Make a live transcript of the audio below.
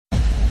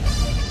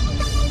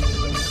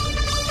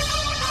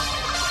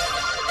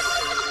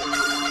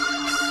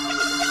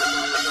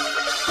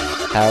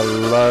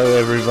Hello,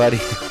 everybody.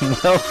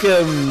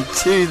 Welcome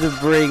to the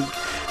Brink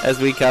as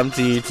we come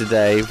to you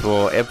today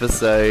for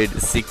episode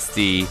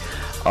 60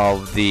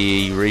 of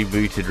the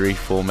rebooted,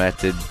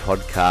 reformatted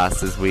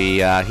podcast as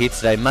we are here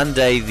today,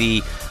 Monday,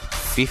 the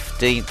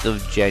 15th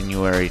of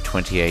January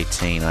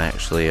 2018. I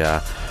actually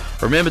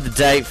remember the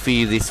date for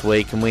you this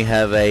week, and we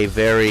have a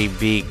very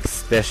big,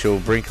 special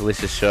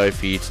BRINKALICIOUS show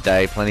for you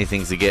today. Plenty of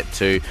things to get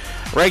to.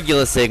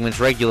 Regular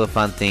segments, regular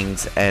fun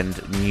things,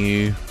 and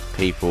new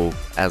people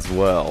as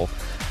well.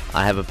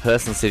 I have a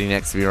person sitting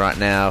next to me right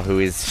now who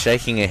is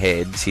shaking her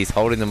head. She's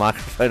holding the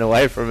microphone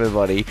away from her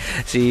body.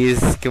 She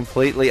is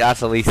completely,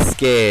 utterly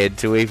scared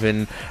to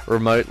even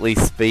remotely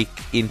speak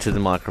into the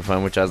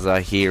microphone, which, as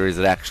I hear, is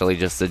actually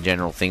just a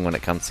general thing when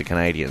it comes to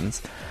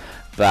Canadians.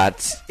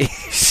 But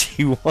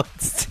she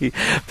wants to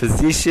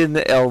position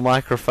El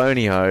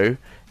Microfonio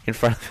in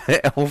front of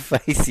El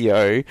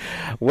Facio.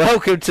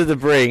 Welcome to the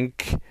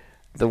Brink,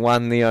 the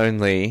one, the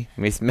only,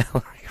 Miss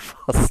Mallory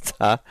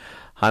Foster.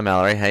 Hi,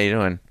 Mallory. How you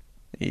doing?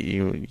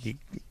 You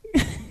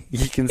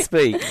can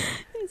speak.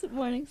 Is it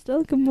morning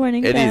still? Good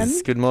morning, It Ben.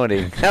 is. Good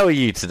morning. How are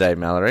you today,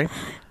 Mallory?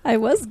 I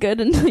was good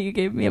until you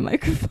gave me a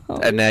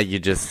microphone. And now you're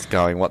just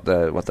going, what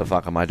the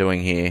fuck am I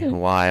doing here?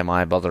 Why am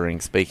I bothering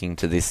speaking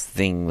to this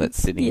thing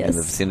that's sitting in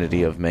the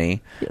vicinity of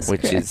me? Yes,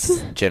 which correct.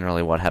 is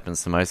generally what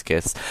happens to most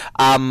guests.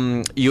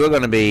 You are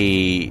going to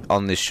be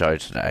on this show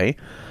today.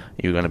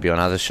 You're going to be on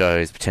other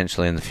shows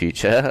potentially in the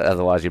future.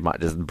 Otherwise, you might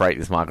just break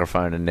this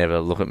microphone and never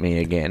look at me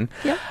again.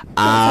 Yep.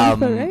 That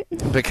sounds about right.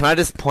 But can I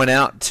just point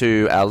out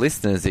to our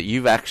listeners that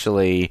you've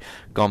actually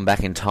gone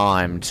back in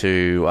time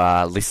to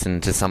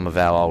listen to some of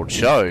our old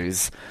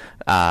shows.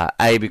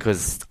 A,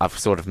 because I've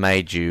sort of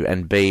made you,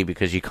 and B,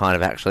 because you kind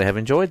of actually have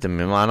enjoyed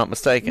them. Am I not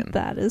mistaken?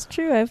 That is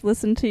true. I've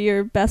listened to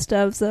your best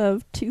ofs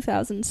of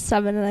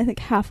 2007 and I think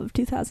half of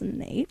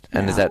 2008.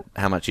 And now. is that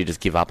how much you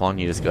just give up on?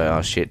 You just go,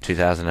 oh shit,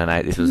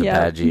 2008, this was a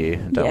bad year.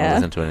 Don't want to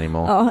listen to it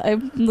anymore. Oh,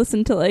 I've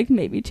listened to like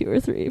maybe 2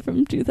 or 3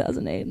 from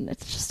 2008 and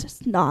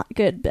it's not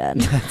good, Ben.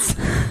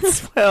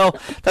 Well,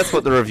 that's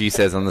what the review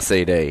says on the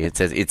CD. It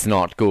says it's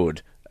not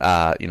good,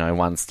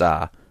 1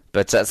 star.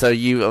 But so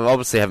you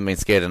obviously haven't been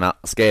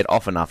scared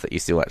off enough that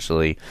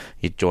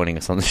you're joining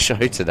us on the show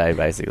today,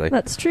 basically.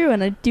 That's true,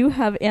 and I do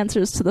have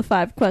answers to the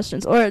 5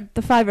 questions, or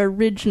the 5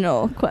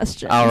 original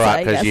questions. Oh,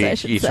 right,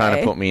 because you're trying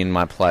to put me in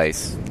my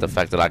place. The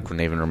fact that I couldn't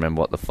even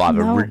remember what the 5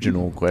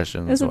 original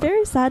questions were. It was a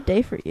very sad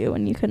day for you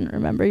when you couldn't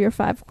remember your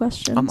 5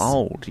 questions. I'm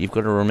old. You've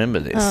got to remember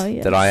this. Oh,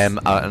 yes. That I am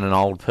an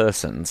old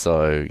person,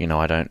 so,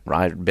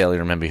 I barely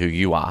remember who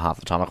you are half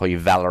the time. I call you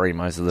Valerie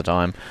most of the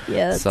time.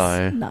 Yeah, it's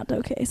so, not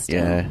okay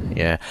still.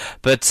 Yeah.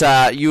 But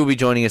you will be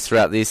joining us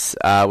throughout this.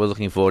 We're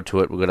looking forward to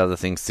it. We've got other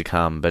things to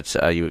come. But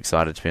are you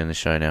excited to be on the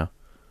show now?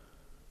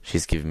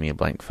 She's giving me a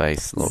blank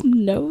face. Look.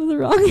 No, the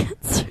wrong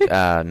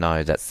answer.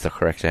 No, that's the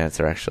correct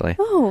answer, actually.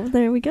 Oh,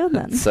 there we go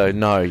then. So,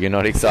 no, you're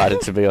not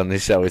excited to be on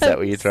this show. Is that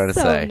what you're trying to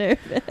say?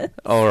 Nervous.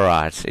 All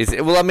right.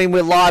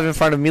 We're live in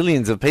front of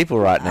millions of people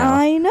right now.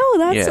 I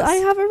know. Yes. I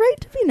have a right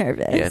to be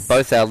nervous. Yeah,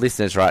 both our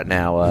listeners right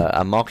now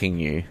are mocking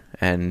you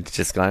and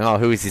just going, oh,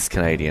 who is this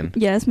Canadian?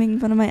 Yes, making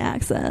fun of my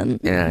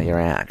accent. Yeah, your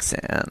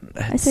accent.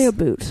 I say a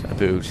boot. A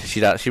boot. She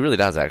does. She really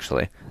does,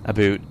 actually. A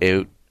boot,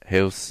 out,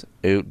 house,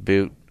 out,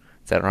 boot.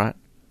 Is that right?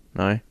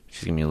 No?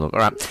 She's giving me a look. All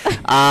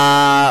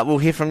right. We'll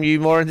hear from you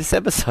more in this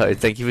episode.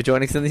 Thank you for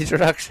joining us in the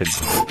introduction.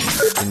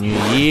 It's a new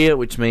year,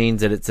 which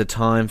means that it's a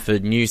time for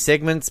new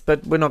segments,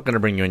 but we're not going to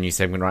bring you a new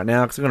segment right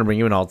now because we're going to bring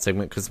you an old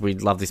segment because we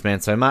love this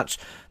man so much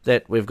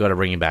that we've got to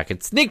bring him back.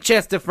 It's Nick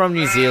Chester from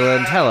New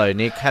Zealand. Hello,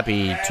 Nick.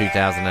 Happy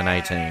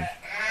 2018.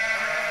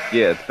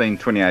 Yeah, it's been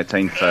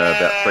 2018 for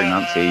about 3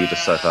 months here. You're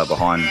just so far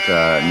behind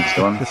New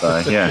Zealand. So,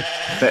 yeah,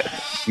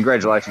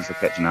 congratulations for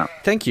catching up.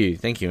 Thank you,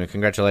 and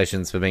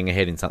congratulations for being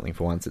ahead in something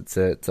for once. It's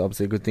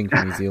obviously a good thing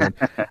for New Zealand.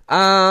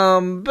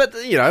 But,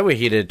 we're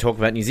here to talk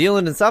about New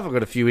Zealand and stuff. I've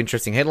got a few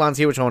interesting headlines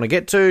here which I want to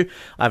get to.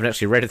 I haven't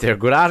actually read if they're a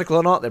good article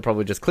or not. They're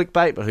probably just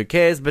clickbait, but who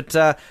cares? But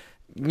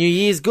New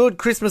Year's good,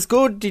 Christmas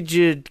good. Did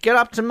you get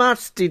up to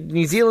much? Did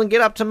New Zealand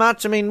get up to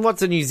much? I mean,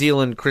 what's a New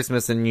Zealand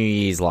Christmas and New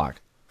Year's like?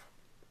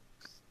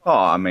 Oh,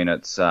 I mean,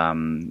 it's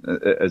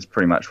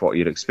pretty much what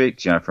you'd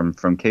expect, from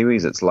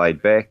Kiwis. It's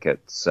laid back.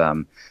 It's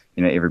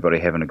everybody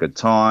having a good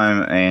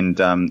time, and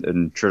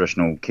in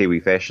traditional Kiwi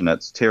fashion,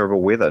 it's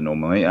terrible weather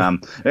normally.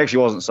 It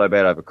actually wasn't so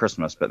bad over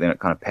Christmas, but then it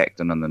kind of packed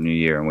in the new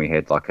year, and we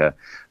had like a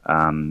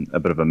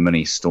bit of a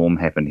mini storm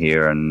happen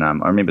here. And I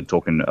remember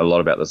talking a lot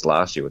about this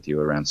last year with you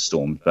around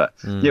storms. But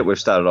yeah, we've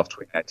started off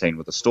 2018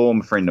 with a storm.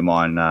 A friend of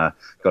mine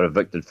got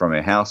evicted from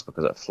her house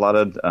because it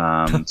flooded.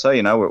 So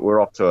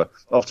we're off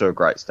to a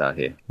great start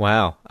here.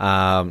 Wow.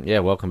 Yeah.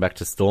 Welcome back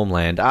to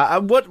Stormland.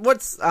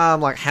 What's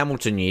like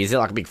Hamilton New Year? Is it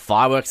like a big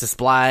fireworks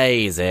display?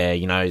 Is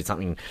there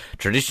something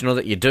traditional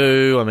that you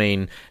do? I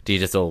mean, do you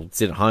just all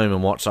sit at home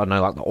and watch? I don't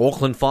know, like the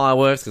Auckland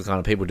fireworks, because kind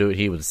of people do it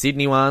here with the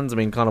Sydney ones. I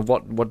mean, kind of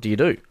what do you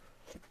do?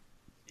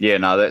 Yeah,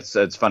 no,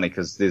 it's funny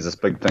because there's this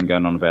big thing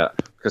going on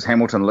about because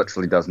Hamilton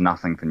literally does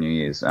nothing for New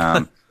Year's.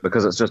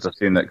 Because it's just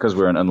assumed that because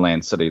we're an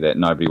inland city that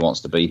nobody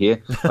wants to be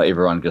here. Like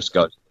everyone just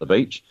goes to the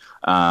beach.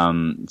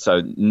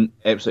 So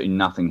absolutely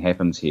nothing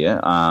happens here.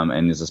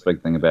 And there's this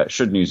big thing about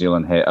should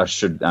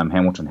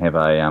Hamilton have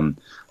a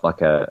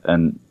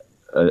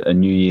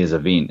New Year's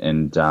event,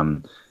 and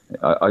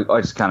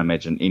I just can't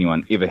imagine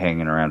anyone ever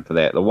hanging around for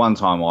that. The one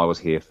time I was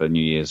here for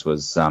New Year's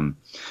was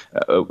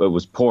it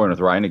was pouring with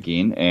rain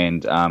again,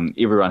 and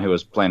everyone who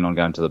was planning on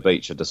going to the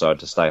beach had decided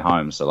to stay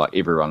home. So like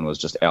everyone was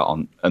just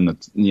out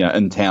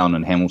in town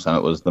in Hamilton.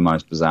 It was the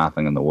most bizarre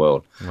thing in the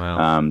world.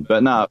 Wow.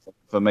 But no,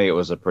 for me it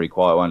was a pretty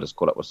quiet one. Just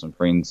caught up with some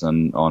friends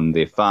on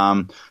their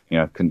farm.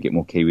 Couldn't get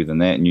more Kiwi than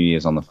that. New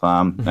Year's on the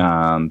farm.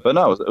 But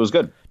no, it was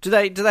good. Do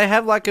they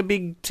have like a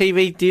big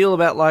TV deal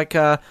about like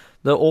the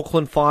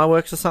Auckland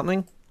fireworks or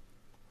something?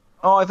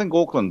 Oh, I think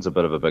Auckland's a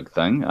bit of a big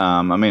thing.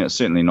 I mean, it's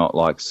certainly not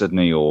like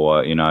Sydney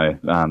or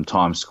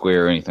Times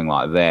Square or anything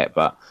like that.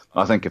 But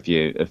I think if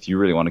you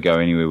really want to go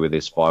anywhere where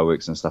there's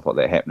fireworks and stuff like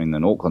that happening,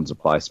 then Auckland's a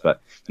place.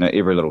 But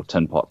every little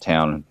tin pot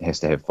town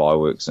has to have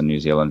fireworks in New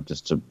Zealand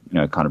just to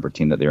kind of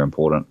pretend that they're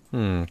important.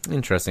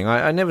 Interesting.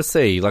 I never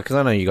see because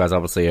I know you guys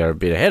obviously are a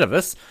bit ahead of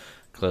us.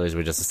 Clearly, as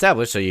we just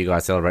established, so you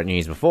guys celebrate New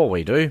Year's before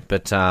we do,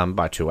 but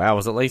by 2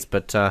 hours at least.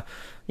 But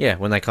yeah,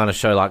 when they kind of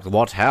show like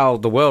how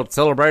the world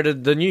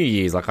celebrated the New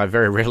Year's, like I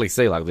very rarely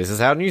see like this is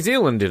how New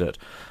Zealand did it.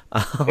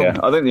 Yeah,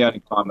 I think the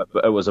only time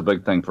it was a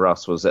big thing for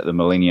us was at the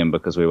Millennium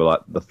because we were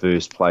like the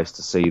first place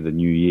to see the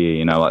New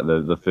Year, like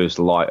the first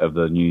light of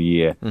the New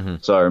Year. Mm-hmm.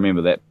 So I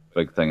remember that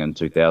big thing in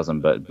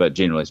 2000. But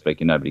generally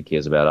speaking, nobody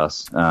cares about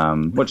us,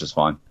 which is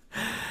fine.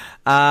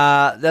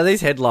 Now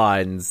these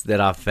headlines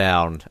that I've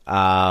found.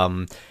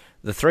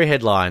 The 3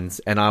 headlines,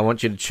 and I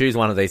want you to choose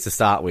one of these to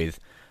start with.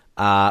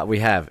 We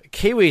have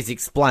Kiwis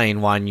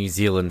explain why New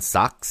Zealand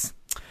sucks,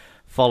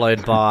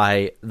 followed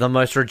by the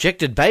most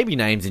rejected baby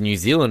names in New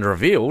Zealand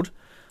revealed,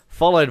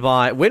 followed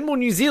by when will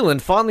New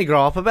Zealand finally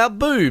grow up about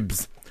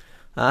boobs?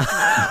 I've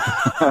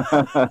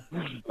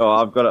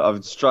got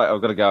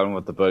to go in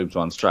with the boobs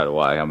one straight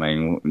away. I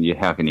mean,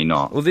 how can you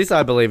not? Well, this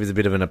I believe is a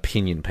bit of an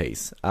opinion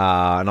piece,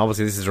 and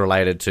obviously this is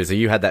related to. So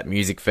you had that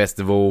music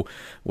festival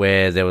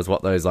where there was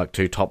those like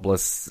 2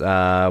 topless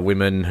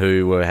women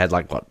who had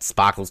like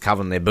sparkles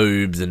covering their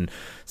boobs, and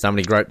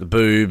somebody groped the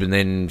boob, and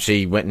then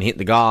she went and hit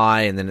the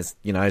guy, and then it's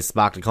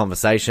sparked a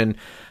conversation.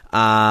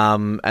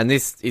 And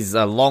this is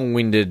a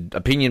long-winded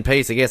opinion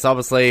piece, I guess.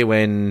 Obviously,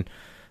 when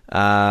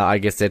I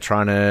guess they're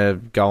trying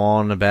to go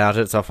on about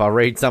it. So if I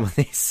read some of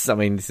this, I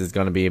mean, this is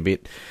going to be a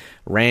bit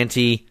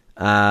ranty.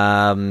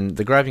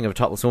 The groping of a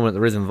topless woman at the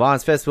Risbon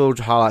Vines Festival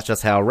highlights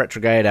just how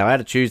retrograde our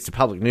attitudes to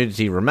public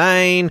nudity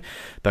remain.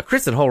 But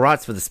Kristen Hall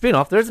writes for the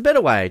spin-off, there is a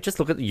better way. Just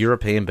look at the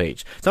European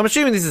beach. So I'm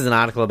assuming this is an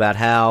article about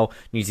how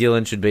New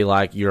Zealand should be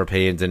like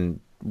Europeans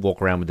and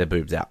walk around with their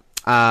boobs out.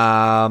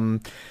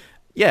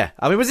 Yeah,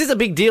 I mean, was this a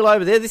big deal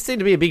over there? This seemed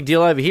to be a big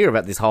deal over here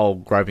about this whole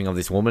groping of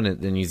this woman at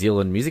the New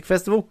Zealand Music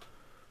Festival.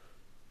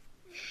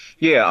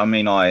 Yeah, I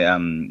mean,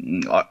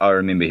 I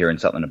remember hearing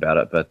something about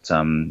it, but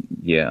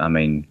yeah, I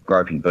mean,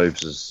 groping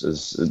boobs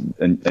is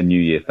a New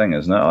Year thing,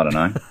 isn't it? I don't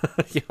know.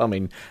 Yeah, I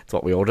mean, it's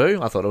what we all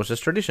do. I thought it was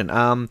just tradition.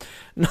 No,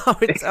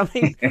 it's. I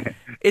mean,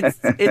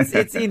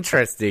 it's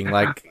interesting.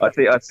 Like I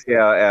see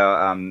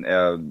our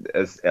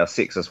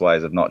sexist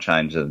ways have not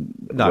changed.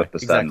 No,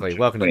 exactly.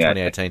 Welcome to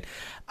 2018.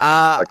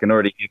 I can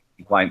already hear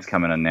complaints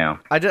coming in now.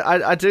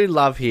 I do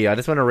love here. I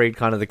just want to read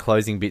kind of the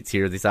closing bits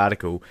here of this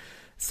article.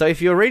 So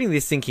if you're reading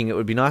this thinking it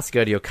would be nice to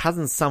go to your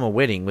cousin's summer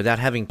wedding without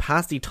having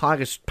pasty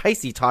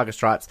tiger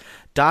stripes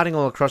darting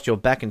all across your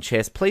back and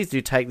chest, please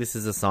do take this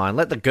as a sign.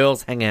 Let the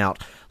girls hang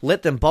out.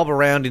 Let them bob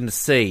around in the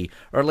sea,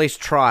 or at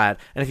least try it.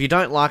 And if you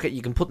don't like it,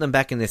 you can put them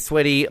back in their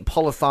sweaty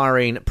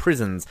polythyrene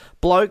prisons.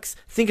 Blokes,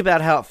 think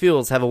about how it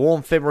feels to have a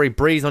warm February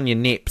breeze on your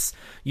nips.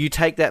 You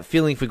take that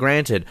feeling for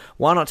granted.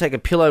 Why not take a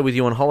pillow with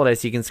you on holiday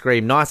so you can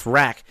scream "nice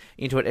rack"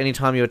 into it any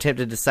time you're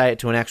tempted to say it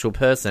to an actual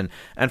person?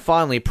 And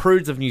finally,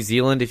 prudes of New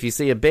Zealand, if you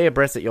see a bare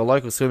breast at your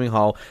local swimming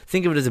hole,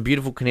 think of it as a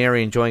beautiful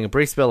canary enjoying a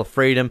brief spell of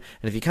freedom.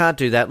 And if you can't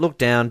do that, look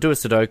down, do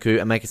a Sudoku,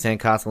 and make a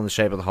sandcastle in the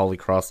shape of the Holy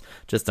Cross.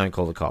 Just don't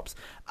call the cops.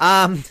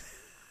 I mean,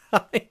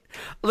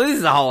 this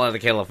is a whole other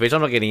kettle of fish.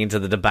 I'm not getting into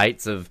the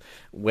debates of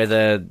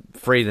whether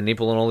free the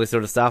nipple and all this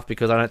sort of stuff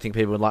because I don't think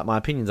people would like my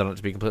opinions on it,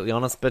 to be completely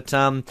honest. But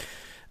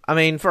I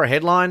mean, for a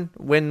headline,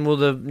 when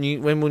will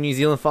New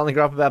Zealand finally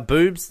grow up about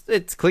boobs?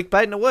 It's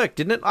clickbait and it worked,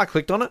 didn't it? I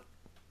clicked on it.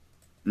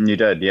 You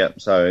did,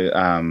 yep. So,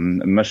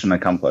 mission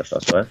accomplished, I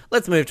suppose.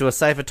 Let's move to a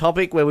safer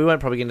topic where we won't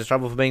probably get into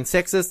trouble for being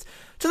sexist,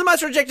 to the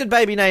most rejected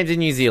baby names in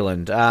New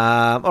Zealand.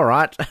 All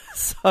right,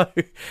 so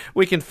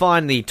we can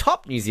find the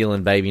top New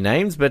Zealand baby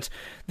names, but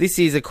this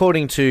is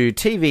according to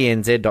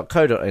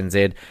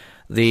tvnz.co.nz.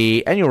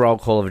 The annual roll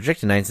call of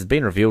rejected names has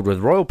been revealed, with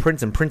Royal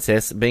Prince and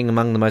Princess being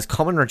among the most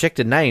common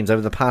rejected names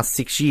over the past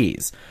 6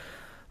 years.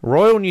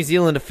 Royal New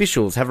Zealand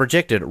officials have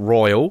rejected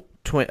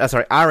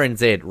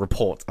RNZ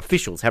reports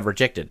officials have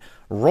rejected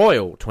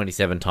Royal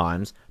 27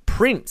 times,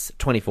 Prince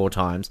 24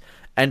 times,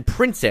 and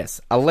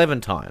princess 11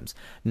 times.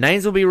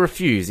 Names will be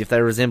refused if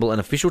they resemble an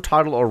official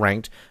title or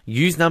ranked,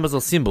 use numbers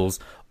or symbols,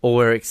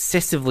 or are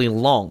excessively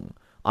long.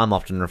 I'm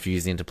often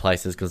refused into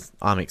places because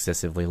I'm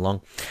excessively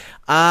long.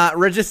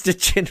 Registered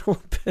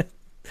general...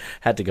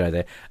 Had to go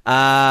there.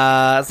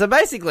 So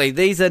basically,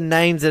 these are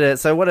names that are...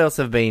 So what else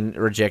have been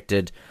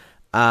rejected?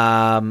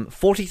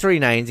 43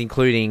 names,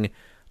 including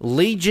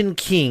Legion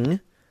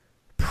King,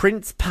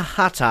 Prince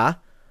Pahata,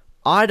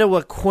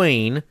 Idawa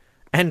Queen,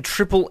 and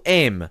Triple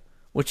M,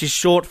 which is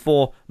short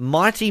for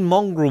Mighty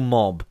Mongrel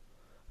Mob.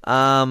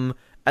 And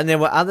there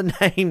were other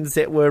names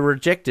that were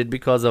rejected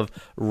because of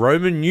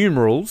Roman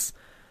numerals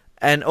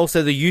and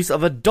also the use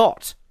of a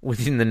dot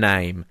within the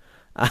name.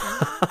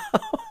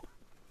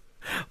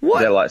 What?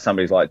 They're like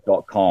somebody's like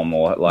 .com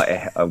or like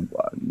a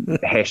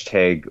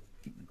hashtag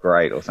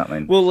great or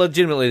something. Well,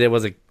 legitimately, there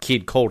was a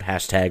kid called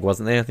Hashtag,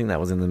 wasn't there? I think that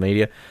was in the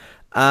media.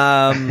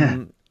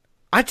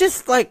 I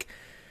just, like...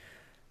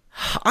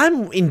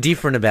 I'm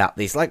indifferent about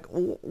this. Like,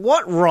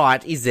 what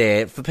right is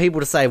there for people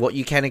to say what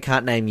you can and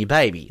can't name your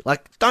baby?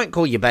 Like, don't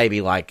call your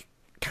baby, like,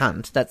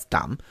 cunt. That's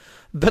dumb.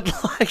 But,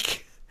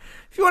 like,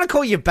 if you want to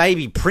call your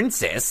baby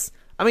Princess,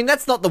 I mean,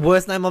 that's not the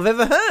worst name I've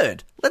ever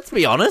heard. Let's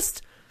be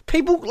honest.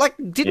 People, like,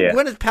 didn't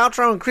Gwyneth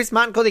Paltrow and Chris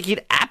Martin call their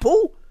kid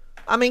Apple?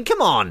 I mean,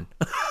 come on.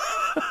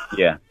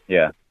 Yeah.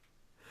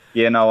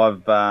 No,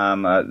 I've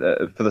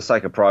for the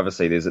sake of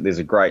privacy, there's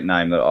a great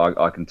name that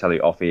I can tell you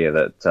off air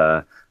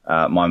that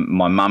my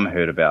mum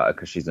heard about it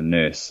because she's a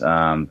nurse.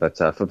 But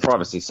for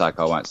privacy's sake,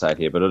 I won't say it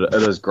here. But it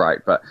is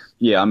great. But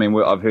yeah, I mean,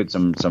 I've heard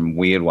some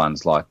weird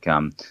ones like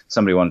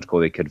somebody wanted to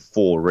call their kid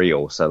For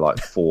Real, so like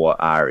For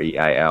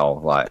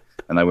REAL, like,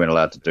 and they weren't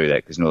allowed to do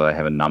that because they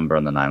have a number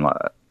in the name like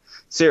that.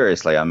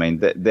 Seriously, I mean,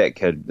 that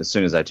kid, as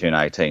soon as they turn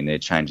 18, they're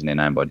changing their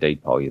name by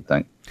deed poll, you'd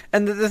think.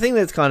 And the thing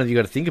that's kind of, you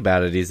got to think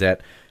about it is that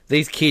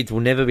these kids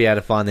will never be able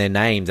to find their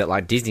names at,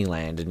 like,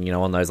 Disneyland and,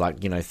 on those, like,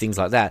 things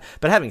like that.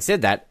 But having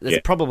said that, it's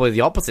probably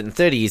the opposite. In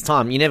 30 years'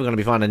 time, you're never going to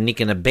be finding a Nick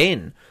and a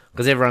Ben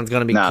because everyone's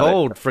going to be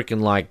called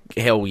freaking, like,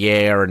 Hell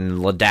Yeah and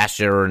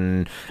Ladasha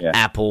and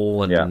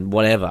Apple and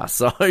whatever.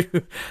 So,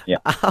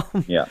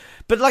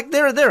 But, like,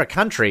 there are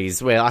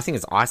countries where, I think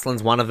it's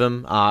Iceland's one of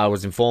them. I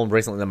was informed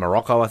recently that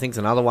Morocco, I think, is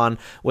another one,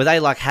 where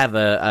they, like, have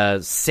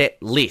a set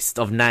list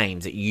of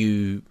names that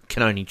you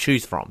can only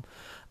choose from.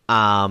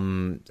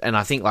 And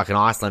I think, like, in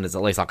Iceland, it's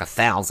at least, like,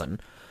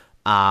 1,000.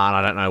 And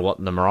I don't know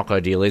what the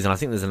Morocco deal is. And I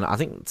think I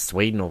think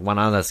Sweden or one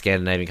other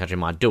Scandinavian country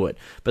might do it.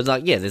 But,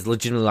 like, yeah, there's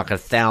legitimately, like,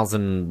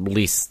 1,000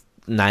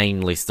 name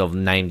list of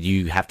names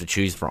you have to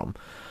choose from.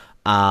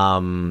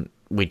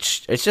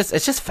 Which, it's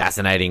just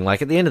fascinating.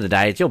 Like, at the end of the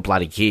day, it's your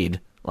bloody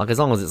kid. Like, as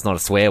long as it's not a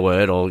swear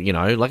word or,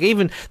 like,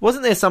 even...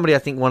 Wasn't there somebody, I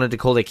think, wanted to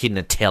call their kid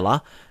Nutella?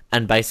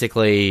 And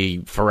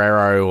basically,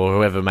 Ferrero or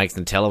whoever makes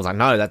Nutella was like,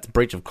 no, that's a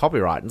breach of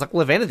copyright. And it's like,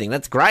 well, if anything,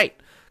 that's great.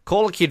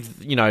 Call a kid,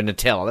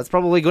 Nutella. That's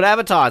probably good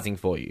advertising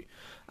for you.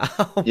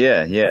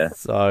 Yeah.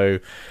 So,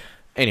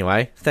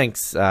 anyway,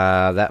 thanks,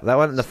 that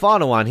one. The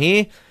final one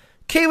here.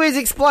 Kiwis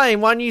explain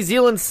why New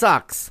Zealand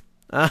sucks.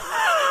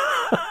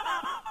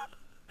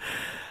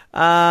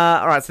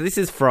 Alright, so this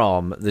is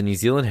from the New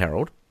Zealand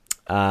Herald.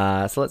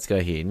 So let's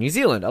go here. New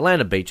Zealand, a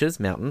land of beaches,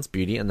 mountains,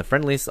 beauty, and the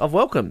friendliest of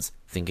welcomes.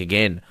 Think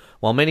again.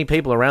 While many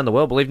people around the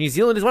world believe New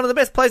Zealand is one of the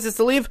best places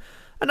to live,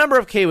 a number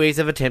of Kiwis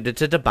have attempted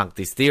to debunk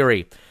this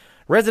theory.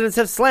 Residents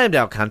have slammed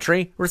our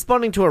country,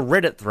 responding to a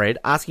Reddit thread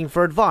asking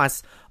for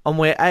advice on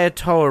where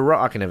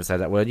Aotearoa, I can never say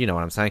that word, you know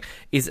what I'm saying,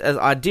 is as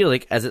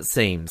idyllic as it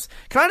seems.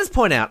 Can I just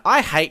point out,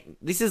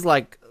 this is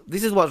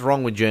what's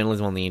wrong with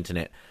journalism on the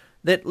internet,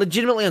 that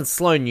legitimately on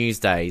slow news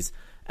days,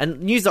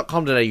 and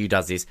news.com.au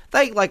does this,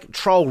 they, like,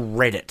 troll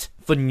Reddit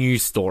for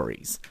news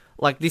stories.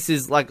 Like, this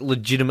is, like,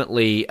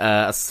 legitimately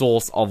a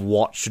source of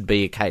what should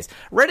be a case.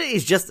 Reddit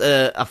is just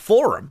a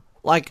forum.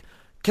 Like,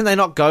 can they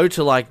not go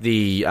to, like,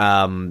 the,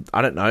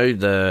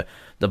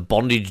 the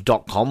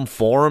bondage.com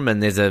forum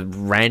and there's a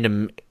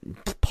random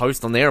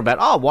post on there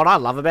about, what I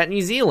love about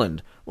New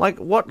Zealand? Like,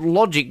 what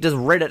logic does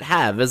Reddit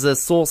have as a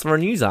source for a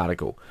news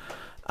article?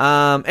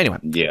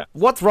 Anyway,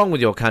 what's wrong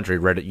with your country,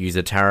 Reddit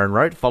user Taran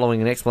wrote,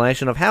 following an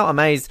explanation of how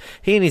amazed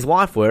he and his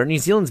wife were at New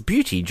Zealand's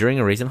beauty during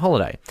a recent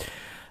holiday.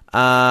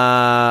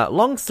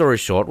 Long story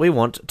short, we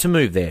want to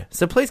move there,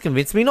 so please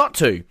convince me not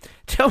to.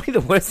 Tell me the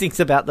worst things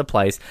about the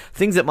place,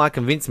 things that might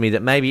convince me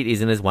that maybe it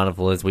isn't as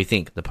wonderful as we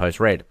think, the post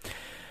read.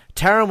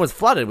 Taran was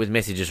flooded with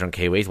messages from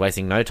Kiwis,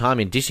 wasting no time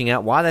in dishing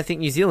out why they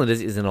think New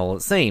Zealanders isn't all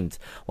it seems.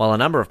 While a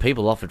number of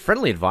people offered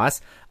friendly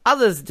advice,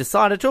 others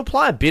decided to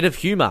apply a bit of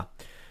humour.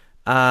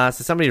 So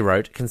somebody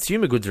wrote,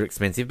 consumer goods are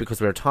expensive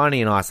because we're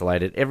tiny and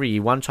isolated. Every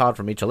year, one child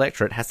from each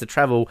electorate has to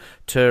travel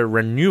to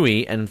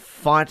Ranui and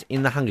fight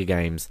in the Hunger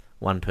Games,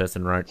 one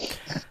person wrote.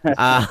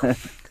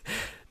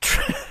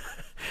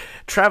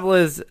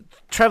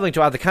 Travelling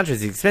to other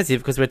countries is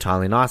expensive because we're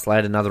tiny and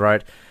isolated, another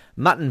wrote.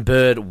 Mutton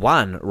Bird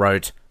 1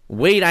 wrote,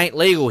 weed ain't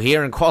legal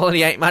here and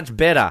quality ain't much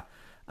better.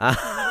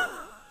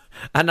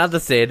 Another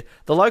said,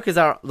 the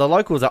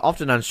locals are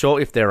often unsure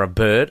if they're a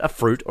bird, a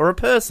fruit, or a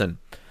person.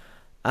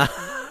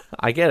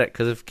 I get it,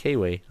 because of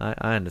Kiwi.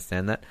 I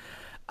understand that.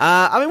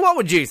 I mean, what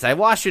would you say?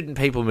 Why shouldn't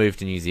people move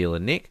to New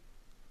Zealand, Nick?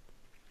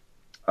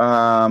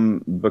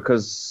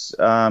 Because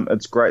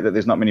it's great that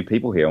there's not many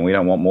people here, and we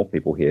don't want more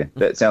people here.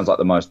 That sounds like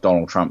the most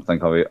Donald Trump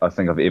thing I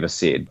think I've ever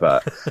said,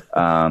 but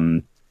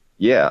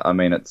yeah, I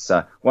mean, it's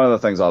one of the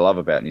things I love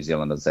about New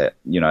Zealand is that,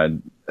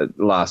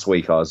 last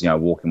week I was,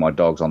 walking my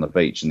dogs on the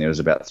beach, and there was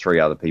about 3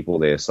 other people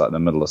there. So in the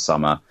middle of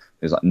summer,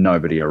 there's like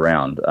nobody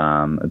around.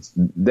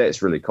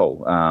 That's really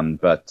cool.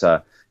 But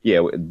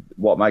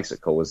what makes it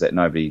cool is that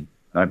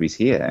nobody's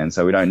here, and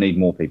so we don't need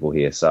more people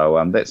here.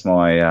 So that's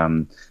my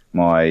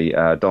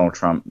Donald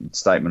Trump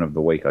statement of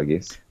the week, I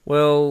guess.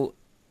 Well,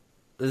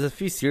 there's a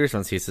few serious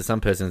ones here. So some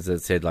persons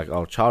have said, like,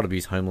 child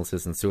abuse,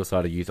 homelessness, and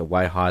suicide youth are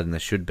way higher than they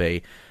should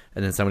be.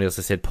 And then somebody else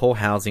has said, poor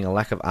housing, a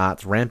lack of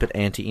arts, rampant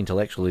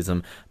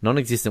anti-intellectualism,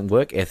 non-existent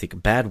work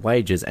ethic, bad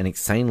wages, and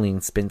insanely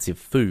expensive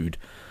food.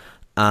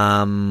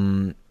 I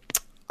mean,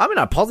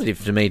 a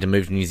positive to me to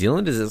move to New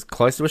Zealand is it's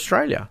close to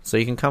Australia, so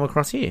you can come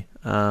across here.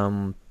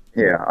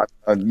 Yeah,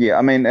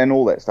 I mean, and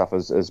all that stuff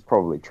is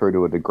probably true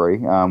to a degree.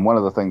 One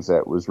of the things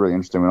that was really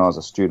interesting when I was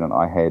a student,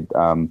 I had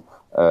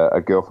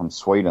a girl from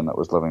Sweden that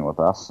was living with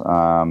us,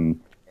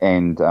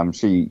 and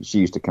she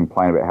used to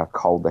complain about how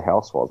cold the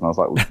house was, and I was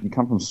like, well, you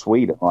come from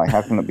Sweden, like,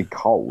 how can it be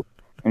cold?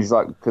 And she's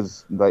like,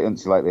 because they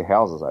insulate their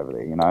houses over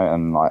there,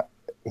 and like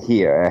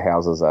here, our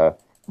houses are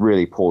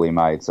really poorly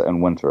made, so in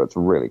winter it's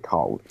really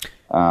cold.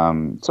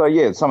 So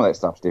yeah, some of that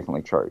stuff's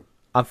definitely true.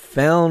 I've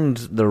found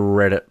the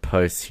Reddit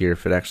post here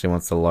if it actually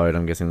wants to load.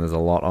 I'm guessing there's a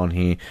lot on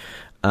here.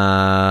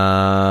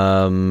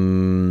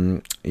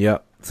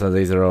 Yep. So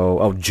these are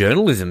all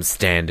journalism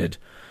standard.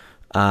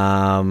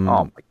 Oh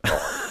my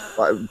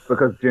god!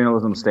 Because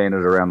journalism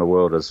standard around the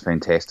world is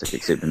fantastic,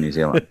 except in New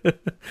Zealand.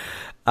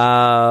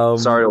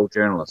 Sorry, all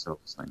journalists are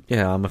listening.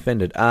 Yeah, I'm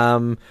offended.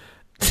 You're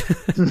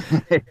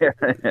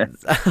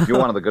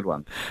one of the good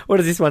ones. What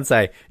does this one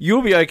say?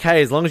 You'll be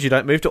okay as long as you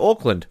don't move to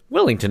Auckland.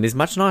 Wellington is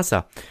much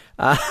nicer.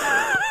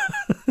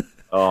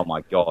 Oh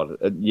my god.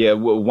 Yeah,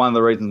 one of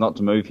the reasons not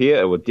to move here,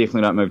 I would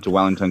definitely not move to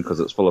Wellington because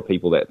it's full of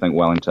people that think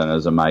Wellington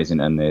is amazing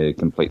and they're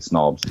complete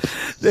snobs.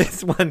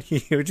 There's one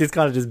here which is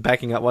kind of just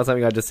backing up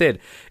something I just said.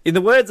 In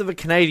the words of a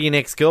Canadian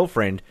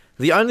ex-girlfriend,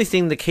 the only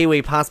thing the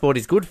Kiwi passport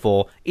is good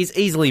for is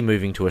easily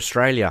moving to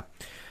Australia.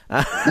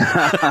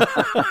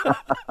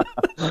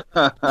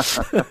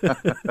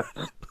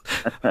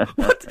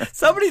 What?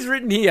 Somebody's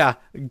written here,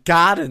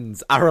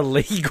 gardens are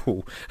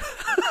illegal.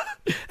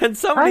 And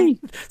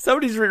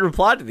somebody's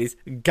replied to this,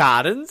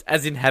 gardens,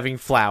 as in having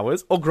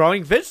flowers or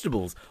growing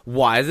vegetables.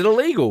 Why is it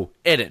illegal?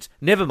 Edit.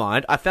 Never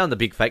mind, I found the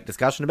big fake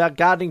discussion about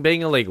gardening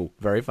being illegal.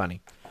 Very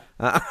funny.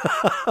 Right.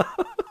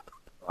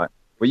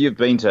 Well, you've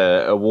been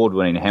to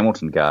award-winning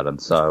Hamilton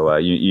Gardens, so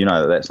you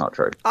know that that's not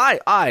true. I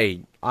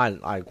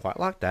quite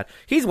like that.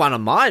 Here's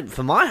one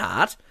for my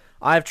heart.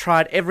 I have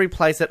tried every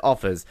place it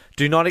offers.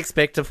 Do not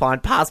expect to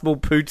find passable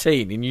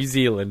poutine in New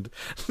Zealand.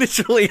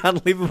 Literally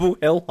unlivable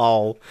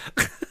hellhole.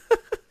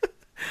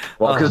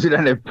 Well, because we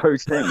don't have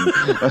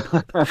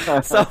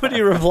poutine.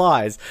 Somebody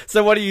replies,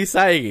 so what are you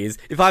saying is,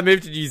 if I move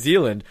to New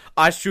Zealand,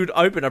 I should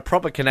open a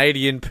proper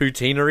Canadian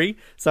poutineery?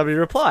 Somebody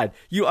replied,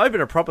 you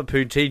open a proper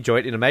poutine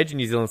joint in a major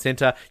New Zealand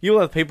centre, you'll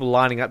have people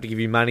lining up to give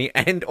you money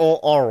and or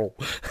oral.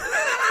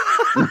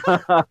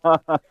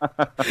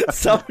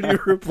 Somebody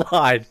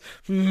replied,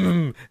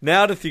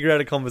 now to figure out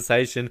a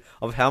conversation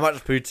of how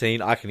much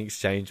poutine I can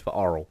exchange for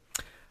oral.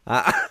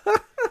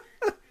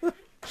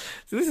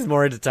 So this is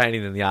more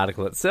entertaining than the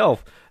article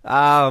itself.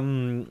 A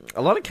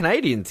lot of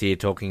Canadians here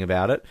talking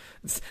about it.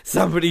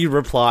 Somebody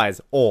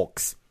replies,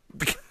 orcs.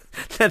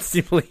 That's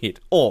simply it.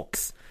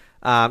 Orcs.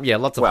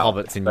 Lots of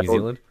hobbits in New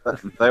Zealand.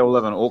 They all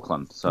live in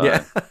Auckland, so...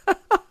 Yeah.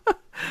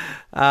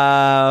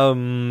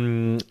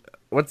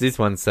 What's this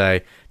one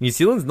say? New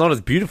Zealand's not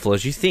as beautiful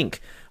as you think.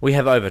 We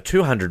have over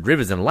 200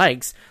 rivers and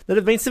lakes that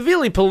have been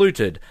severely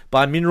polluted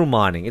by mineral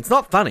mining. It's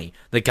not funny.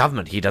 The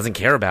government here doesn't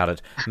care about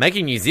it.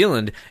 Making New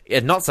Zealand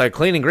a not so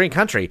clean and green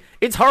country,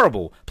 it's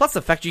horrible. Plus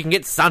the fact you can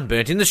get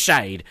sunburnt in the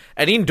shade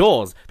and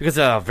indoors because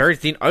of a very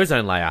thin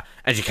ozone layer.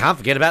 And you can't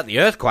forget about the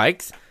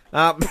earthquakes.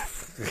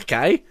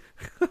 Okay.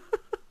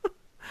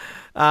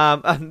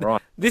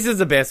 Right. This is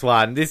the best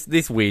one.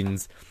 This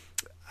wins.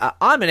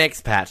 I'm an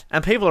expat,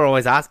 and people are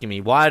always asking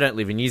me why I don't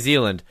live in New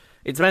Zealand.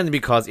 It's mainly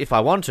because if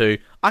I want to,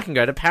 I can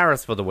go to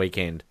Paris for the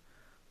weekend.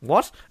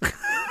 What?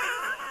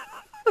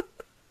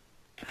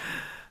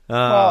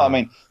 Well, I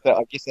mean,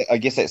 I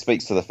guess that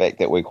speaks to the fact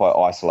that we're quite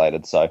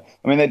isolated. So,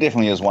 I mean, that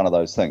definitely is one of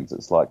those things.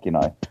 It's like,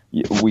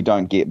 we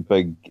don't get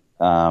big,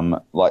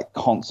 like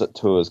concert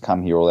tours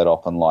come here all that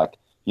often. Like,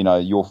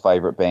 your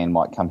favourite band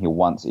might come here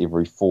once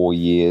every 4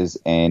 years,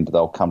 and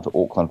they'll come to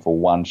Auckland for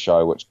one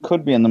show, which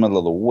could be in the middle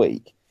of the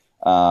week.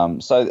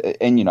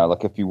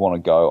 Like if you want to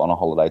go on a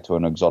holiday to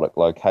an exotic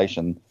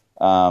location,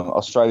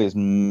 Australia's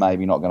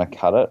maybe not going to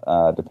cut it,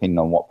 depending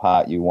on what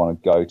part you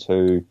want to go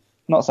to. I'm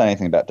not saying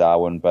anything about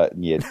Darwin, but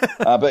yeah.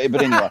 But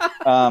anyway,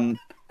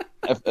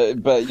 But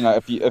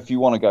if you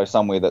want to go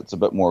somewhere that's a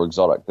bit more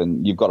exotic,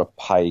 then you've got to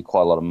pay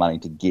quite a lot of money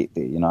to get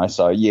there.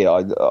 So yeah,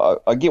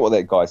 I get what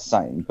that guy's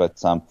saying,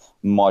 but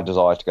my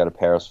desire to go to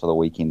Paris for the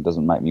weekend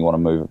doesn't make me want to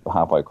move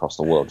halfway across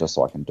the world just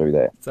so I can do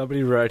that.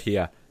 Somebody wrote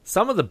here,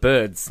 some of the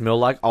birds smell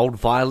like old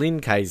violin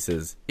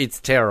cases. It's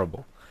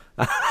terrible.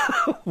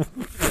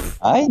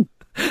 Hey,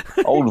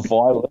 old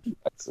violin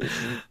cases.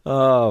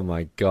 Oh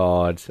my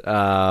god.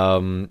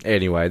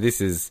 Anyway,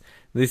 this is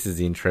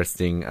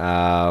interesting.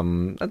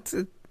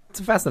 It's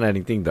a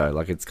fascinating thing though.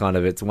 Like it's one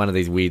of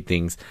these weird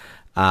things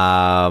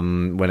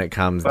when it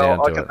comes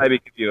down to it. I can maybe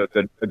give you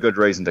a good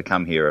reason to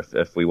come here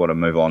if we want to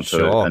move on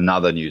to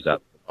another news update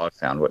I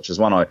found, which is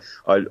one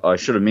I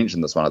should have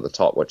mentioned this one at the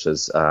top, which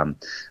is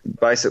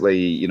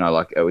basically,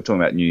 like we're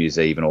talking about New Year's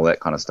Eve and all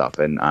that kind of stuff.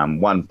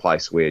 And one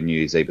place where New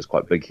Year's Eve is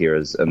quite big here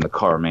is in the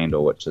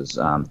Coromandel, which is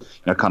kind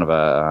of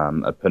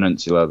a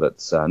peninsula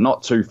that's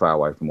not too far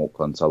away from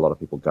Auckland. So a lot of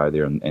people go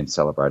there and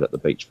celebrate at the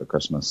beach for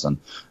Christmas and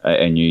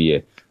New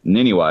Year. And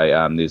anyway,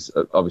 there's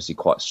obviously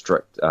quite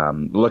strict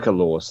liquor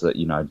laws so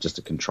that, just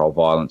to control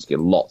violence, get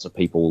lots of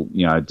people,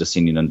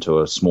 descending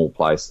into a small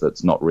place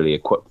that's not really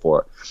equipped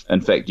for it. In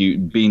fact,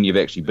 you've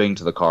actually been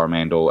to the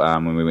Coromandel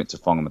when we went to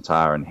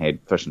Whangamata and had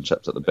fish and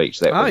chips at the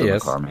beach. That was in the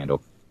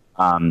Coromandel.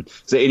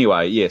 So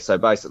anyway, yeah, so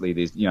basically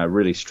there's,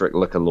 really strict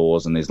liquor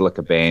laws and there's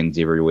liquor bans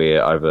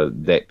everywhere over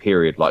that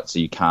period. Like, so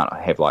you can't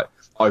have,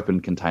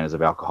 open containers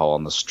of alcohol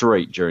on the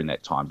street during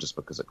that time just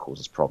because it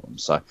causes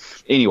problems. So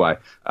anyway,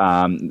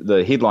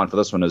 the headline for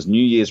this one is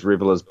New Year's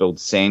revelers build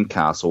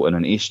sandcastle in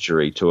an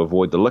estuary to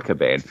avoid the liquor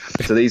ban.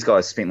 So these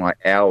guys spent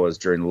hours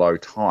during low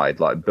tide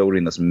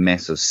building this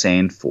massive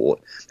sand fort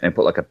and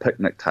put a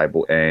picnic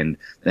table and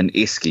an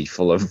esky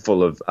full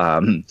of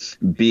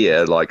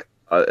beer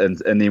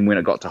and then when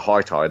it got to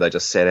high tide, they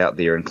just sat out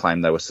there and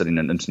claimed they were sitting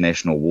in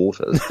international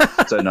waters,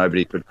 so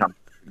nobody could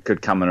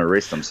come and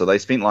arrest them. So they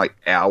spent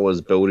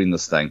hours building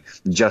this thing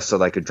just so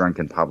they could drink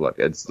in public.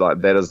 It's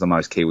that is the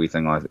most Kiwi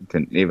thing I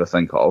can ever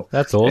think of.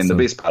 That's awesome. And the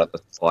best part of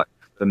this is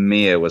the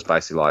mayor was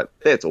basically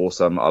that's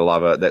awesome, I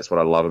love it, that's what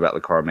I love about the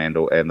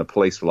Coromandel, and the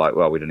police were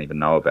well, we didn't even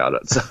know about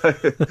it. So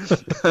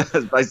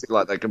it's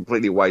basically they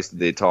completely wasted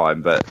their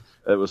time, but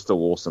it was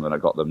still awesome and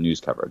it got them news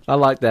coverage. I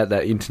like that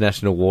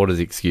international waters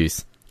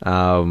excuse.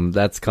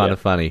 That's kind of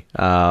funny.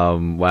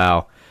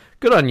 Wow.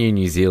 Good on you,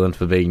 New Zealand,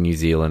 for being New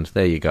Zealand.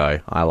 There you go.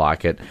 I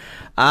like it.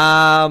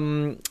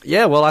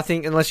 Well, I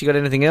think unless you got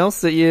anything else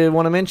that you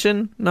want to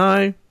mention,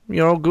 no,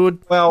 you're all good.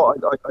 Well,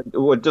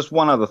 I just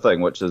one other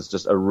thing, which is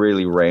just a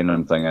really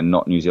random thing and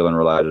not New Zealand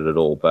related at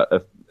all.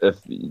 But if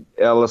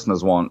our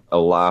listeners want a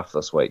laugh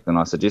this week, then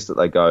I suggest that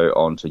they go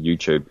onto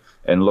YouTube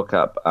and look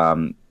up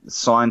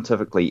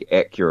scientifically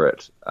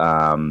accurate,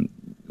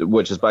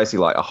 which is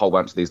basically a whole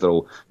bunch of these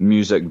little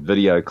music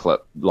video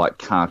clip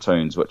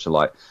cartoons, which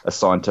are a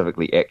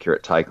scientifically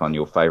accurate take on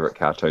your favorite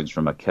cartoons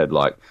from a kid,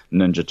 like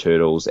Ninja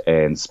Turtles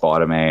and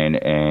Spider-Man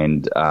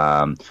and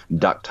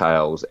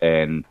DuckTales,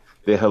 and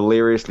they're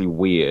hilariously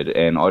weird,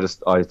 and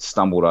I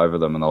stumbled over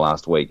them in the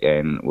last week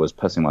and was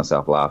pissing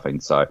myself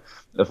laughing. So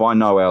if I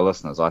know our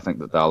listeners, I think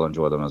that they'll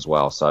enjoy them as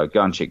well. So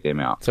go and check them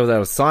out. So they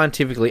were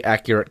scientifically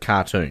accurate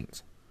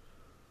cartoons?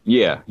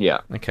 Yeah.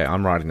 Okay,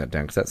 I'm writing that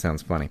down because that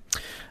sounds funny.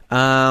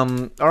 All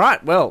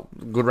right, well,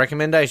 good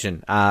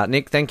recommendation.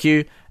 Nick, thank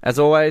you, as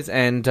always,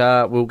 and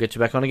we'll get you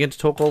back on again to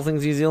talk all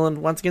things New Zealand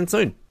once again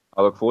soon.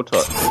 I look forward to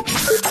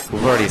it.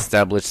 We've already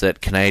established that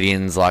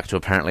Canadians like to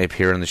apparently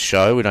appear on the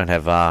show. We don't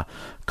have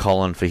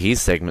Colin for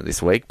his segment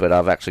this week, but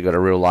I've actually got a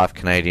real-life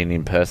Canadian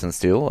in person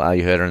still.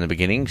 You heard her in the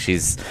beginning.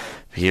 She's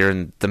here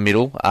in the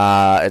middle.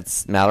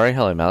 It's Mallory.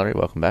 Hello, Mallory.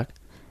 Welcome back.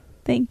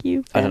 Thank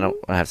you. I don't know.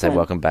 I have to say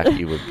welcome back.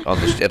 You were on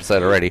this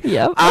episode already.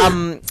 Yep.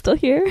 Still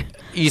here.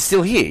 You're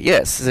still here,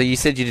 yes. So you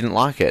said you didn't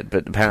like it,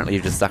 but apparently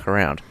you've just stuck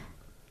around.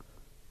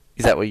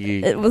 Is that what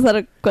you... Was that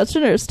a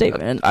question or a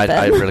statement?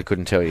 I really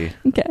couldn't tell you.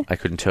 Okay. I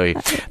couldn't tell you.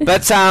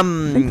 But I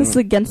think this is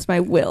against my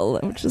will,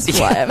 which is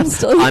why I'm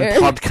still here.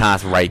 I'm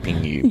podcast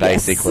raping you,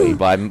 basically, yes.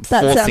 by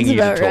forcing you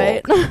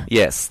to talk. Right.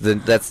 Yes,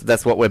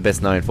 that's what we're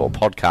best known for,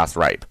 podcast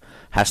rape.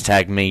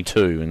 Hashtag me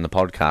too in the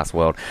podcast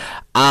world.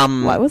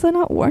 Why was I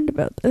not warned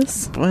about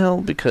this? Well,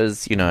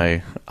 because,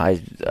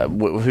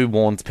 who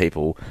warns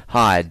people?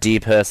 Hi, dear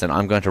person,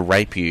 I'm going to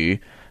rape you.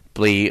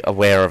 Be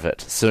aware of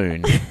it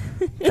soon.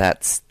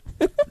 That's...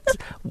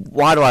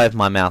 Why do I have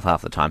my mouth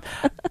half the time?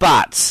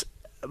 But...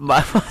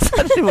 I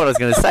don't know what I was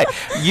going to say.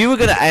 You were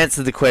going to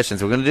answer the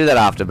questions. We're going to do that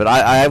after. But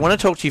I want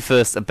to talk to you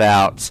first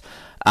about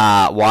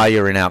why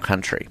you're in our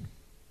country,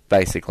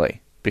 basically.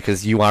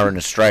 Because you are in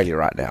Australia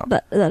right now.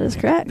 That is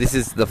correct. This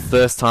is the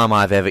first time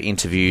I've ever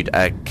interviewed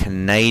a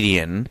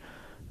Canadian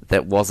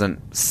that wasn't...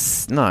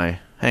 No,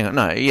 hang on.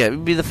 No, yeah, it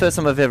would be the first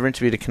time I've ever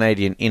interviewed a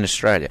Canadian in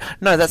Australia.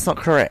 No, that's not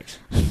correct.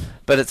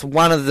 But it's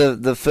one of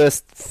the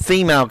first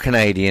female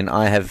Canadian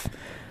I have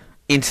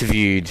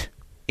interviewed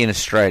in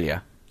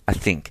Australia, I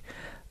think.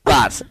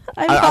 But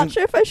I'm not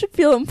sure if I should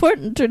feel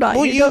important or not.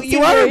 Well, you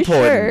are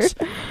important.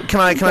 Sure. Can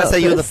I say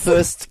you're the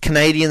first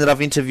Canadian that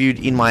I've interviewed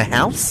in my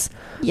house?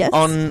 Yes.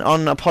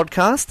 On a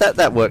podcast?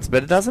 That works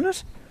better, doesn't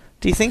it?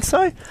 Do you think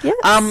so?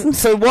 Yes.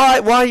 So why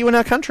are you in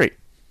our country?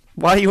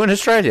 Why are you in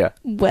Australia?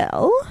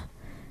 Well,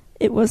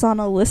 it was on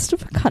a list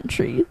of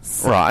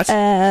countries. Right.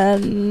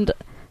 And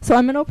so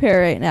I'm an au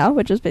pair right now,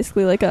 which is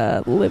basically like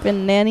a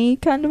live-in nanny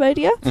kind of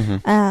idea.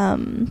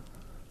 Mm-hmm.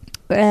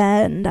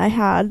 And I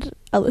had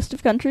a list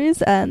of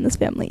countries, and this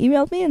family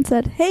emailed me and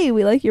said, hey,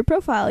 we like your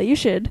profile. You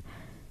should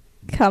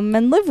come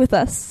and live with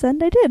us.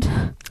 And I did.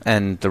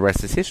 And the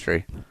rest is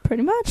history.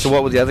 Pretty much. So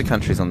what were the other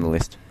countries on the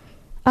list?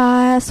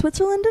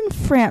 Switzerland and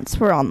France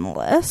were on the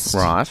list.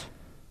 Right.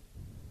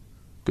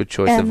 Good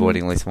choice And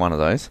avoiding at least one of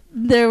those.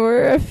 There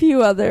were a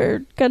few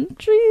other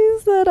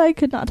countries that I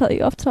could not tell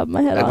you off the top of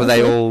my head. Like, were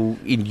they all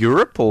in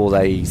Europe, or were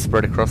they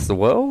spread across the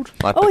world?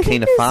 Like I Burkina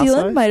think New Faso?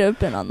 Zealand might have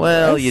been on the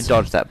Well, list. you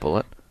dodged that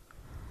bullet.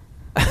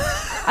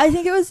 I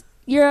think it was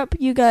Europe,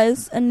 you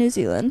guys, and New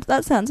Zealand.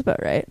 That sounds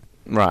about right.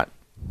 Right.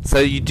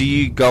 So do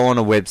you go on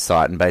a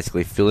website and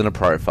basically fill in a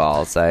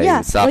profile, say,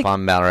 Yeah, sup, like,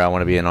 I'm Mallory, I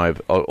want to be an au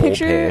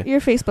Picture pair.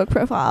 your Facebook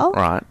profile.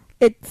 Right.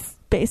 It's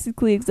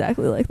basically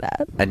exactly like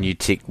that. And you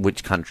tick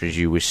which countries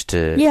you wish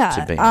to be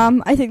Yeah.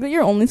 in. I think that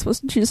you're only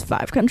supposed to choose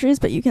 5 countries,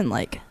 but you can,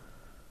 like,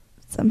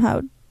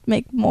 somehow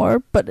make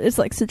more. But it's,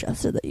 like,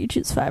 suggested that you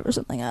choose 5 or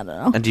something. I don't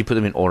know. And do you put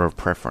them in order of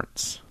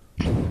preference?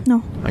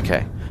 No.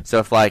 Okay. So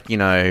if, like, you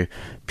know,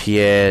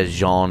 Pierre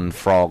Jean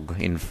Frog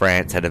in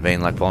France had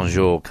been like,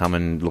 bonjour, come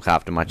and look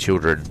after my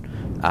children,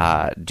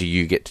 do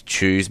you get to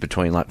choose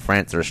between, like,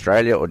 France or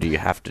Australia, or do you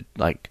have to,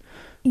 like...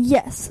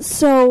 Yes.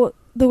 So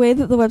the way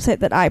that the website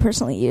that I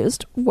personally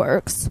used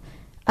works,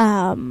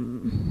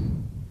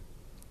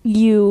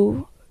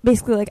 you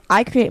basically, like,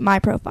 I create my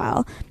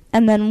profile,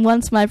 and then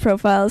once my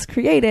profile is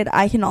created,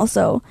 I can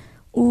also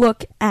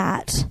look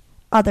at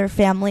other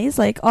families,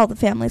 like all the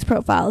families'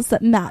 profiles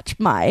that match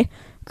my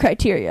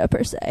criteria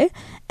per se,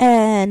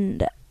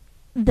 and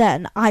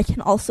then I can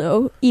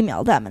also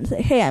email them and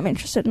say, hey, I'm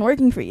interested in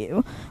working for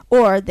you,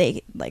 or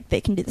they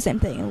can do the same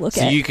thing and look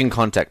at... So you can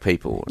contact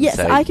people and Yes,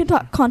 say... I can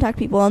contact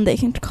people and they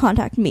can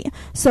contact me.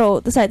 So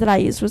the site that I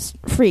used was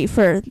free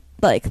for,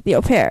 like, the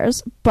au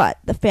pairs, but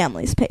the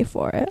families pay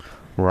for it.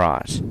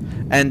 Right.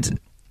 And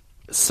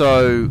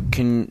so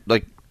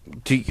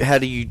how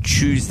do you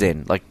choose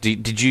then? Like,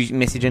 did you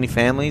message any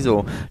families,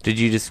 or did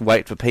you just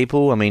wait for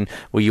people? I mean,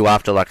 were you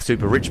after, like,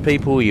 super rich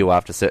people? Were you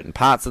after certain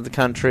parts of the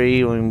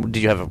country? Or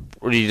did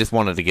you just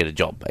wanted to get a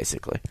job,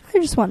 basically? I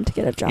just wanted to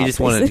get a job. You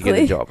just wanted to get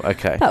a job,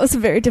 okay. That was a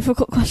very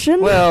difficult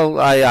question. Well,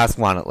 I ask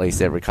one at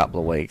least every couple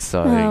of weeks,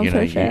 so,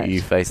 perfect.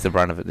 you face the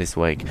brunt of it this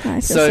week.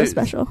 I feel so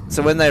special.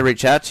 So when they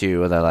reach out to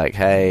you, are they like,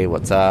 hey,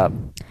 what's up?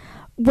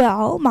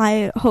 Well,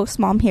 my host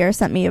mom here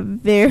sent me a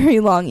very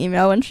long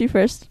email when she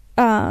first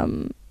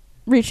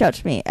reached out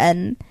to me,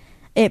 and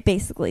it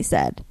basically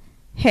said,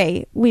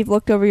 hey, we've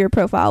looked over your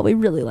profile, we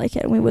really like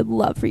it, and we would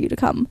love for you to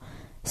come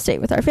stay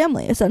with our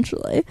family,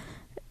 essentially.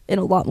 In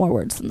a lot more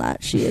words than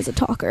that. She is a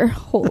talker.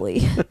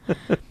 Holy.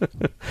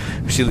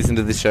 She listen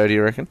to this show, do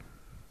you reckon?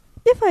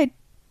 If I...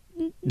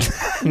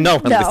 No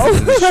one listens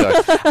to this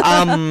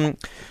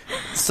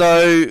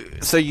show.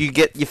 So you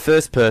get your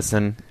first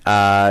person,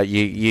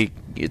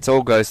 it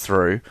all goes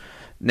through.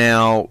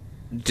 Now,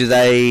 do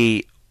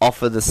they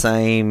offer the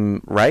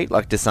same rate?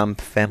 Like, do some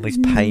families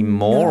pay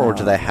more, or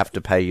do they have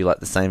to pay you,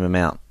 like, the same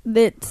amount?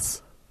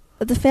 It's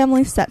the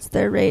family sets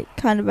their rate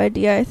kind of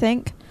idea, I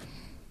think.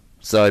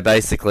 So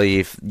basically,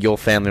 if your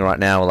family right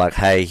now were like,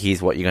 hey,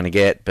 here's what you're going to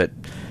get, but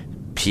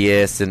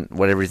Pierre,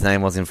 whatever his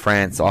name was in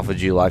France, offered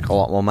you, like, a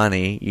lot more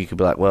money, you could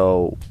be like,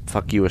 well,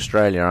 fuck you,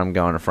 Australia, I'm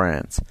going to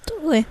France.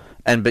 Totally.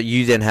 But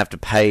you then have to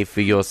pay for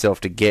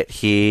yourself to get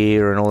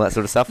here and all that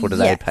sort of stuff, or do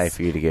they pay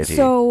for you to get here?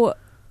 So,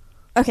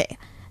 okay.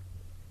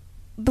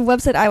 The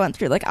website I went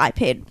through, like, I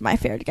paid my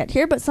fare to get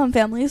here, but some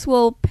families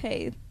will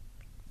pay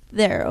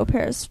their au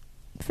pairs'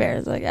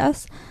 fares, I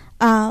guess.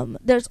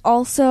 There's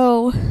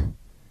also...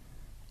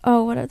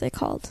 Oh, what are they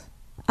called?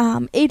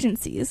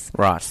 Agencies.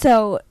 Right.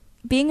 So,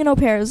 being an au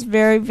pair is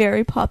very,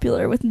 very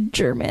popular with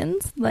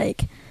Germans.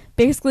 Like,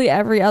 basically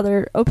every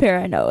other au pair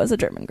I know is a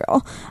German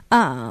girl.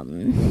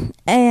 And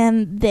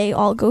they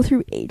all go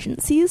through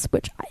agencies,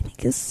 which I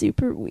think is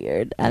super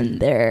weird. And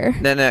they're...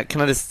 No,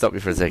 can I just stop you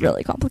for a second?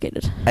 Really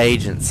complicated.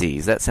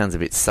 Agencies, that sounds a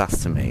bit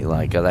sus to me.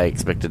 Like, are they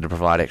expected to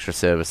provide extra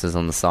services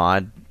on the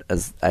side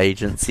as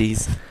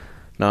agencies?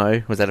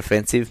 No? Was that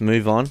offensive?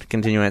 Move on.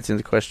 Continue answering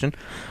the question.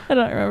 I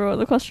don't remember what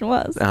the question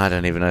was. I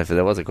don't even know if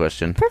there was a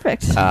question.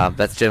 Perfect.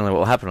 That's generally what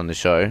will happen on the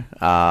show.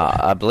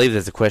 I believe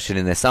there's a question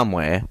in there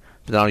somewhere,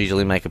 but then I'll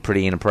usually make a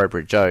pretty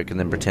inappropriate joke and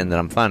then pretend that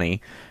I'm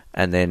funny,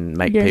 and then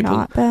make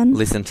people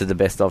listen to the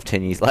best of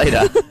 10 years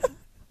later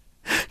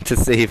to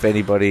see if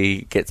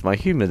anybody gets my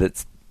humour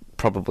that's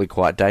probably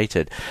quite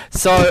dated.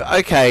 So,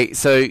 okay,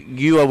 so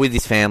you are with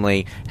this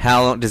family.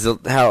 How long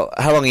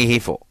are you here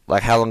for?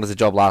 Like, how long does the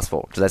job last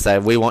for? Do they say,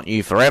 we want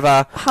you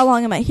forever? How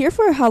long am I here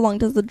for, or how long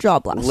does the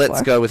job last for?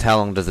 Let's go with how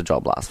long does the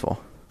job last for.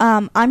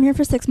 I'm here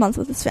for 6 months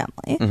with this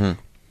family.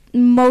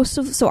 Mm-hmm.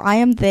 So I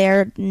am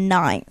their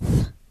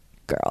 9th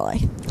girl, I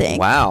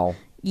think. Wow.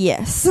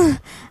 Yes.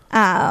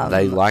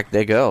 They like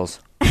their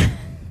girls.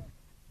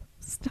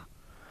 Stop.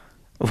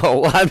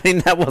 Well, I mean,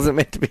 that wasn't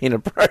meant to be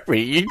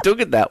inappropriate. You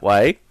took it that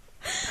way.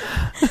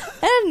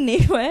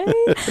 Anyway,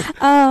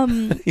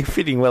 You're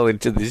fitting well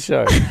into this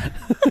show.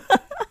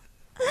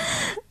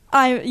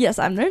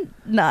 I'm their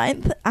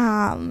ninth,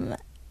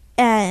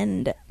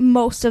 and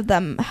most of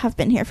them have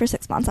been here for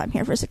 6 months. I'm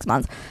here for 6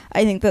 months.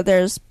 I think that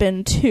there's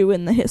been 2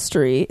 in the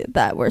history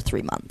that were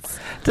 3 months.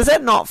 Does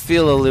that not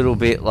feel a little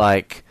bit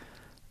like...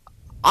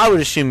 I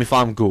would assume if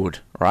I'm good,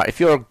 right? If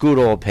you're a good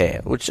au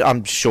pair, which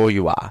I'm sure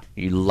you are,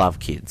 you love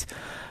kids,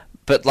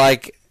 but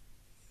like,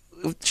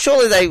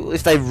 surely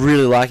if they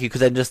really like you, could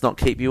they just not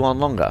keep you on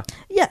longer?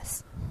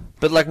 Yes.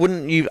 But like,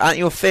 aren't you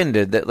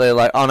offended that they're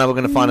like, oh no, we're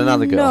going to find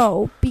another girl?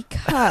 No,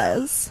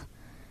 because...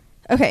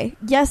 Okay,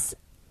 yes,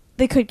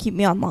 they could keep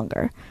me on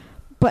longer,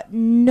 but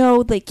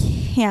no, they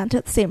can't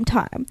at the same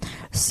time.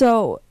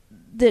 So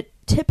the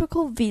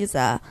typical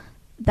visa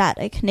that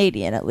a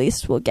Canadian at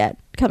least will get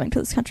coming to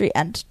this country,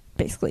 and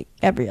basically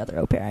every other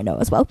au pair I know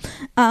as well,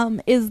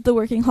 is the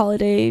working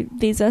holiday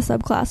visa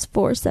subclass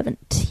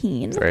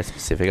 417. Very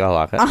specific, I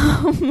like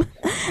it.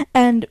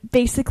 And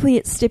basically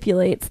it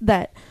stipulates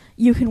that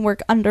you can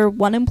work under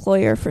one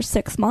employer for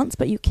 6 months,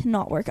 but you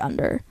cannot work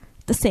under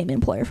the same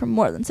employer for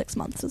more than 6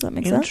 months. Does that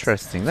make sense?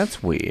 Interesting.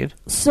 That's weird.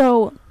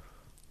 So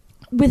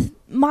with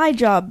my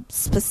job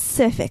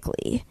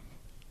specifically,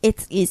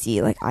 it's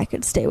easy. Like, I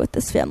could stay with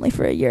this family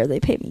for a year. They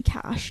pay me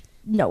cash.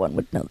 No one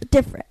would know the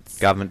difference.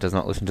 Government does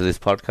not listen to this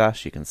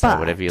podcast. You can say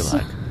whatever you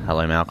like.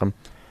 Hello, Malcolm.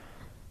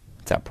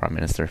 It's our Prime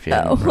Minister, if you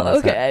haven't realised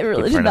okay. that. I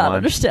really did not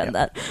understand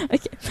that.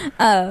 Okay.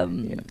 Yeah.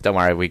 Don't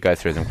worry, we go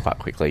through them quite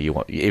quickly.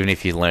 Even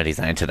if you learned his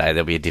name today,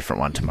 there'll be a different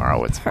one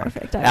tomorrow. It's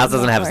perfect. Ours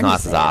doesn't have as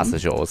nice as ours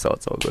as yours, so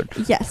it's all good.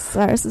 Yes,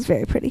 ours is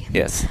very pretty.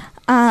 Yes.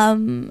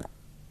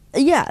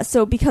 Yeah,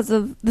 so because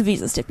of the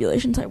visa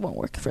stipulations, I won't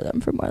work for them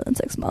for more than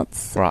 6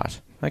 months.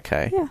 Right.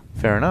 Okay. Yeah.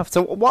 Fair enough.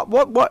 So what,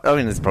 I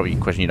mean, this is probably a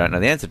question you don't know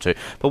the answer to,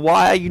 but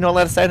why are you not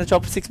allowed to stay in a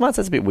job for 6 months?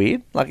 That's a bit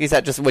weird. Like, is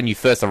that just when you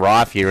first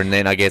arrive here, and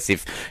then I guess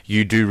if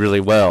you do really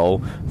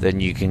well, then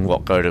you can,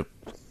 go to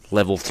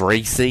level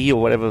 3C or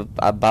whatever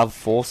above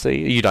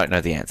 4C? You don't know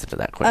the answer to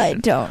that question.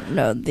 I don't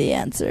know the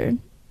answer.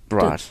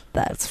 Right.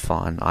 That's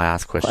fine. I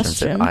ask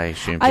questions that I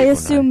assume people I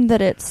assume know.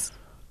 that it's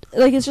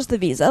just the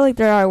visa. Like,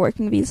 there are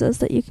working visas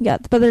that you can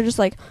get, but they're just,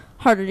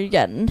 harder to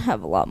get and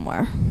have a lot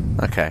more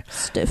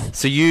stiff.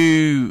 So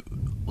you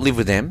live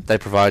with them. They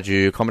provide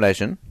you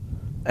accommodation.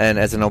 And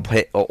as an au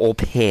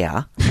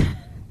pair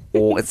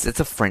or it's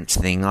a French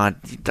thing. I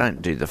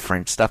don't do the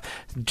French stuff.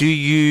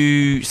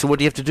 So what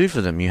do you have to do for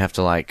them? You have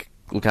to,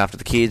 look after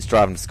the kids,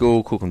 drive them to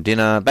school, cook them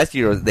dinner. Basically,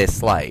 you're their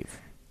slave,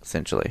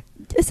 essentially.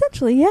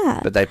 Essentially,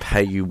 yeah. But they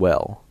pay you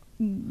well.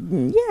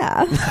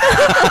 Yeah.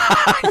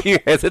 You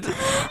hesitate?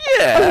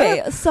 Yeah.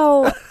 Okay,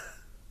 so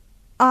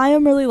I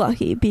am really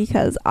lucky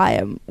because I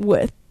am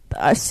with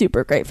a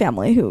super great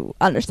family who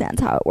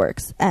understands how it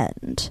works,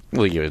 and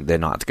well, they're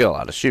not girl.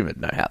 I'd assume it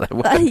know how they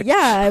work. Yeah,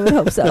 I would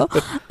hope so.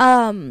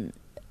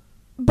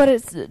 But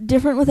it's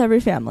different with every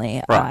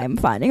family. Right. I'm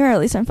finding, or at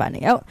least I'm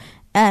finding out,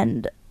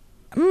 and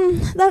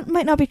that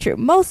might not be true.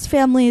 Most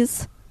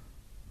families,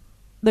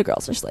 the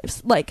girls are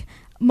slaves.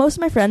 Most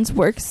of my friends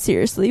work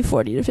seriously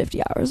 40 to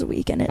 50 hours a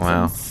week, and it's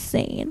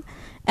insane.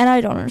 And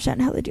I don't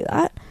understand how they do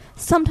that.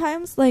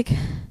 Sometimes, a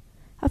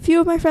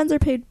few of my friends are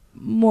paid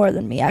more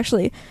than me.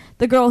 Actually,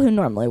 the girl who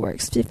normally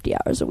works 50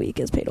 hours a week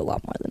is paid a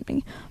lot more than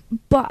me.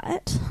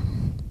 But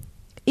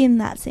in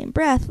that same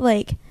breath,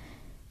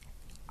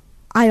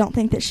 I don't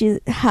think that she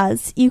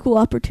has equal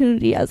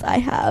opportunity as I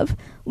have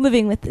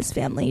living with this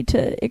family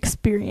to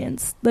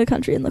experience the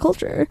country and the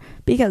culture,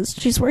 because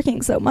she's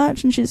working so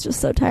much and she's just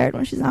so tired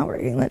when she's not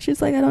working that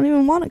she's like, I don't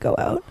even want to go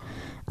out.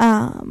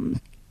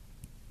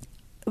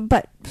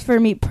 But for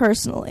me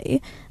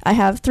personally, I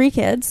have 3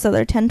 kids, so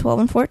they're 10, 12,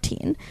 and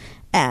 14,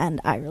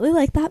 and I really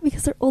like that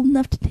because they're old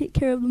enough to take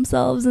care of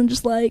themselves and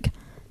just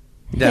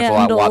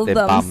handle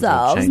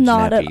themselves.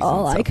 Not at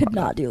all. I could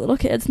not do little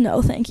kids.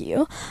 No, thank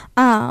you.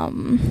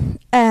 And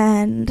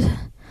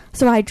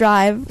so I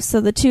drive. So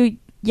the 2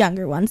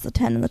 younger ones, the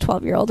 10 and the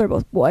 12-year-old, are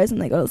both boys,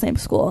 and they go to the same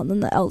school. And then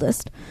the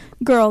eldest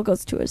girl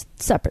goes to a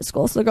separate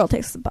school. So the girl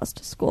takes the bus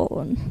to school,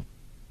 and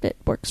it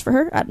works for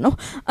her. I don't know.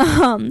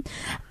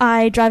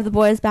 I drive the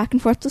boys back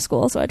and forth to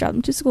school. So I drive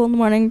them to school in the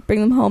morning, bring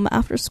them home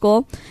after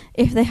school.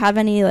 If they have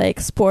any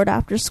sport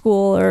after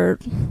school, or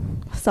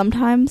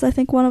sometimes I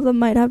think one of them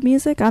might have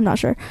music, I'm not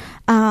sure.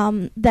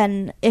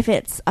 Then if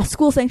it's a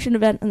school sanctioned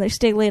event and they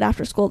stay late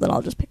after school, then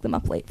I'll just pick them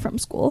up late from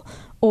school,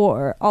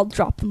 or I'll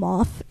drop them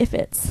off if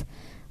it's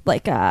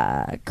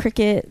a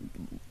cricket.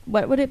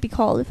 What would it be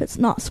called if it's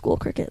not school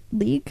cricket?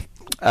 League?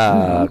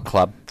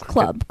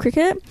 Club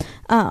cricket.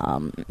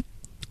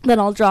 Then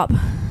I'll drop,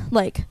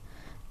 the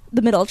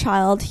middle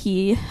child,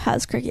 he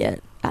has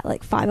cricket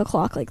at, 5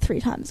 o'clock, 3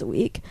 times a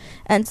week.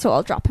 And so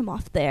I'll drop him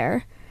off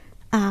there.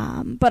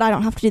 But I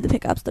don't have to do the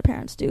pickups. The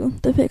parents do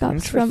the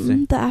pickups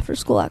from the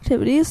after-school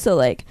activities. So,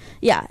 it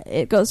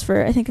goes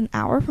for, I think, an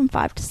hour from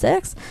 5 to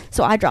 6.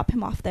 So I drop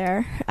him off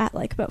there at,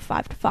 about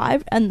 5 to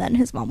 5. And then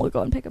his mom will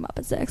go and pick him up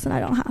at 6, and I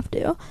don't have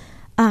to.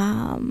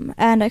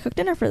 And I cook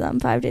dinner for them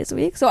 5 days a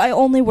week. So I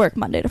only work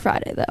Monday to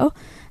Friday, though.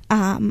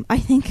 I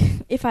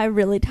think if I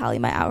really tally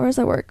my hours,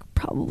 I work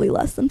probably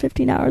less than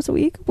 15 hours a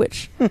week,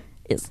 which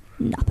is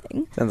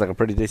nothing. Sounds like a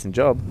pretty decent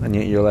job. And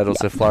yet you're allowed to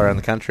also fly around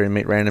the country and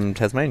meet random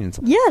Tasmanians.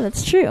 Yeah,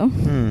 that's true.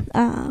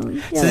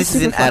 So this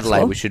is in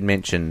Adelaide. We should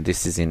mention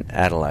this is in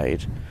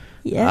Adelaide.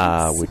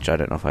 Yes. Which I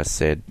don't know if I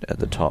said at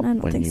the top I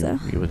don't when think so.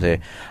 you were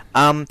there.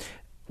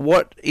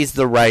 What is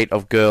the rate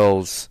of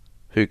girls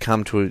who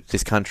come to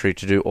this country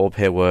to do au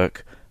pair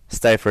work,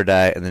 stay for a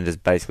day, and then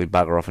just basically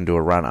bugger off and do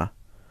a runner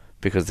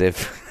because they've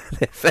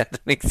found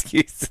an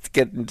excuse to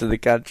get into the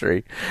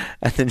country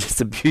and then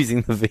just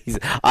abusing the visa?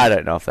 I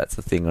don't know if that's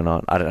a thing or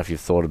not. I don't know if you've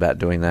thought about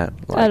doing that.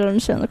 I don't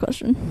understand the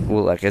question.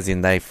 Well, like as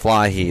in they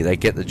fly here, they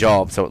get the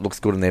job, so it looks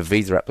good in their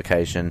visa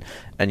application,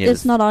 and yet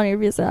It's not on your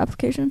visa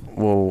application.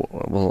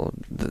 Well,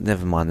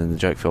 never mind. Then the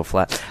joke fell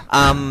flat.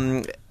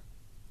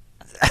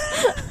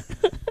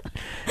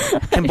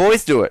 Can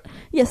boys do it?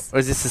 Yes. Or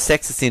is this a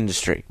sexist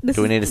industry?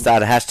 Do we need to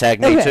start a hashtag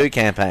 #MeToo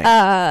campaign?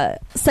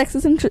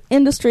 Sexist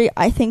industry,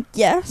 I think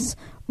yes,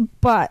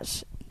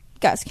 but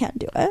guys can't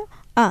do it.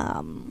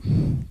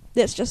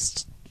 It's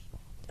just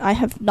I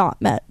have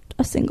not met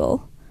a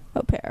single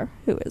au pair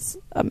who is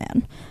a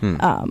man.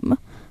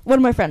 One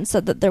of my friends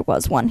said that there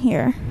was one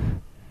here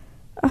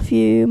a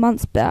few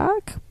months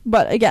back,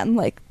 but again,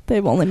 like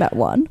they've only met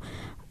one.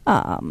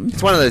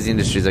 It's one of those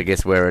industries, I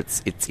guess, where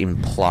it's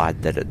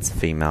implied that it's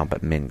female,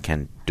 but men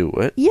can do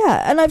it.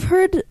 Yeah, and I've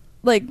heard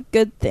like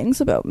good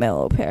things about male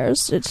au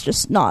pairs. It's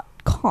just not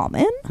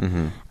common.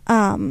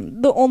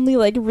 The only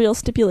like real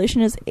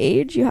stipulation is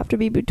age. You have to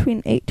be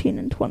between 18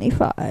 and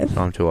 25.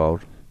 I'm too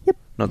old. Yep.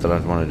 Not that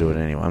I'd want to do it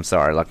anyway. I'm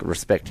sorry. Like,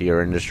 respect to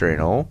your industry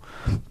and all,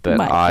 but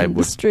My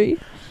industry.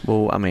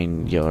 Well, I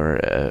mean,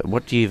 you're.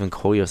 What do you even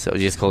call yourself?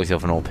 You just call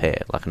yourself an au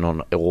pair, like an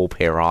au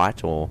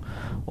pairite or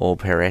au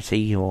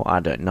pairetti, or I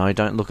don't know.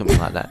 Don't look at me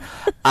like that.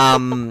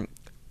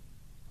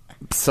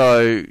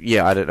 So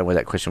yeah, I don't know where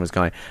that question was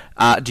going.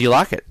 Do you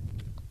like it?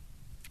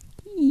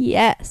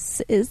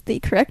 Yes, is the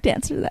correct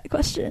answer to that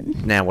question.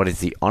 Now, what is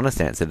the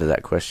honest answer to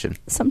that question?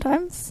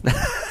 Sometimes.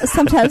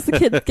 Sometimes the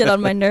kids get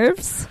on my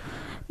nerves.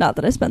 Not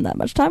that I spend that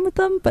much time with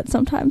them, but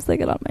sometimes they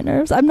get on my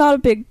nerves. I'm not a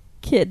big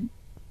kid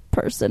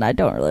person. I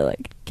don't really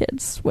like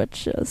kids,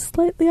 which is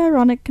slightly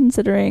ironic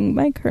considering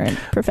my current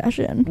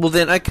profession. Well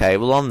then, okay,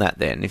 well on that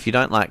then, if you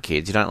don't like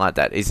kids, you don't like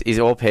that, is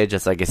au pair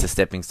just, I guess, a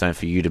stepping stone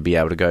for you to be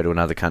able to go to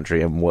another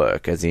country and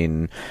work? As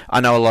in,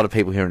 I know a lot of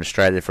people here in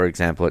Australia, for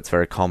example, it's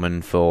very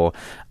common for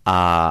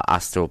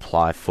us to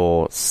apply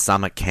for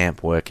summer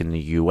camp work in the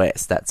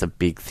US. That's a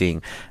big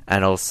thing.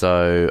 And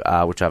also,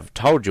 which I've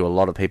told you, a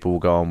lot of people will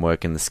go and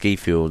work in the ski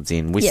fields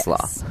in Whistler,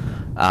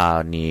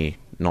 near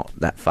not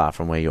that far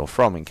from where you're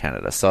from in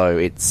Canada. So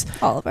it's...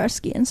 All of our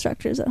ski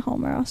instructors at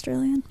home are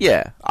Australian.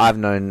 Yeah, I've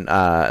known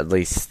at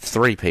least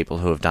 3 people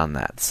who have done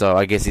that. So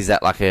I guess, is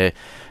that like a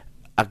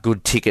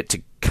good ticket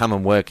to come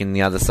and work in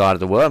the other side of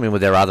the world? I mean, were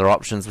there other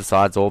options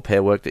besides au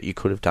pair work that you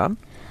could have done?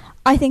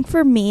 I think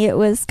for me it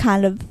was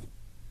kind of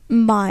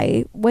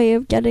my way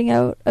of getting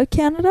out of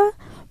Canada.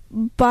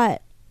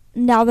 But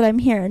now that I'm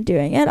here and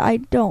doing it, I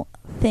don't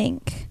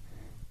think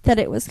that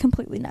it was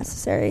completely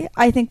necessary.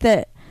 I think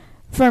that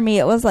for me,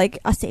 it was like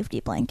a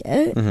safety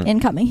blanket in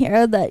coming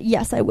here that,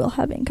 yes, I will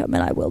have income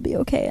and I will be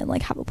okay and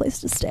like have a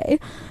place to stay.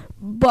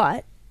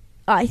 But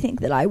I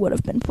think that I would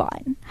have been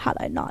fine had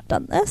I not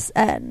done this.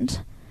 And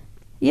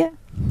yeah.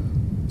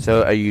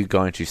 So are you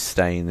going to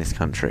stay in this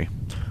country?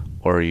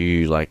 Or are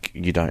you like,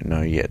 you don't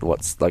know yet?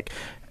 What's like,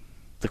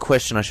 the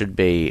question I should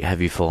be,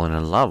 have you fallen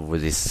in love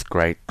with this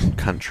great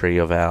country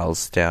of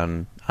ours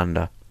down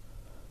under?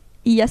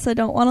 Yes, I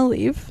don't want to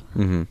leave.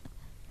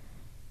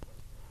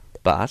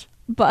 But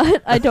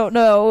I don't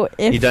know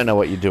if... You don't know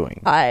what you're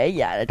doing.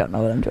 I don't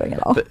know what I'm doing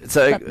at all.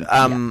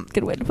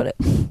 Good way to put it.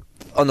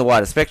 On the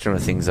wider spectrum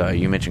of things, though,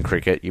 you mentioned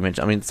cricket.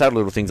 I mean, subtle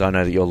little things I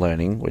know that you're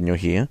learning when you're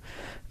here.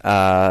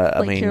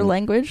 Your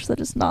language that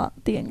is not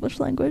the English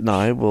language?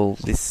 No, well,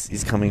 this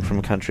is coming from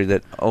a country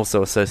that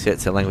also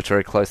associates their language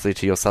very closely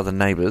to your southern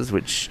neighbours,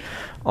 which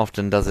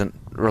often doesn't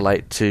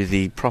relate to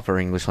the proper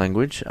English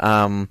language.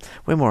 We're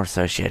more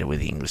associated with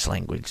the English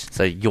language,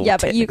 so you're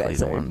technically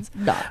the ones.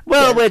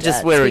 Well,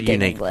 we're a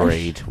unique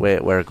breed.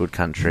 We're a good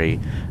country.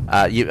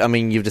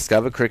 You've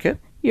discovered cricket.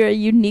 You're a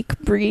unique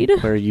breed.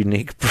 We're a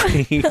unique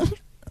breed.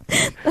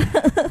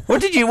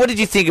 What did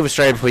you think of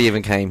Australia before you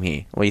even came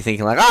here? Were you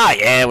thinking like,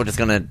 we're just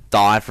gonna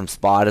die from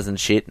spiders and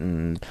shit,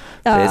 and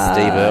there's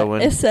Steve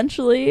Irwin?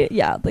 Essentially,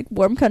 yeah, like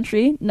warm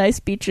country, nice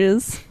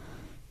beaches,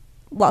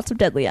 lots of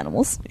deadly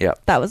animals. Yeah,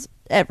 that was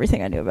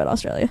everything I knew about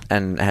Australia.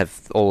 And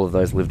have all of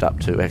those lived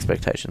up to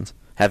expectations?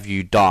 Have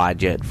you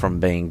died yet from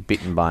being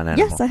bitten by an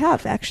animal? Yes, I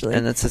have, actually.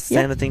 And it's a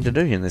standard thing to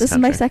do here in this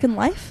country. This is my second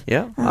life.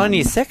 Yeah.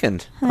 Only a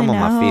second. I'm on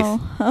my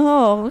 5th.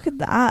 Oh, look at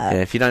that.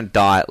 Yeah, if you don't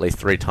die at least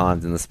 3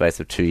 times in the space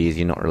of 2 years,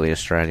 you're not really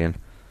Australian.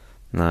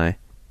 No.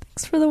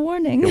 Thanks for the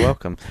warning. You're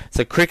welcome.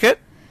 So, cricket?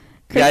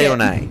 Yay or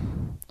nay?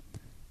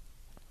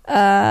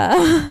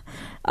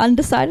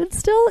 Undecided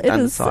still. It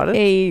Undecided? is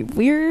a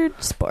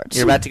weird sport.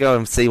 You're about to go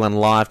and see one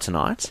live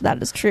tonight.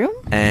 That is true.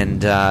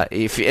 And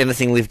if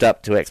anything lived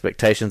up to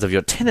expectations of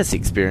your tennis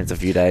experience a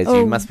few days,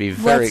 you must be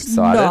very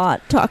excited. Let's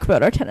not talk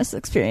about our tennis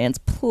experience,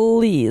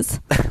 please.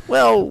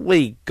 Well,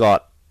 we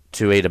got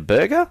to eat a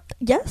burger.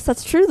 Yes,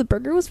 that's true. The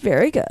burger was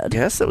very good.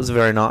 Yes, it was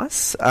very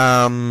nice.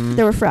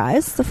 There were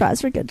fries. The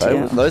fries were good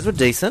too. Those were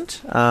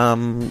decent.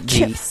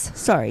 Chips.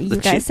 Sorry, you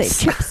guys say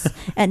chips.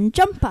 And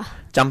jumper.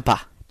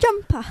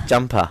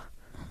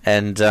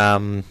 And,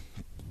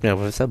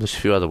 we've established a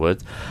few other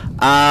words.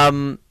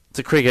 To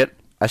cricket,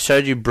 I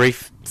showed you a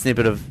brief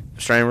snippet of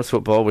Australian rules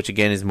football, which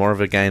again is more of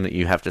a game that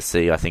you have to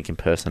see, I think, in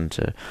person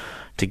to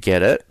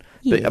get it.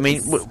 Yes. But, I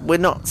mean, we're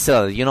not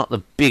silly. You're not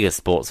the biggest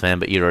sports fan,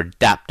 but you're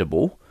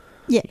adaptable.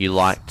 Yes. You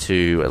like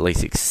to at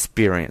least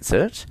experience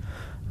it.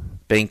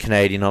 Being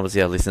Canadian,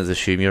 obviously our listeners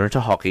assume you're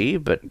into hockey,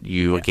 but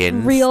you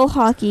again... Real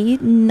hockey,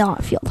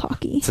 not field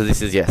hockey. So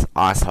this is, yes,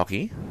 ice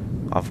hockey,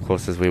 of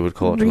course, as we would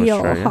call it to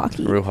Australia.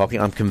 Hockey. Real hockey.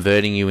 I'm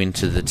converting you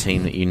into the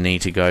team that you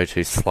need to go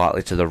to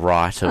slightly to the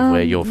right of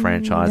where your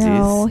franchise is.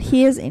 No,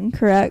 he is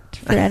incorrect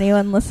for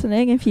anyone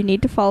listening. If you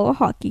need to follow a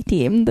hockey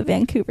team, the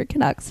Vancouver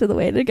Canucks are the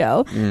way to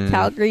go.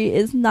 Calgary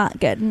is not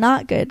good.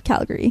 Not good,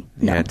 Calgary.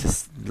 No. Yeah,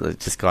 just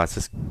guys,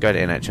 just go to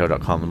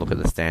NHL.com and look at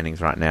the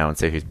standings right now and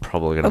see who's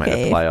probably going to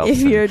make the playoffs. If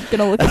you're going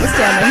to look at the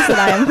standings, then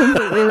I am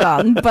completely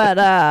wrong.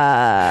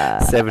 But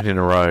 7 in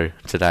a row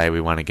today,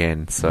 we won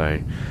again. So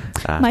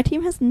my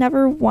team has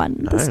never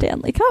won the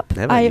Stanley Cup.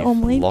 Never. I You've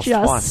only lost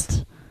just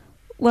twice.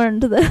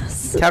 learned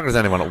this. Calgary's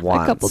only won it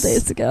once a couple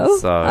days ago.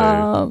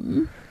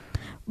 So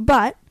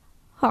but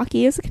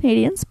hockey is a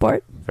Canadian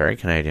sport. Very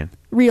Canadian.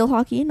 Real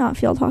hockey, not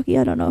field hockey.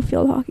 I don't know if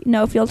field hockey.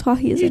 No, field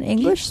hockey is an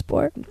English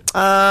sport.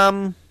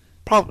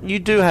 You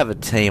do have a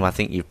team. I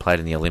think you've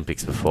played in the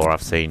Olympics before.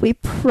 I've seen. We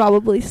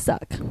probably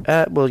suck.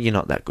 Well, you're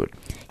not that good.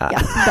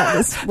 Yeah, that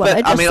is what but,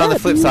 I just said. on the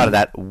flip side of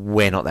that,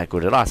 we're not that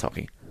good at ice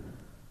hockey.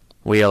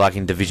 We are like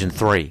in Division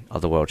 3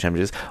 of the World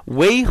Championships.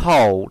 We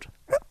hold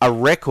a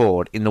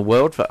record in the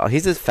world for...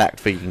 here's a fact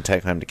for you can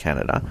take home to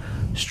Canada.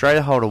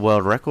 Australia hold a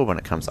world record when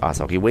it comes to ice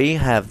hockey. We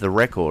have the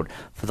record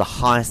for the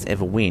highest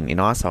ever win in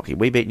ice hockey.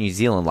 We beat New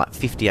Zealand like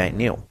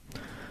 58-0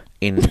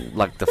 in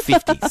like the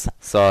 50s.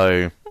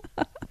 So...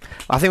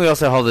 I think we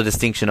also hold the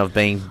distinction of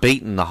being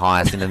beaten the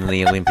highest in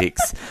the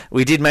Olympics.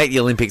 We did make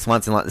the Olympics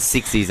once in like the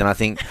 60s, and I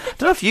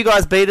don't know if you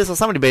guys beat us or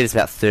somebody beat us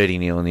about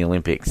 30-0 in the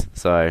Olympics.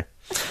 So,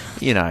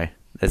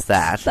 there's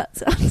that. That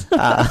sounds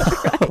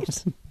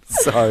right.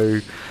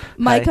 So,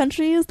 my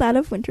country is that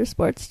of winter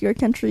sports. Your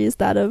country is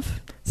that of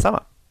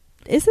summer.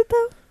 Is it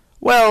though?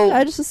 Well,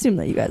 I just assume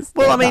that you guys.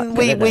 Well, I mean,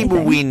 we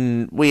will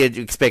win. We are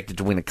expected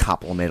to win a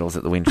couple of medals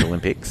at the Winter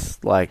Olympics.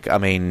 Like, I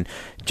mean,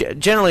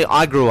 generally,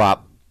 I grew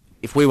up.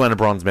 If we won a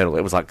bronze medal,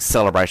 it was like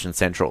celebration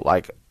central.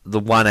 Like, the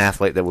one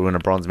athlete that would win a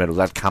bronze medal,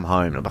 they'd come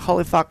home and be like,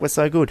 holy fuck, we're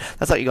so good.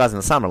 That's like you guys in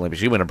the Summer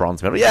Olympics. You win a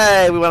bronze medal.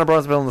 Yay, we won a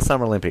bronze medal in the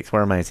Summer Olympics.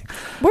 We're amazing.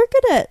 We're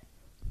good at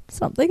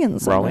something in the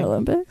Summer Rowing.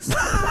 Olympics.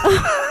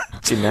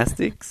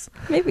 Gymnastics.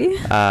 Maybe.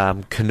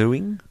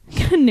 Canoeing.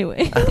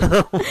 Canoeing.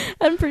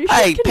 I'm pretty sure.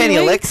 Hey, canoeing. Penny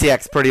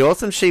Alexiak's pretty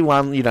awesome. She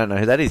won. You don't know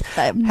who that is.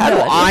 I have How no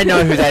do idea I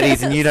know who who that that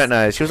is and you don't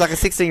know? She was like a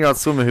 16-year-old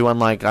swimmer who won,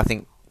 like, I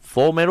think,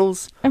 4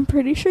 medals. I'm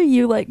pretty sure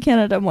you like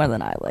Canada more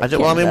than I like Canada.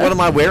 Well, I mean, what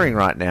am I wearing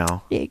right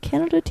now? Yeah,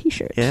 Canada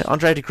t-shirt. Yeah,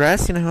 Andre de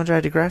Grasse. You know who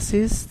Andre de Grasse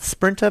is?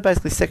 Sprinter,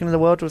 basically second in the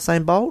world to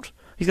Usain Bolt.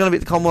 He's going to be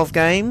at the Commonwealth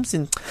Games.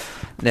 And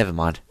never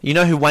mind. You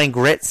know who Wayne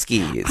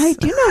Gretzky is? I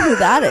do know who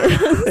that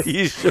is. Are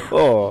you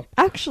sure?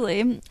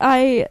 Actually,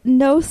 I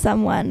know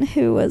someone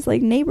who was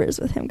like neighbors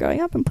with him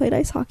growing up and played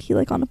ice hockey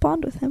like on a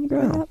pond with him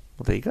growing up.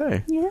 Well, there you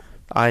go. Yeah.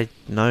 I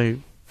know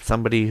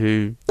somebody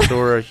who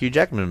saw a Hugh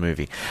Jackman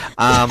movie. Is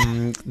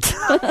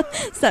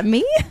that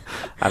me?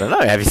 I don't know.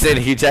 Have you seen a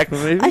Hugh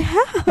Jackman movie? I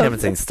have. You haven't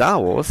seen Star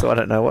Wars, so I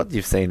don't know what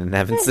you've seen and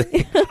haven't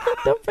seen.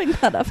 Don't bring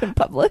that up in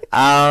public.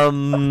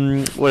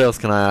 What else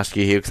can I ask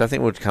you here? Because I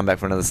think we'll come back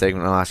for another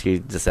segment and I'll ask you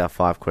just our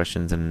 5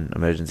 questions and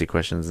emergency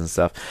questions and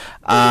stuff.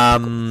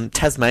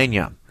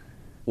 Tasmania.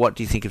 What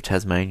do you think of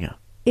Tasmania?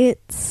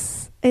 It's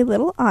a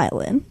little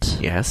island.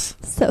 Yes.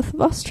 South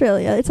of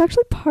Australia. It's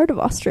actually part of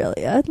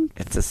Australia.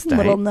 It's a state.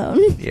 Little known.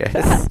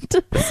 Yes.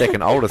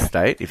 Second oldest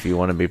state, if you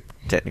want to be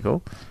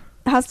technical.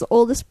 It has the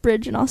oldest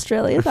bridge in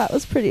Australia. That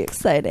was pretty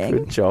exciting.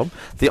 Good job.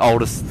 The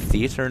oldest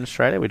theatre in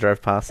Australia. We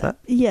drove past that.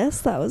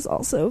 Yes, that was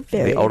also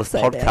very exciting. The oldest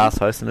podcast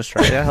host in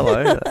Australia.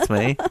 Hello, that's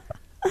me.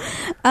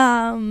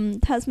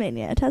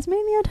 Tasmania.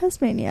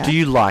 Do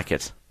you like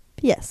it?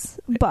 Yes,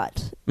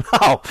 but...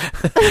 Oh.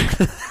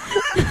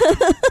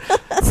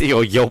 See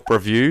your Yelp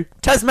review.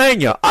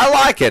 Tasmania, I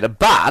like it,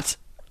 but...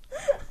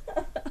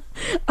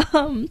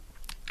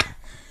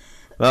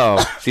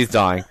 Oh, she's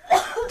dying.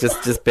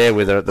 Just bear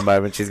with her at the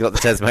moment. She's got the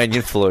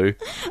Tasmanian flu.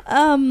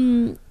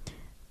 Yeah,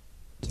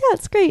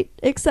 it's great,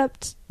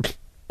 except...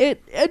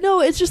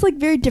 it's just like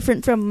very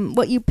different from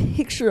what you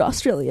picture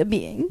Australia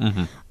being.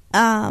 Mm-hmm.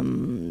 I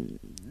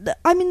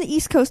mean, the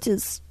East Coast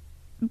is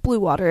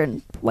blue water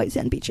and white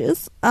sand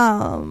beaches.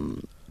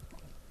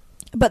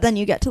 But then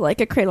you get to, like,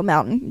 a Cradle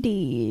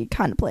Mountain-y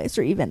kind of place,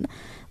 or even,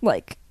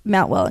 like,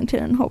 Mount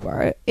Wellington and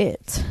Hobart.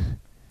 It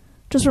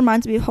just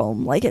reminds me of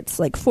home. Like, it's,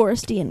 like,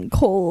 foresty and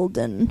cold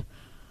and...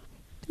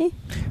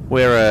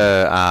 We're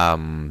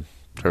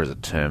there is a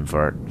term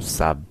for it,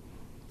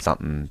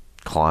 sub-something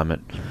climate.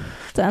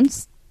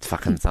 Sounds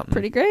fucking something.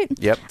 pretty great.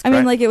 Yep. I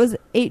mean, like, it was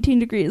 18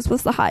 degrees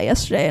was the high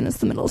yesterday, and it's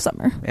the middle of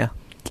summer. Yeah.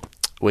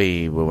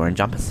 We were wearing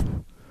jumpers.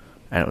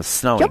 And it was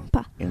snowing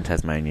in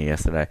Tasmania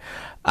yesterday.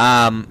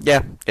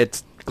 Yeah,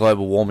 it's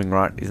global warming,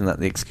 right? Isn't that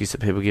the excuse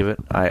that people give it?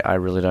 I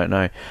really don't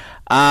know.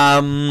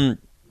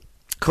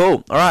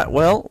 Cool. All right,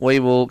 well, we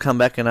will come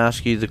back and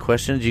ask you the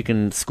questions. You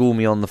can school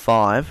me on the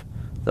 5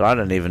 that I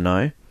don't even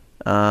know.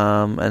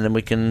 And then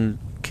we can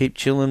keep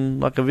chilling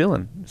like a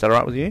villain. Is that all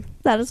right with you?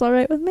 That is all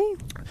right with me.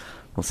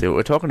 We'll see what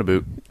we're talking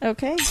about.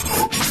 Okay.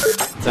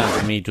 Time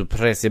for me to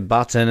press a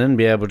button and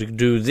be able to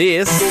do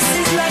this. This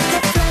is like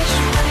a flashback.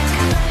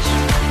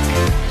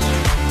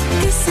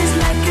 This is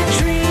like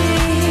a dream.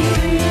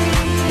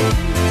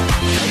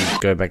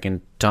 Go back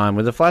in time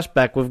with a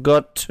flashback. We've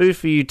got 2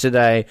 for you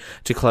today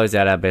to close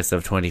out our best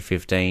of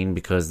 2015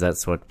 because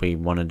that's what we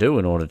want to do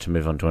in order to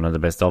move on to another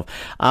best of.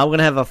 We're going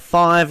to have a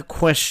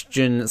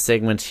 5-question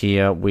segment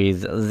here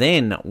with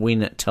then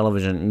Win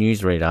television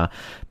newsreader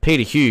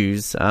Peter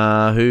Hughes,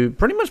 who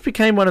pretty much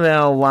became one of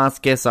our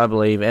last guests, I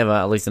believe, ever,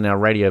 at least in our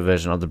radio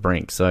version of The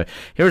Brink. So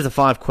here are the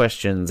 5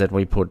 questions that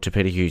we put to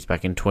Peter Hughes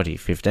back in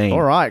 2015.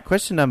 All right,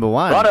 question number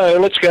 1. Righto,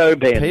 let's go,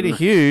 Ben. Peter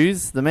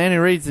Hughes, the man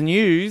who reads the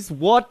news.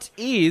 What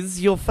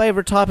is your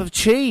favourite type of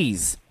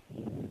cheese?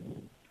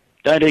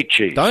 Don't eat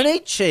cheese. Don't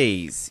eat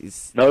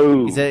cheese.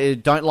 No.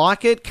 Don't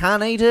like it?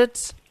 Can't eat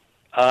it?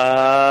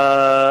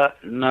 No,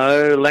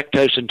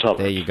 lactose intolerant.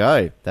 There you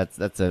go.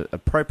 That's an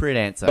appropriate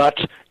answer. But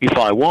if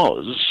I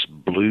was,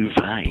 blue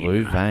vein.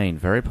 Blue vein,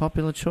 very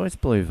popular choice.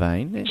 Blue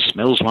vein. It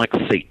smells like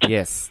feet.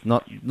 Yes,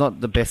 not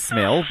the best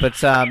smell, but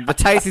the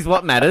taste is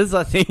what matters,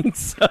 I think.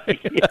 So.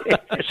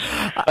 Yes.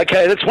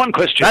 Okay, that's one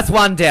question. That's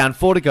 1 down,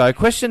 4 to go.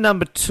 Question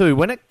number 2.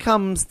 When it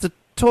comes to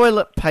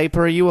toilet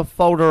paper, are you a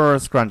folder or a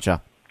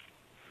scruncher?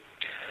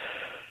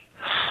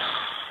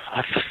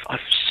 I've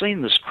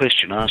seen this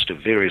question asked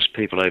of various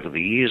people over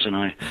the years, and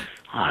I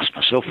ask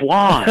myself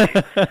why.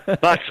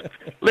 But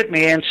let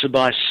me answer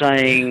by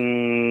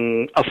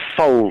saying a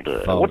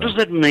folder. What does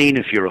that mean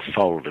if you're a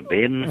folder,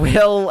 Ben?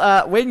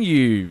 Well, when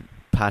you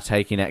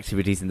partake in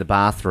activities in the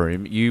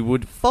bathroom, you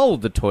would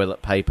fold the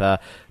toilet paper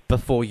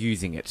before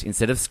using it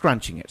instead of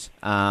scrunching it.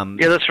 Yeah,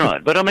 that's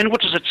right. But, I mean,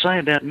 what does it say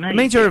about me? It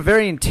means you're a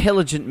very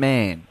intelligent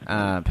man,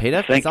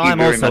 Peter. Thank you I'm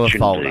very also much a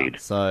folder. indeed.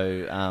 So,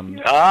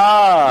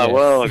 yes.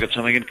 Well, I've got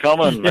something in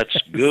common. That's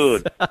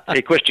good.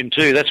 Hey, question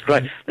 2, that's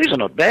great. These are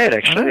not bad,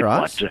 actually. All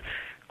right.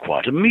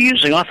 Quite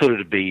amusing. I thought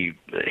it'd be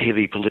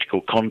heavy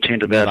political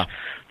content about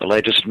the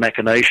latest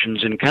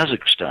machinations in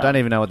Kazakhstan. Don't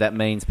even know what that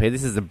means, Peter.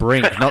 This is the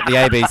Brink, not the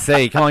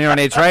ABC. Come on, you're on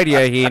Edge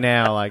Radio here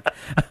now. Like,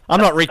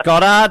 I'm not Rick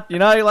Goddard, you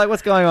know? Like,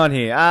 what's going on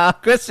here?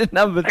 Question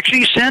number... Actually,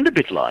 you sound a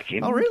bit like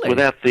him. Oh, really?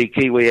 Without the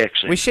Kiwi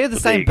accent. We share the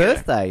same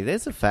birthday.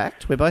 There's a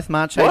fact. We're both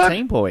March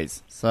 18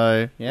 boys.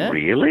 So, yeah.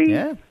 Really?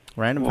 Yeah.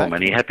 Random well, fact.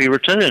 many happy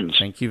returns.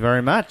 Thank you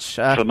very much.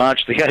 For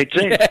March the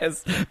 18th.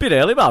 Yes. Bit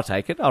early, but I'll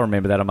take it. I'll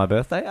remember that on my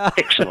birthday.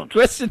 Excellent.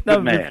 Question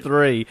number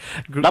 3.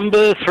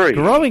 Number 3.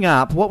 Growing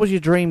up, what was your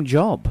dream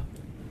job?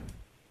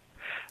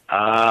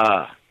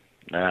 Now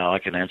I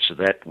can answer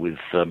that with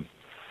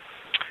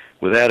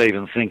without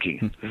even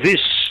thinking.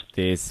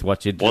 This,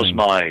 what you was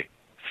my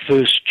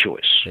first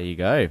choice. There you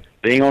go.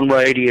 Being on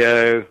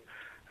radio,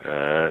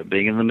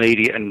 being in the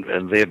media,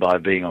 and thereby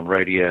being on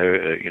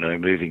radio,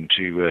 moving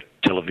to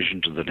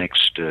television to the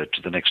next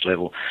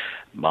level.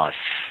 My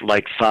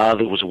late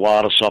father was a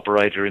wireless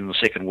operator in the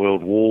Second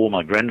World War.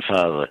 My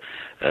grandfather,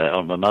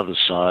 on my mother's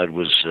side,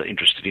 was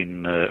interested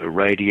in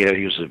radio.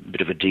 He was a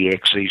bit of a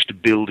DX. He used to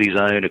build his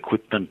own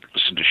equipment,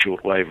 listen to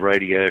shortwave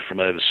radio from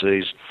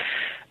overseas.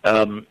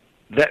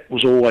 That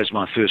was always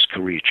my first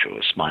career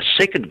choice. My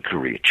second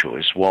career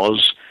choice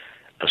was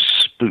a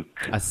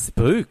spook. A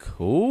spook?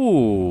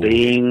 Ooh.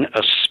 Being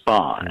a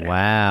spy.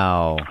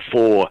 Wow.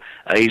 For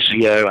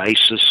ASIO,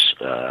 ASIS,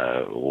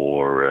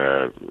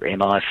 or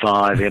MI5,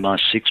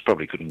 MI6.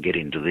 Probably couldn't get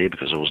into there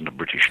because I wasn't a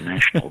British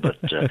national, but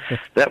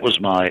that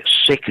was my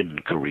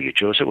second career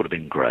choice. It would have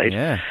been great.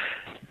 Yeah.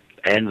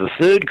 And the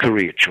third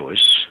career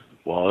choice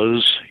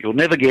was, you'll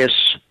never guess,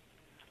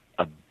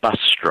 a bus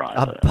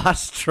driver. A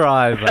bus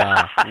driver.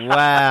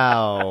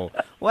 Wow.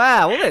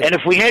 Wow. Well, and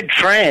if we had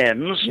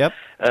trams, yep.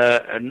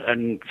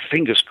 And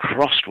fingers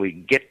crossed we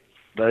get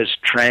those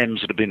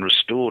trams that have been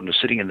restored and are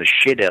sitting in the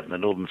shed out in the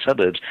northern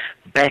suburbs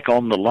back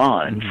on the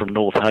line from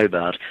North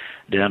Hobart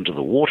down to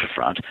the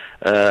waterfront,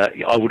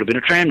 I would have been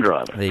a tram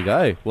driver. There you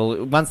go.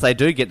 Well, once they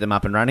do get them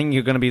up and running,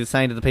 you're going to be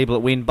saying to the people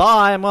that win,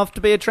 bye, I'm off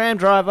to be a tram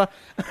driver.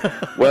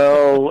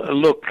 Well,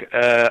 look,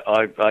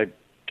 I think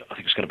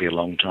it's going to be a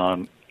long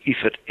time, if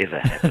it ever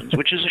happens,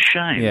 which is a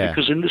shame,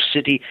 because in this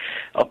city,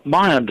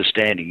 my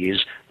understanding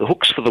is the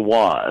hooks for the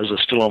wires are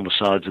still on the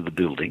sides of the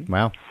building.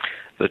 Wow.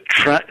 The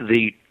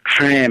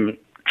tram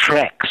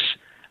tracks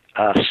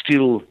are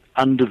still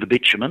under the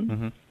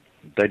bitumen.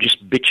 They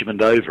just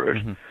bitumened over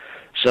it.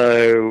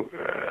 So,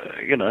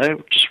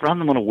 just run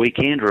them on a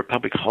weekend or a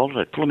public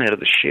holiday, pull them out of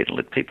the shed and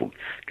let people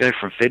go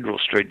from Federal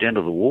Street down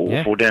to the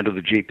Wharf or down to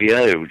the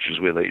GPO, which is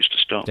where they used to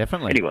stop.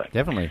 Definitely. Anyway.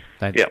 Definitely.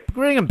 Yeah.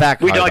 Bring them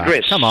back, We Hobart.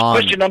 digress. Come on.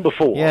 Question number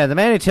 4. Yeah, the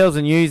man who tells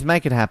the news,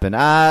 make it happen.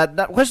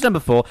 Question number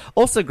 4.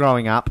 Also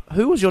growing up,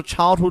 who was your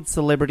childhood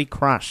celebrity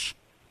crush?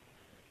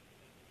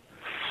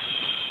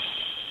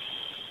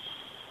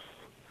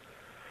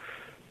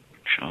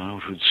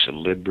 Childhood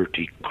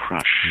celebrity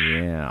crush.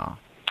 Yeah.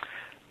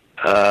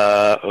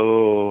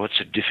 It's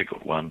a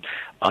difficult one.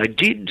 I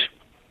did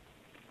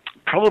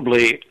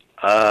probably,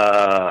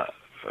 I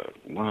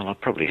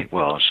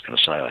was going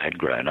to say I had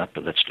grown up,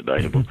 but that's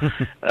debatable.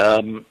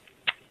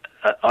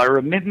 I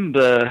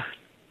remember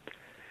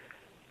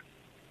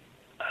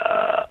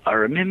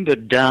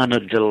Dana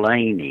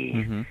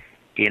Delaney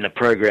in a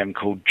program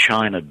called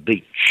China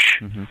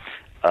Beach.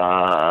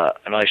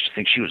 And I used to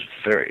think she was a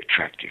very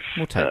attractive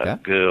We'll take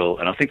that. girl.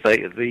 And I think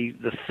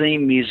the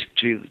theme music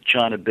to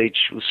China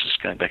Beach, was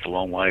just going back a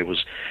long way,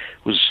 was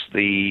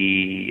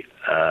the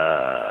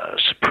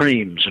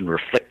Supremes and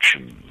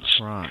Reflections,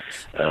 Right.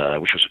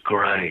 which was a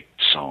great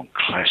song,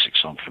 classic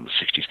song from the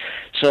 60s.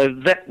 So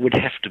that would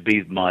have to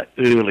be my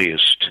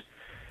earliest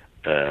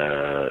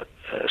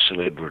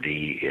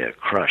celebrity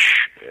crush,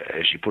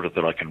 as you put it,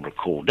 that I can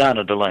recall.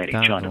 Dana Delaney,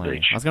 China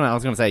Beach. I was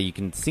going to say you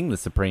can sing the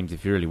Supremes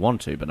if you really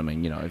want to, but I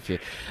mean, if you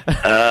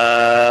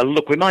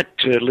Look, we might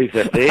leave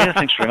that there.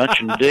 Thanks very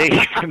much indeed.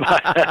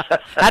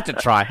 had to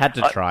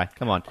try.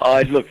 Come on.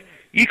 Look,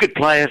 you could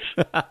play it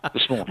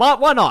this morning.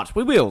 Why not?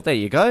 We will. There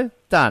you go.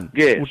 Done.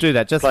 Yes. We'll do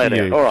that just Play for it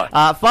you. out. All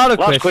right. Final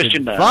Last question.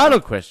 question now. Final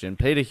question,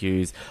 Peter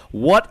Hughes.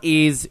 What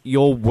is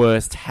your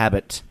worst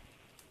habit?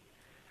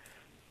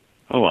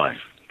 Oh, I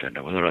don't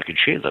know whether I can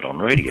share that on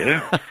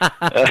radio.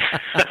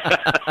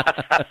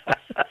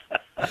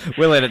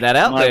 We'll edit that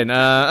out then.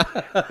 No.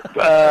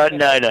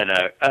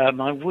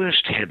 My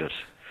worst habit.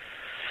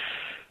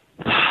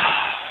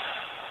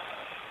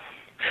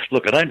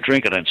 Look, I don't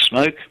drink, I don't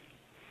smoke.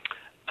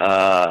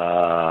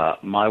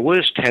 My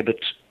worst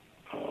habit,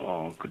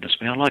 oh goodness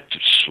me, I like to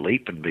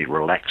sleep and be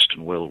relaxed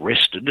and well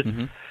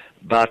rested.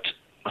 But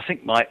I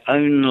think my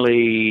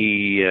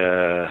only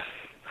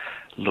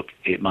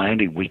my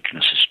only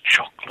weakness is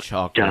chocolate.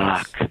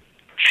 Dark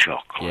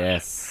chocolate.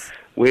 Yes.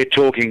 We're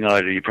talking,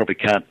 you probably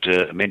can't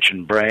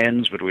mention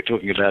brands, but we're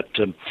talking about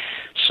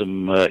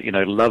some,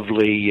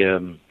 lovely,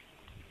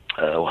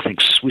 I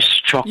think Swiss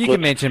chocolate. You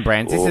can mention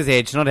brands. This is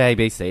Edge, not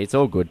ABC. It's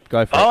all good.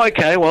 Go for it. Oh,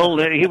 okay. Well,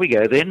 here we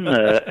go then.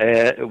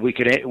 We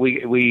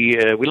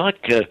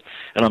like, and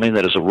I mean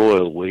that as a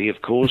royal we,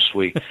 of course.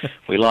 We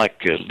like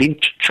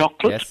Lindt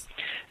chocolate. Yes.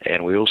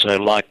 And we also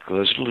like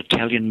those little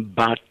Italian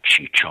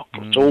Baci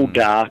chocolates. All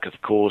dark, of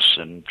course,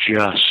 and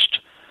just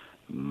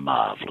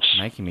marvellous.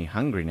 Making me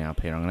hungry now,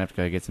 Peter. I'm going to have to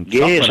go get some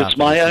chocolate. Yes, after it's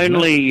my this, isn't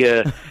only.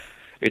 it?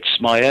 It's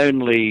my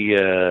only.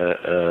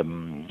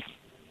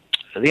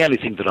 The only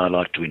thing that I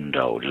like to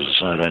indulge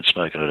is I don't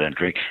smoke and I don't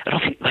drink. And I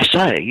think they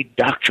say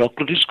dark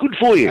chocolate is good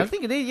for you. I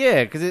think it is,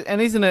 yeah. And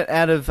isn't it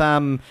out of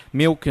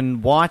milk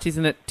and white?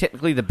 Isn't it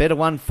technically the better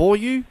one for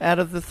you out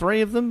of the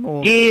three of them?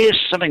 Or? Yes,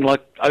 something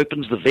like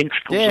opens the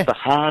ventricles of the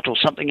heart or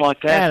something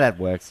like that. Yeah, that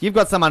works. You've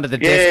got some under the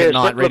desk at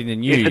night reading the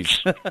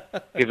news.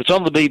 If it's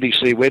on the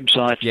BBC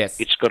website, yes,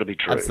 it's got to be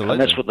true. Absolutely.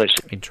 And that's what they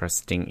say.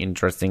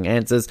 Interesting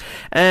answers.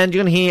 And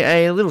you're going to hear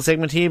a little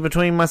segment here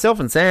between myself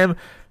and Sam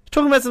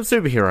talking about some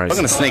superheroes. I'm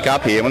going to sneak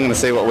up here. We're going to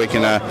see what we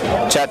can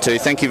chat to.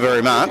 Thank you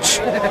very much.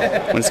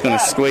 I'm just going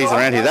to squeeze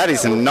around here. That is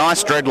some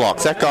nice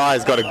dreadlocks. That guy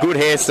has got a good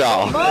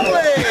hairstyle.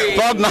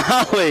 Bob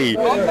Marley.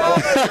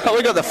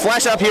 We got the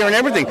flash up here and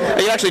everything.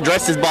 Are you actually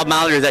dressed as Bob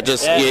Marley, or is that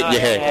just your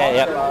hair?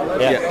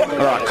 Yeah. All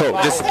right, cool.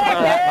 Just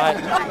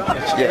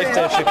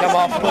should come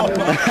off.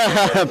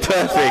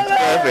 Perfect.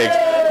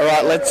 All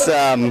right, let's.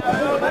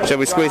 Shall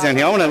we squeeze down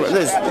here?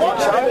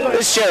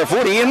 There's Sheriff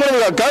Woody, and what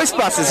have we got?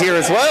 Ghostbusters here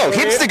as well.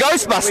 Hipster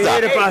Ghostbuster.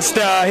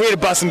 Here to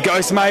bust some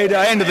ghosts, mate.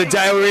 End of the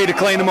day, we're here to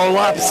clean them all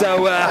up.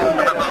 So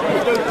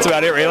that's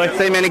about it, really.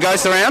 See many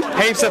ghosts around?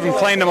 Heaps of them.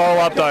 Clean them all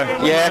up, though.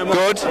 Yeah,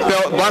 good.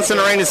 Once an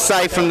arena's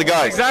safe from the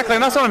ghosts. Exactly,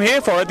 and that's what I'm here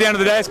for. At the end of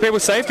the day, it's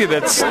people's safety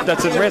that's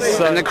at risk.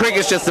 So. And the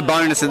cricket's just a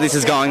bonus that this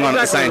is going on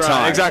at the same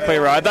time. Exactly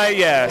right.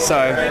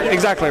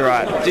 Exactly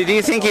right. Do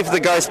you think if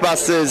the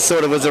Ghostbusters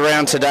sort of was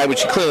around today,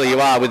 which clearly you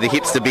are with the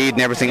hipster beard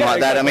and everything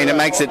like that, I mean, it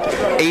makes it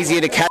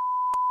easier to catch?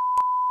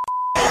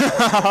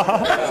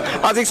 I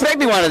was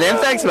expecting one of them.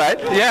 Thanks, mate.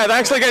 Yeah, they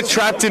actually get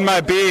trapped in my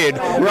beard.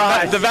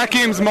 Right. The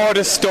vacuum's more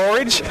to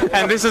storage,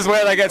 and this is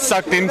where they get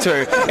sucked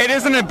into. It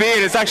isn't a beard,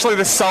 it's actually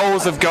the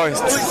souls of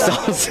ghosts.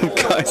 Souls of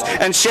ghosts.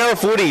 And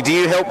Sheriff Woody, do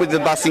you help with the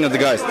busting of the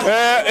ghosts?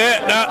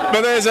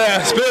 But there's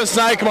a bit of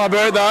snake in my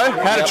beard, though.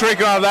 Had a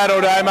trick on that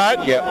all day,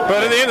 mate. Yep.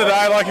 But at the end of the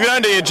day, like, if you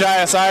don't do your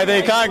JSA,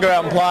 then you can't go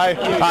out and play,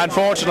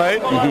 unfortunately.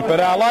 But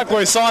like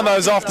we signed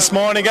those off this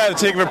morning, got the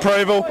tick of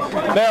approval.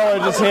 Now we're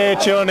just here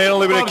chilling in, a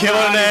little bit of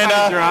killing, and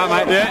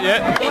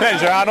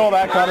and all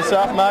that kind of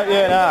stuff, mate.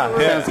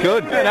 Sounds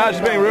good. Yeah, no,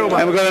 just being real, mate.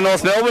 And we've got a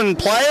North Melbourne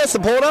player,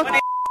 supporter.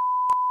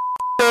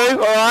 All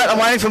right, I'm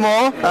waiting for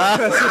more.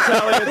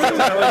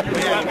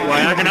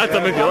 I can add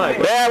them if you like.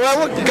 Yeah,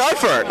 well, look, go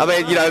for it. I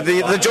mean, you know,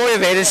 the joy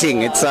of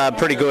editing, it's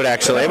pretty good,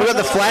 actually. Have we got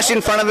the Flash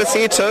in front of us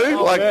here,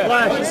 too? Like,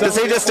 does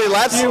he just do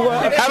laps?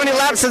 How many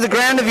laps of the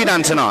ground have you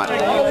done tonight?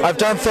 I've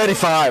done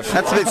 35.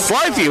 That's a bit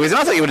slow for you, isn't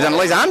it? I thought you would have done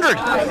at least 100.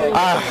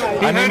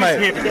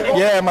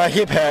 My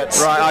hip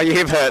hurts. Right, your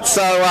hip hurts.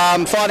 So,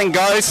 fighting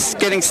ghosts,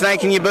 getting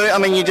snake in your boot. I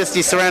mean, you're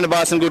surrounded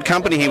by some good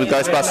company here with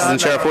Ghostbusters and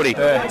Sheriff Woody.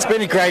 It's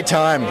been a great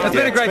time. It's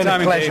been a great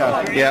time.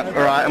 Pleasure. Yeah,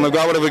 all right. And what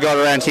have we got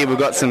around here? We've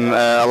got some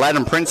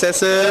Aladdin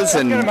princesses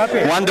and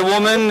Wonder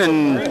Woman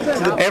and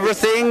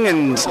everything.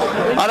 And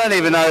I don't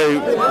even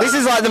know. This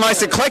is like the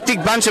most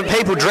eclectic bunch of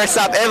people dressed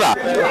up ever.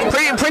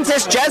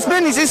 Princess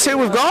Jasmine, is this who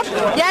we've got?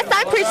 Yes,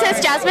 I'm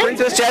Princess Jasmine.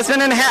 Princess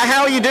Jasmine, and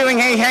how are you doing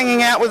here,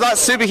 hanging out with like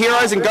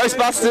superheroes and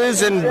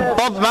Ghostbusters and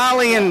Bob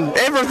Marley and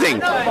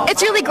everything?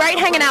 It's really great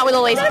hanging out with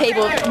all these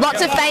people.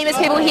 Lots of famous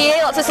people here,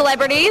 lots of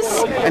celebrities.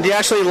 And do you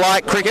actually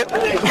like cricket?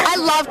 I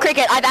love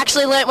cricket. I've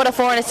actually learnt what a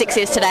 4 and a 6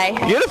 is today.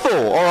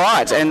 Beautiful. All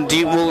right. And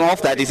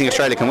off that, do you think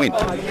Australia can win?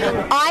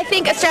 I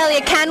think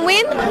Australia can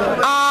win.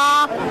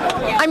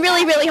 I'm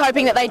really, really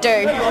hoping that they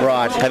do.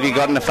 Right. Have you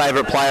gotten a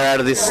favourite player out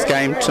of this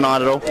game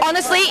tonight at all?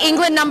 Honestly,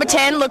 England number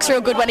 10 looks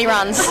real good when he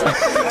runs.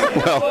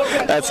 Well,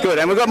 that's good.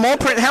 And we've got more.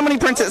 How many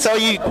princesses? Are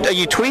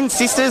you twin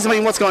sisters? I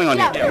mean, what's going on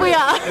here? We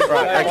are.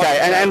 Right. Okay.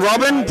 And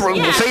Robin,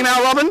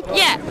 female Robin?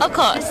 Yeah, of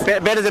course.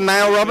 Better than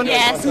male Robin?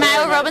 Yes,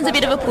 male Robin's a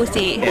bit of a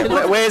pussy.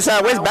 Where's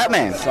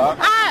Batman? It's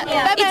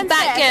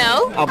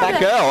Batgirl. Oh,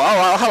 Batgirl.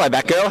 Oh, hello,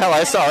 Batgirl.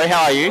 Hello. Sorry.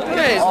 How are you?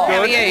 Good.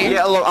 How are you?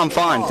 Yeah, look, I'm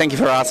fine. Thank you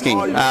for asking.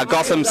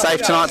 Gotham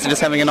safe tonight, so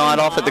just having a night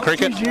off at the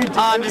cricket?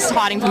 I'm just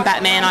hiding from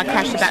Batman. I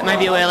crashed the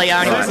Batmobile earlier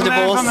and it was a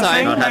divorce, so...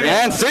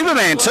 And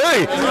Superman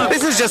too.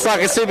 This is just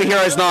like a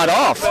superhero's night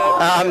off.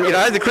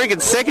 The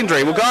cricket's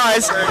secondary. Well,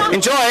 guys,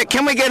 enjoy it.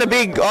 Can we get a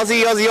big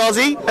Aussie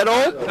at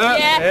all?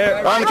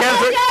 Yeah. On the count of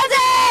three.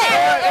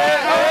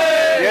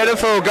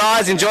 Beautiful,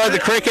 guys. Enjoy the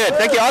cricket.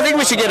 Thank you. I think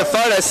we should get a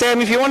photo.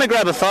 Sam, if you want to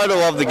grab a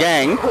photo of the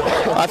gang,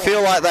 I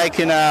feel like they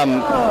can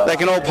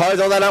all pose.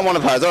 Oh, they don't want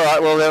to pose. All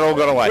right, well, they've all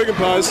got away. We can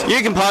pose.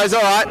 You can pose,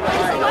 all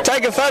right.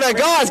 Take a photo.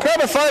 Guys,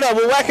 grab a photo.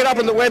 We'll whack it up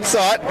on the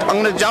website.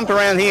 I'm going to jump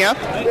around here.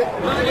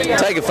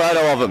 Take a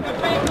photo of them.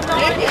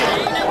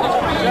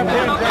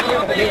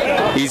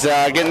 He's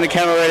getting the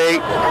camera ready.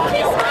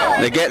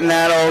 They're getting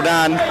that all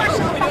done.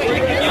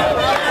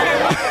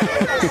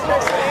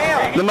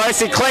 The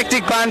most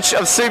eclectic bunch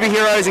of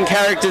superheroes and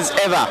characters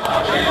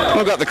ever.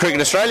 We've got the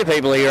Cricket Australia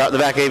people here at the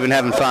back even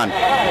having fun.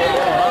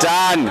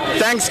 Done.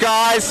 Thanks,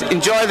 guys.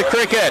 Enjoy the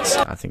cricket.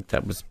 I think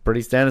that was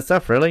pretty standard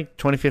stuff, really.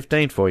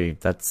 2015 for you.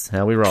 That's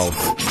how we roll.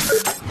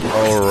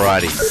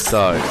 Alrighty,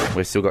 so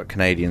we've still got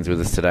Canadians with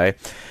us today.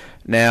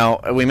 Now,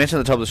 we mentioned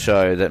at the top of the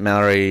show that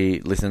Mallory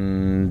has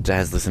listened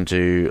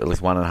to at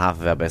least 1.5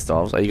 of our best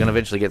ofs. Are you going to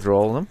eventually get through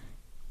all of them?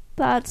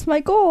 That's my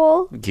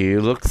goal.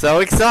 You look so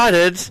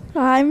excited.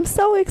 I'm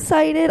so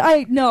excited.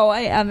 I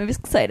am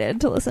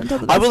excited to listen to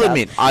the best I will of.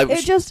 admit,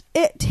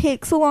 it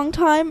takes a long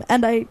time,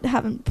 and I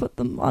haven't put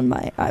them on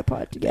my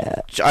iPod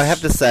yet. I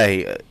have to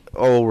say,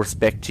 all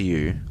respect to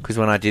you, because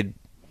when I did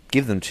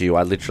give them to you,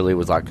 I literally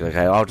was like,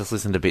 okay, I'll just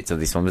listen to bits of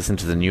this one, listen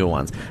to the newer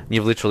ones. And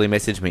you've literally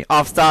messaged me,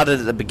 I've started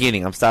at the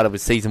beginning. I've started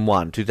with season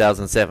 1,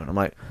 2007. I'm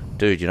like,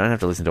 dude, you don't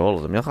have to listen to all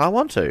of them. You're like, I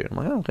want to. I'm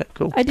like, oh, okay,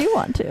 cool. I do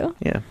want to.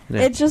 Yeah.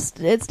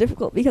 It's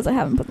difficult because I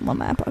haven't put them on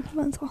my iPod.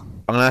 That's all.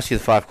 I'm going to ask you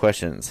the 5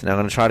 questions. Now, I'm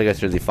going to try to go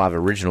through the 5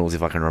 originals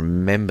if I can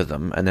remember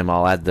them, and then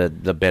I'll add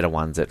the better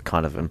ones that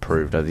kind of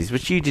improved over these,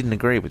 which you didn't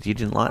agree with. You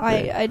didn't like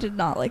I did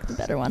not like the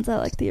better ones. I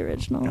like the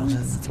original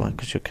ones. That's why,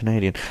 because you're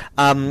Canadian.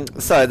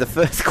 So, the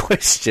first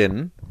question...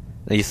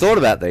 Now, you thought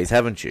about these,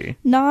 haven't you?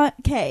 Not,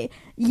 okay.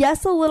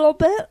 Yes, a little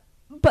bit,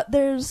 but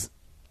there's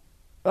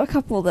a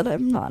couple that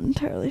I'm not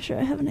entirely sure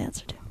I have an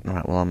answer to.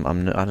 Right, well, I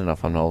don't know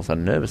if I'm also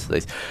nervous of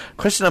these.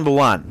 Question number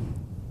 1.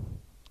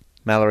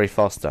 Mallory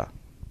Foster.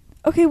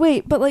 Okay,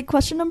 wait, but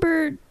question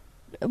number...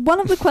 One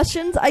of the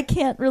questions I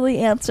can't really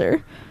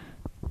answer.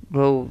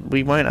 Well,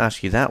 we won't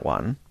ask you that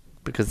one,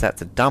 because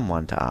that's a dumb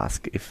one to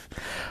ask.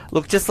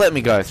 Look, just let me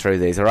go through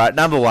these, alright?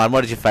 Number 1,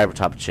 what is your favourite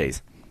type of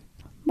cheese?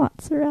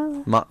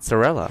 Mozzarella.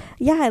 Mozzarella?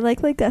 Yeah, I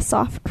like a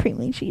soft,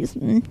 creamy cheese.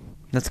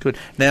 That's good.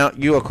 Now,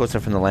 you, of course, are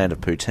from the land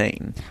of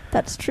poutine.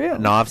 That's true.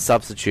 No, I've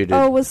substituted...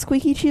 Oh, was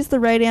squeaky cheese the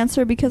right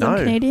answer because I'm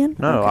Canadian?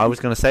 No, okay. I was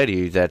going to say to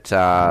you that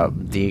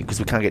because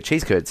we can't get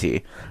cheese curds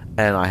here,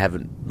 and I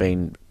haven't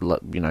been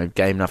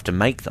game enough to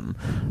make them,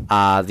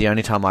 the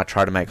only time I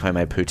try to make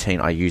homemade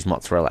poutine, I use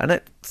mozzarella, and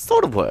it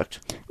sort of worked.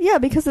 Yeah,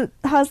 because it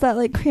has that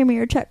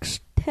creamier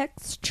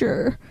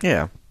texture.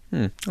 Yeah.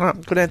 All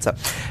right, good answer.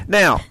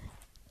 Now...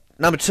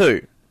 Number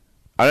 2,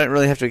 I don't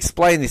really have to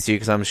explain this to you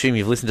because I'm assuming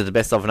you've listened to the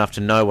best of enough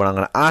to know what I'm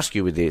going to ask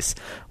you with this.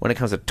 When it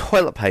comes to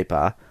toilet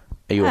paper,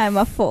 are you I'm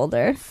a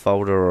folder.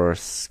 Folder or a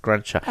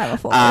scruncher? I'm a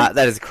folder.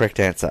 That is the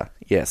correct answer.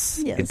 Yes.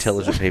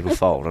 Intelligent people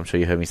fold. I'm sure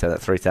you heard me say that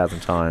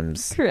 3,000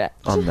 times. Correct.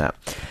 On that.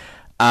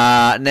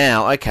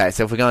 Now, okay,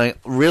 so if we're going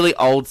really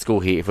old school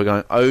here, if we're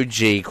going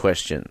OG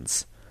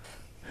questions,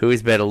 Who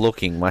is better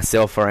looking,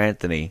 myself or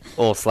Anthony,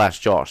 or /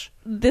 Josh?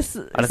 I don't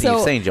think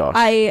you've seen Josh.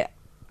 I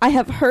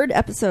have heard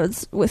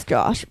episodes with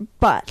Josh,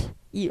 but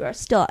you are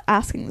still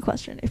asking the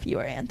question if you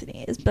or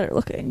Anthony is better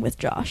looking with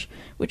Josh,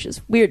 which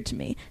is weird to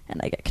me, and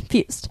I get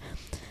confused.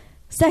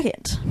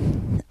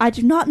 Second, I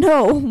do not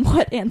know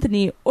what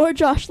Anthony or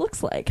Josh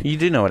looks like. You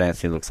do know what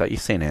Anthony looks like.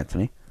 You've seen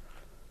Anthony.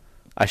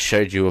 I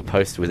showed you a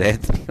post with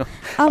Anthony.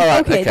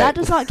 Right, okay, that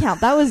does not count.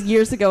 That was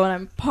years ago, and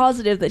I'm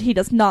positive that he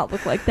does not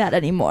look like that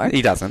anymore.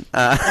 He doesn't.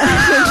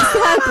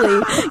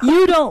 Exactly.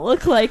 You don't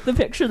look like the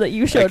picture that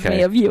you showed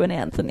me of you and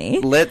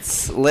Anthony.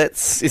 Let's.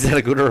 Is that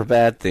a good or a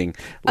bad thing?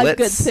 Good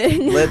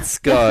thing. Let's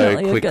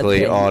go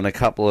quickly on a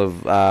couple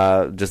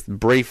of just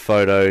brief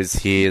photos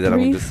here that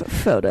I'm just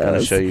going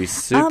to show you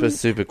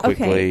super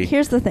quickly. Okay,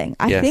 here's the thing.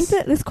 I think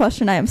that this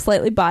question I am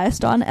slightly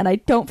biased on, and I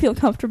don't feel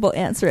comfortable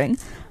answering.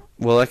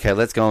 Well, okay,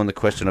 let's go on the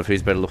question of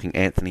who's better looking,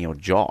 Anthony or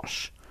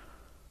Josh.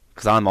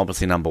 Because I'm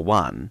obviously number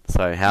one.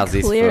 So how's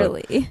this?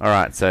 Clearly. All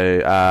right,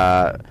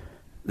 so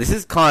this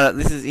is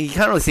you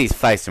can't really see his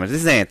face too much.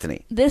 This is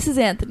Anthony. This is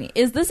Anthony.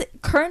 Is this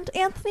current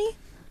Anthony?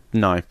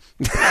 No.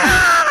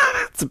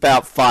 It's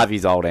about 5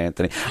 years old,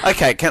 Anthony.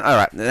 Okay, all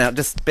right, now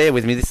just bear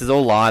with me. This is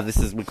all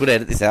live. We could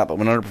edit this out, but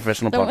we're not a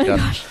professional podcast. My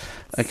gosh.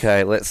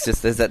 Okay,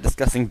 there's that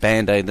disgusting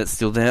Band-Aid that's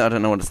still there. I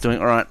don't know what it's doing.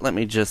 All right, let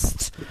me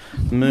just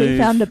move. We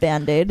found a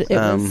Band-Aid. It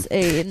was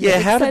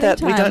how did that...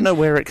 time. We don't know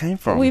where it came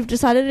from. We've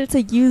decided it's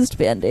a used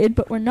Band-Aid,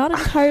 but we're not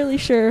entirely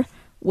sure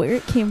where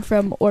it came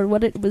from or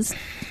what it is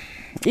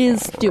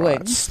doing.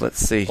 Right, let's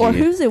see here. Or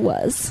whose it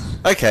was.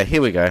 Okay,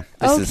 here we go.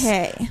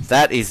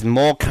 That is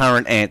more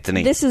current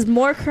Anthony. This is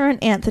more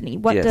current Anthony.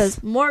 What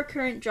does more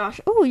current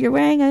Josh... Oh, you're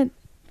wearing a...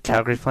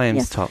 Calgary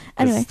Flames top.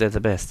 Anyway. They're the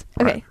best.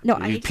 Okay, right. no,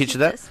 I you need to picture keep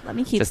that? This. Let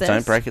me keep Just this.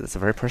 don't break it. It's a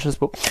very precious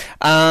book.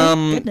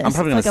 Goodness, I'm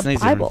probably going to sneeze.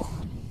 It's like a Bible.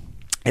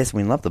 Yes,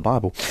 we love the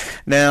Bible.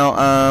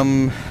 Now,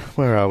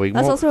 where are we?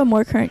 That's also a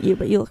more current you,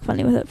 but you look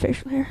funny without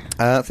facial hair.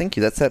 Thank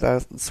you. That's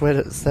that sweater.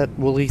 It's that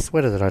woolly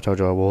sweater that I told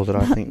you I wore that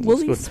I think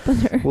woolly was good.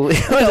 Sweater. Woolly.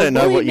 I don't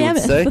know what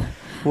mammoth. you would say.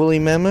 Woolly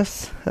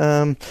mammoth.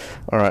 All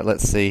right,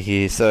 let's see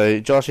here. So,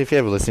 Josh, if you're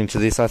ever listening to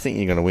this, I think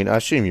you're going to win. I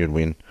assume you'd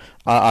win.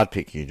 I'd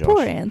pick you, Josh.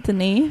 Poor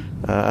Anthony.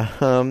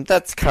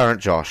 That's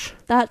current Josh.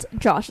 That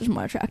Josh is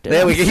more attractive.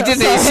 There we go.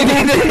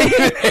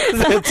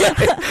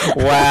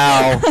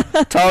 Wow.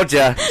 Told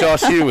ya.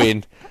 Josh, you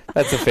win.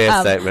 That's a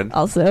fair statement.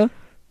 Also,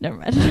 never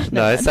mind.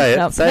 No, say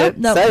it. Say it.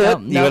 You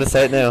got to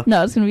say it now.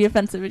 No, it's going to be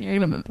offensive and you're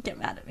going to get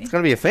mad at me. It's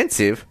going to be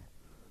offensive?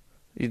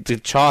 The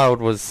child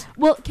was...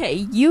 Well, okay,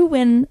 you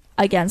win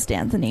against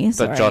Anthony.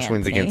 But Josh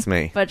wins against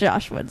me. But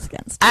Josh wins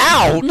against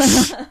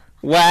Ouch!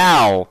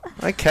 Wow.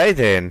 Okay,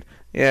 then.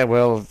 Yeah,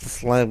 well,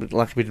 it's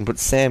lucky we didn't put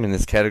Sam in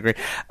this category.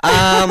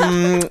 Are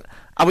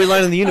we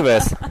alone in the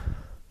universe?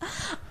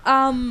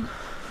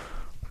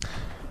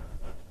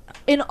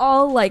 In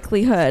all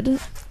likelihood,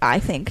 I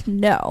think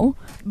no.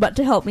 But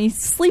to help me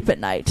sleep at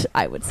night,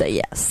 I would say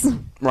yes.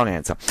 Wrong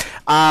answer.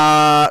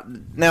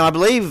 Now, I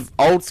believe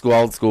old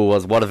school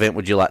was, what event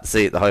would you like to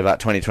see at the Hobart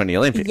 2020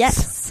 Olympics?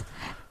 Yes.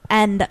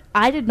 And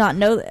I did not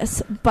know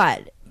this,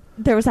 but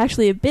there was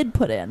actually a bid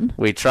put in.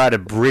 We tried to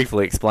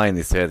briefly explain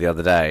this to her the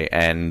other day,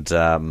 and,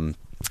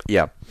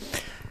 yeah.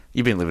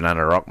 You've been living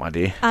under a rock, my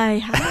dear. I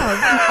have.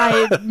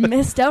 I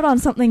missed out on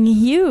something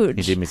huge.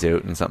 You did miss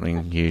out on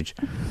something huge.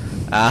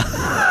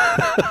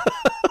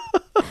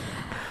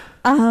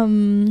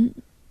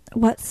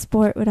 What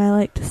sport would I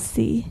like to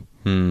see?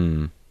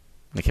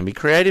 It can be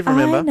creative,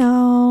 remember?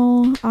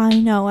 I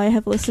know. I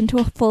have listened to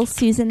a full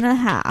season and a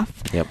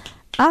half. Yep.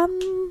 I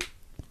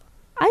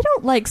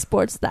don't like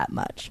sports that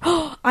much.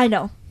 I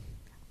know.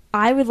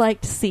 I would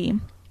like to see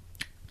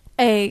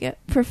a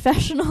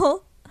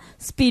professional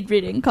speed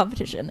reading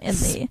competition in the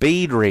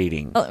speed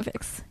reading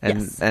Olympics.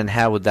 And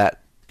how would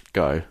that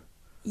go?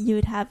 You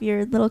would have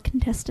your little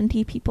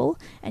contestant-y people,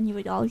 and you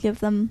would all give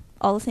them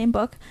all the same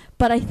book.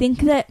 But I think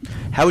that...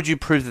 How would you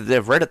prove that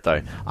they've read it,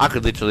 though? I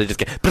could literally just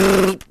get...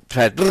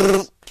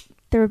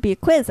 There would be a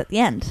quiz at the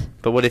end.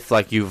 But what if,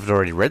 like, you've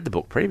already read the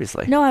book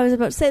previously? No, I was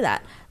about to say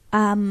that.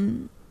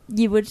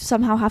 You would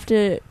somehow have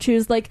to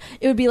choose, like...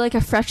 It would be like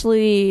a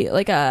freshly...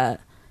 Like a...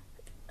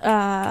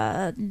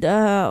 hot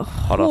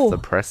off the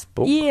press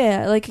book?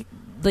 Yeah, like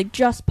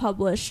just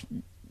published...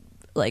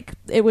 Like,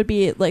 it would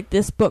be, like,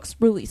 this book's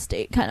release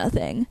date kind of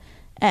thing.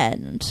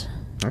 And...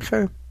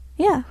 Okay.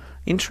 Yeah.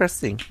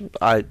 Interesting.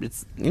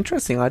 It's an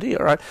interesting idea,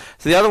 all right?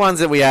 So the other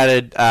ones that we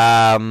added,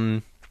 what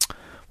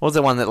was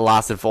the one that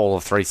lasted for all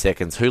of 3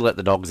 seconds? Who let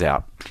the dogs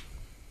out?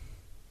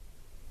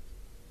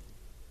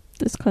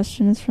 This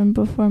question is from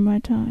before my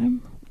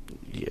time.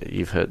 Yeah,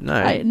 you've heard... No.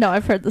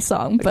 I've heard the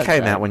song, but... It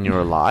came out when you were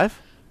alive.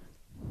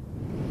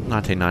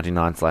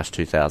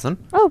 1999/2000.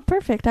 Oh,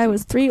 perfect. I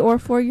was 3 or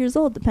 4 years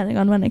old, depending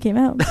on when it came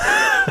out.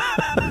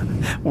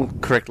 Well,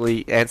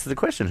 correctly answer the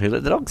question. Who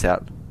let the dogs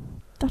out?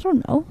 I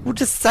don't know. Well,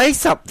 just say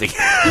something.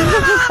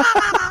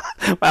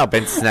 Wow,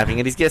 Ben's snapping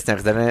at his guest now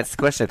because they didn't answer the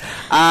question.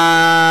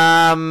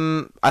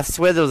 I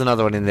swear there was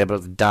another one in there, but it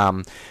was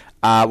dumb.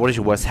 What is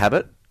your worst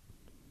habit?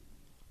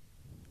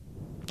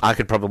 I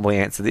could probably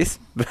answer this.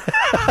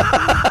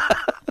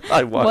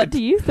 I won't. What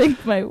do you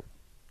think my...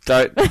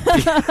 Don't.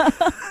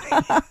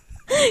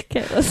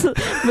 Okay,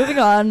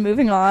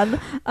 moving on.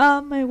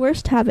 My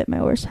worst habit.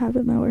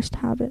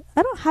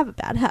 I don't have a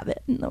bad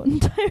habit in the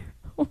entire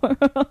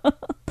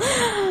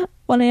world.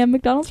 1 a.m.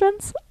 McDonald's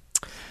runs?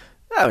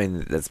 I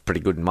mean, that's pretty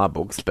good in my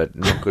books, but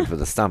not good for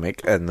the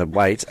stomach and the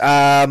weight.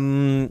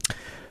 Who's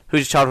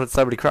your childhood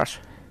celebrity crush?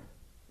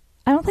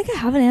 I don't think I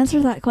have an answer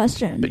to that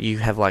question. But you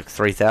have like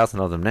 3,000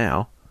 of them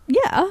now.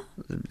 Yeah.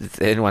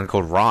 Anyone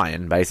called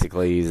Ryan,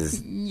 basically,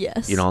 is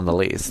Yes. on the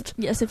list.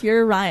 Yes, if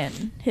you're a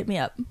Ryan, hit me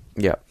up.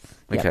 Yep.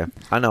 Okay. Yep.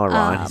 I know a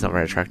Ryan. He's not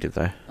very attractive,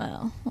 though.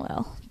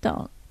 Well,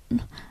 don't.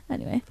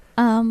 Anyway.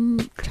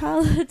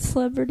 Childhood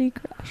celebrity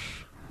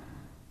crush.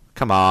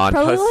 Come on.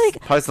 Probably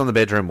post on the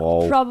bedroom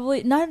wall.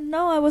 Probably.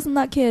 No, I wasn't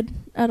that kid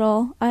at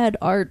all. I had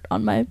art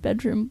on my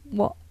bedroom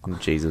wall.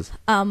 Jesus.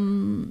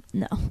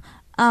 No.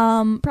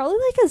 Probably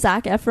like a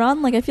Zac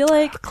Efron. Like, I feel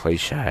like...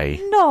 Cliche.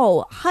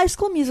 No. High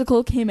School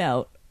Musical came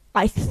out,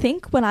 I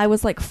think, when I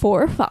was like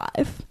 4 or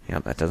 5. Yeah,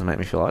 that doesn't make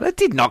me feel like... It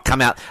did not come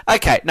out...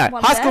 Okay, no.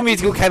 One High School bit?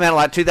 Musical came out in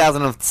like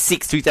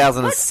 2006,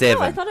 2007.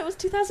 No, I thought it was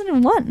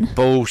 2001.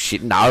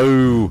 Bullshit.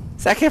 No.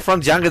 Zac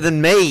Efron's younger than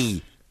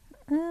me.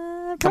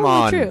 Come Probably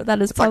on. true.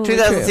 That is it's like probably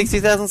 2006, true.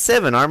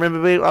 2007. I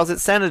remember I was at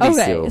Sanity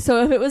Okay, still.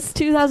 so if it was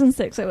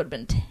 2006, I would have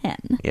been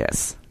 10.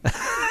 Yes.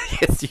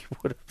 Yes, you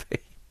would have been.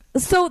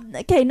 So,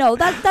 okay, no,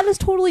 that is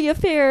totally a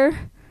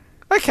fair...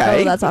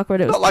 Okay. Oh, that's awkward.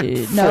 It was Not like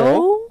 4.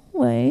 No,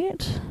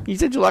 wait. You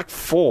said you're like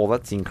 4.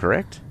 That's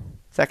incorrect.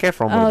 Zac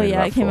Efron would have Oh, been yeah,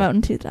 about it came 4. out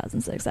in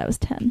 2006. I was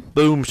 10.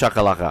 Boom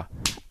shakalaka.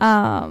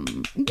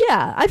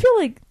 Yeah, I feel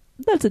like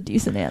that's a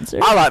decent answer.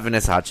 I like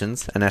Vanessa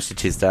Hudgens and Ashley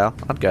Tisdale.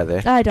 I'd go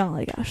there. I don't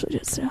like Ashley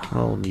Tisdale.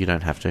 Well, you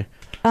don't have to.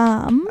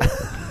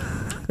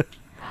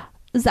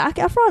 Zac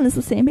Efron is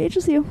the same age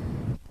as you.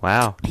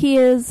 Wow. He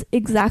is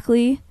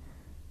exactly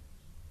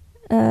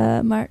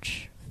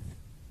March,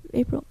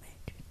 April,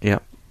 May.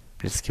 Yep.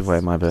 Just give away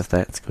my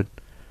birthday. It's good.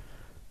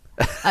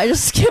 I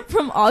just skipped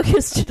from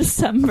August to I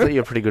December. thought you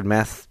were a pretty good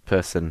math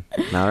person,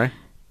 Mallory.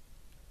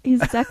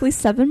 He's exactly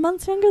 7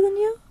 months younger than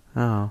you.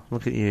 Oh,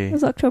 look at It you.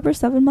 was October,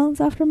 7 months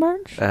after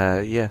March.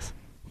 Yes.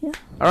 Yeah.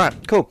 All right,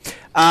 cool.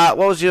 What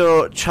was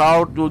your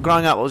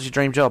growing up, what was your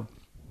dream job?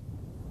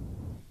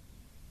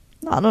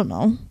 I don't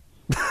know.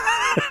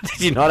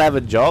 Did you not have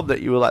a job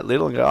that you were like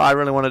little and go, oh, I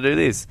really want to do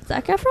this?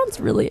 Zac Efron's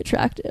really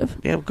attractive.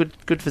 Yeah,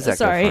 good for Zac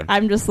Sorry, Efron.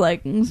 I'm just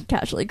like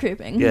casually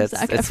creeping. Yeah,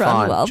 Zac it's Efron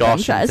fine. while Josh Ben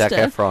and tries Zac to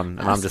Efron, and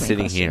I'm ask just me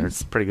sitting here.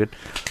 questions. It's pretty good.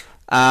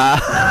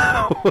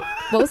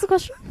 What was the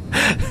question?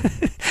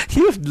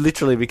 You have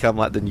literally become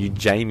like the new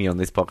Jamie on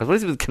this podcast. What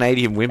is it with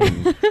Canadian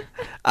women?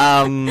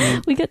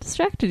 We get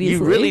distracted easily.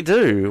 You really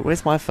do.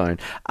 Where's my phone?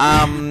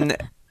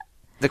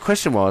 The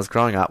question was,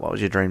 growing up, what was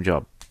your dream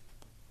job?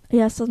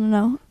 Yeah, I still don't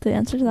know the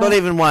answer to that. Not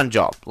even one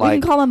job. We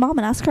can call my mom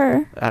and ask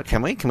her.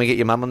 Can we? Can we get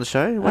your mum on the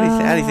show? What do you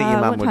how do you think your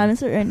mum What would? time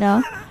is it right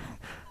now?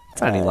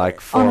 It's only like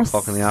 4 on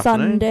o'clock in the a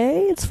afternoon.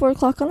 Sunday. It's 4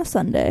 o'clock on a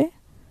Sunday.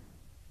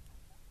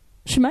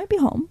 She might be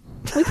home.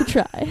 We could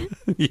try.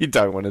 You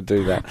don't want to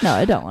do that. No,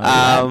 I don't want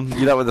to.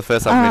 You don't want the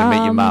first time for me to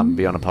meet your mum and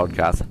be on a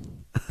podcast.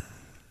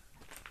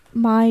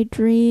 My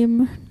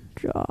dream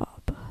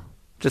job.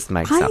 Just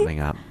make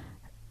something up.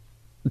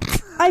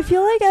 I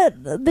feel like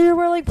there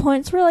were like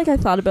points where like I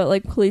thought about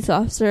like police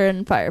officer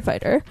and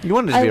firefighter. You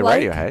wanted to be a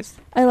radio host.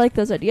 I like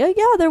those ideas.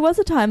 Yeah, there was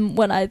a time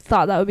when I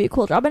thought that would be a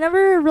cool job. I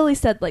never really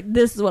said like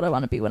this is what I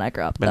want to be when I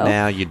grow up. But though.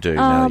 now you do.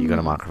 Now that you've got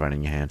a microphone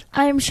in your hand.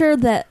 I'm sure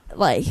that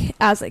like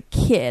as a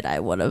kid I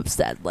would have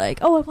said like,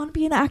 oh, I want to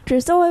be an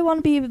actress. Oh, I want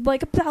to be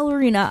like a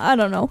ballerina. I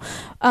don't know.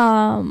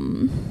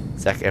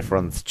 Zac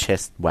Efron's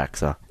chest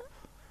waxer.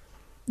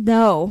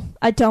 No,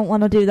 I don't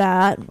want to do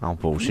that. Oh,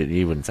 bullshit.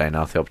 You wouldn't say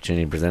no if the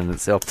opportunity presented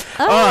itself.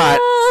 All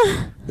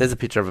right. There's a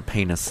picture of a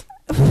penis.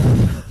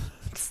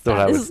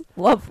 That is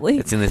lovely.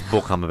 It's in this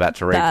book I'm about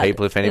to read, That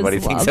people, if anybody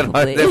is thinks that I'm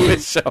lovely. never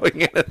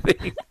showing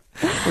anything.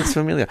 Looks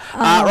familiar.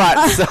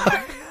 Right, so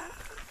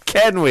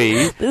can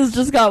we... This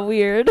just got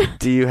weird.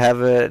 Do you have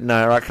a...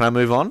 No, right, can I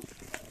move on?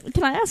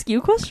 Can I ask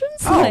you questions?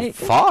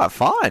 Oh,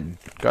 fine.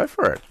 Go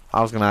for it.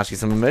 I was going to ask you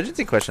some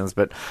emergency questions,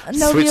 but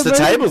No, switch the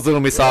tables,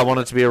 little miss. I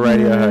wanted to be a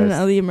radio host.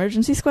 No, the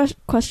emergency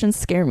questions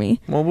scare me.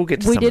 Well, we'll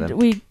get to some of them.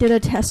 We did a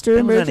tester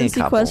There was only a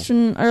emergency couple.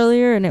 question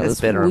earlier, and it There's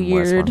was better and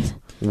worse weird. ones.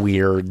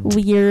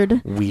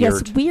 Weird.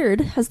 Yes, weird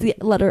has the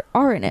letter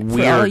R in it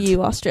for all Weird.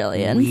 you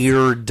Australians.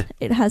 Weird.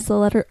 It has the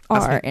letter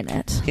Ask R me. in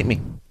it. Hit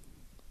me.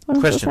 What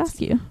am I Questions. supposed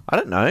to ask you? I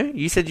don't know.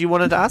 You said you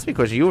wanted to ask me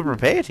questions. You were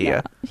prepared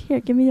here. Here,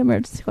 give me the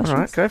emergency questions. All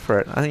right, go for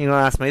it. I think you're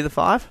going to ask me the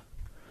 5.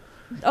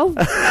 Oh,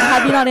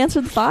 have you not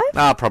answered the 5?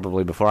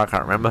 Probably before. I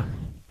can't remember.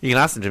 You can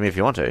ask them to me if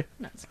you want to.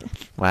 No, it's okay.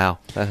 Wow,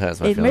 that hurts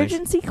my feelings.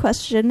 Emergency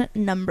question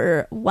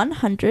number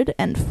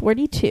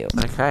 142.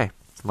 Okay,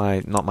 it's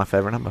not my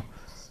favourite number.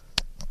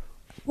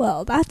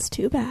 Well, that's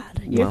too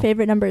bad. Your Well.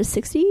 favorite number is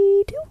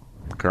 62?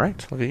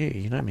 Correct. Look at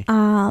you. You know me.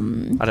 I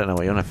I don't know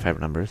what your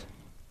favourite number is.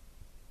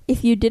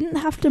 If you didn't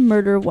have to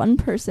murder one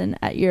person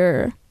at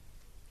your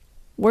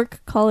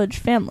work, college,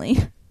 family,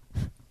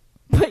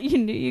 but you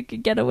knew you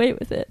could get away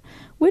with it,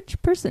 which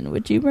person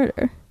would you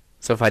murder?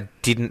 So if I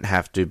didn't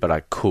have to, but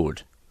I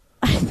could.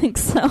 I think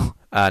so.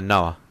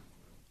 Noah.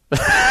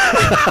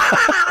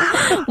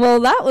 Well,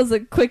 that was a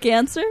quick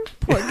answer.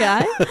 Poor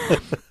guy.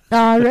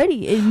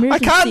 Alrighty, emergency. I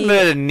can't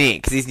murder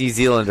Nick because he's New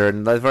Zealander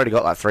and they've already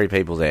got like 3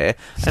 people there.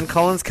 And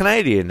Colin's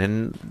Canadian,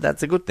 and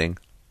that's a good thing.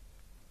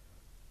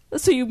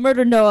 So you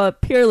murdered Noah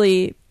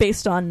purely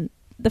based on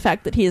the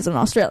fact that he is an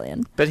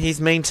Australian. But he's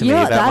mean to You me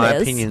know what about that my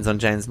is? opinions on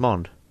James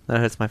Bond. That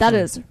hurts my That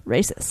feelings. is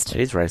racist.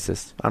 It is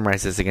racist. I'm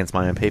racist against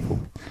my own people.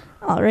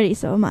 Alrighty,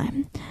 so am I.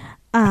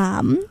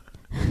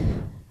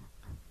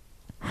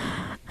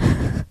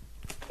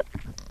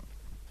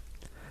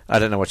 I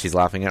don't know what she's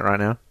laughing at right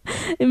now.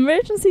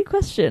 Emergency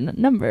question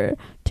number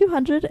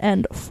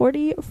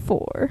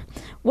 244.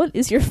 What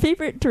is your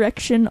favorite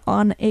direction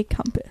on a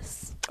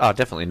compass? Oh,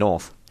 definitely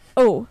north.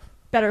 Oh,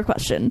 better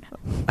question.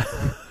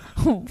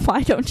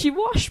 Why don't you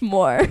wash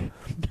more?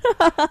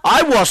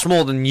 I wash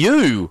more than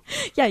you.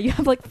 Yeah, you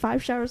have like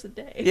 5 showers a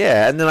day.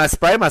 Yeah, and then I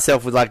spray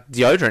myself with like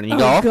deodorant and you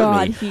go off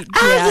at me.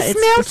 Yeah,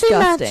 it's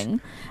disgusting.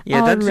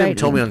 Yeah, don't Alrighty.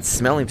 tell me on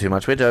smelling too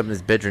much. We had to open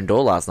this bedroom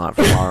door last night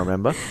for a while,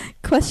 remember?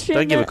 Question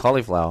Don't give a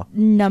cauliflower.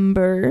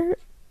 number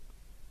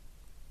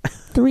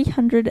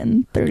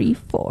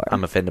 334.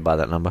 I'm offended by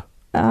that number.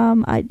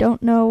 I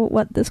don't know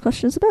what this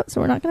question is about, so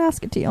we're not going to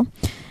ask it to you.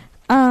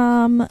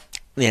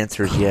 The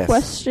answer is yes.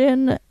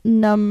 Question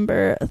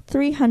number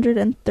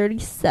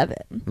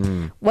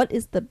 337. What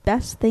is the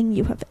best thing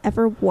you have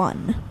ever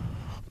won?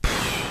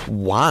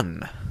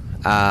 Won.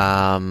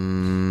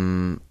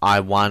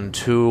 I won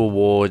 2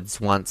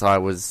 awards. Once I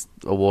was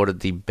awarded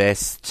the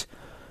best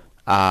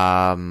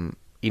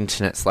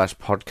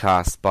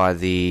internet/podcast by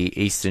the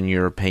Eastern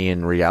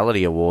European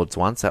Reality Awards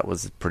once. That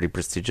was pretty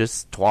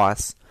prestigious.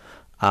 Twice.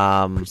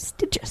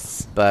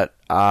 Prestigious. But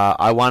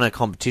I won a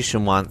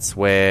competition once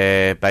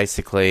where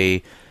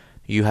basically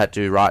you had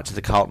to write to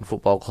the Carlton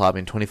Football Club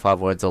in 25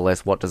 words or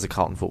less, what does a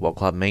Carlton Football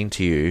Club mean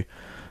to you?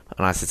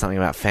 And I said something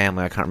about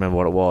family. I can't remember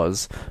what it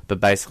was. But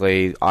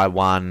basically, I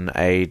won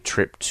a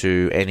trip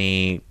to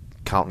any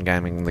Carlton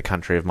game in the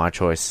country of my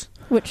choice.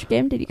 Which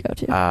game did you go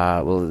to?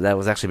 Well, that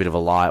was actually a bit of a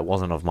lie. It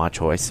wasn't of my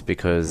choice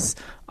because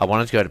I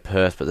wanted to go to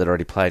Perth, but they'd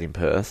already played in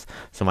Perth.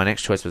 So my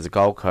next choice was the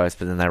Gold Coast,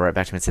 but then they wrote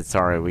back to me and said,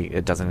 sorry,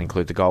 it doesn't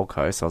include the Gold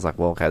Coast. So I was like,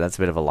 well, okay, that's a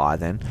bit of a lie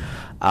then.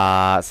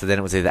 So then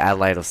it was either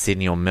Adelaide or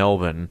Sydney or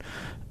Melbourne.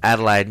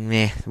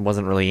 Adelaide,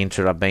 wasn't really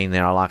into it. I've been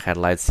there. I like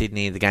Adelaide.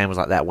 Sydney, the game was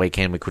like that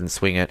weekend. We couldn't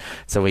swing it.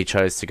 So we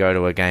chose to go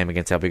to a game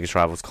against our biggest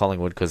rivals,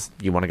 Collingwood, because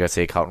you want to go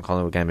see a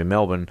Carlton-Collingwood game in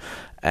Melbourne.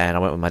 And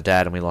I went with my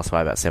dad, and we lost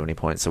by about 70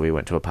 points. So we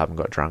went to a pub and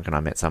got drunk, and I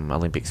met some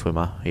Olympic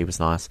swimmer. He was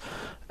nice.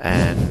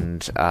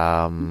 And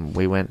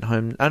we went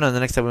home. Oh, no,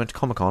 the next day we went to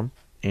Comic-Con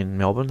in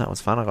Melbourne. That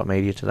was fun. I got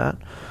media to that.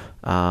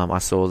 I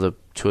saw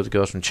 2 of the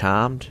girls from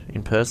Charmed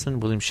in person,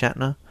 William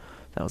Shatner.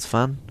 That was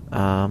fun.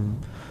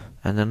 And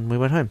then we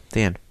went home.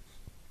 The end.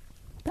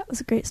 That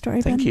was a great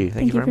story, Thank Ben. you.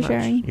 Thank you very for much.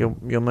 sharing.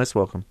 You're most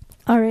welcome.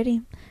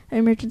 Alrighty.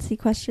 Emergency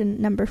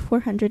question number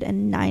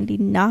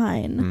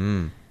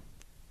 499.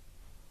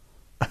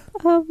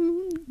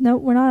 No,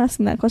 we're not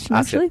asking that question,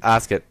 actually.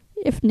 Ask it.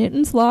 If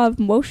Newton's law of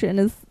motion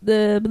is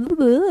the...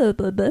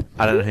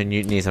 I don't know who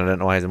Newton is, and I don't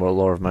know why he's about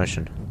law of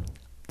motion.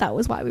 That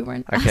was why we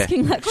weren't Okay.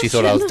 asking that question. She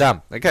thought I was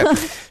dumb. Okay.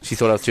 She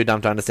thought I was too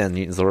dumb to understand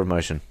Newton's law of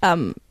motion.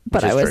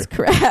 But I was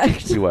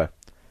correct. You were.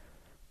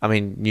 I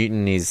mean,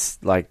 Newton is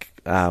like...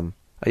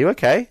 are you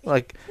okay?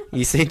 Like,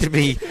 you seem to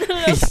be...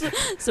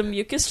 Some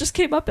mucus just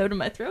came up out of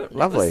my throat.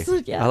 Lovely.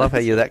 I love how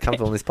you're that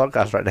comfortable in this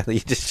podcast right now that you're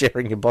just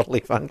sharing your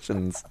bodily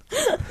functions.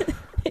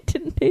 It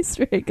didn't taste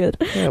very good.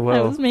 Yeah,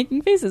 well... I was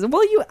making faces.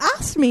 Well, you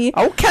asked me.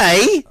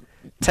 Okay.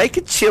 Take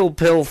a chill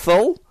pill,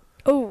 full.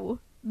 Oh,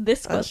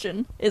 this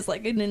question is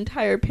like an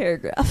entire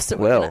paragraph, so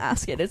we're going to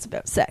ask it. It's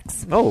about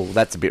sex. Oh,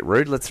 that's a bit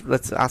rude.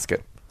 Let's ask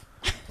it.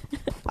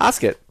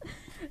 Ask it.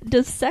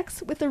 Does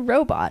sex with a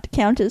robot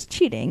count as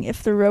cheating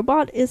if the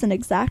robot is an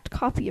exact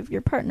copy of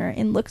your partner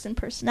in looks and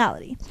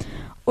personality?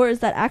 Or is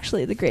that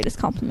actually the greatest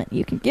compliment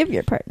you can give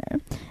your partner?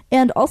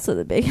 And also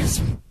the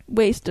biggest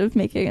waste of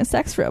making a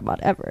sex robot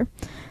ever?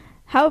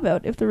 How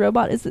about if the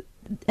robot is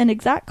an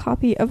exact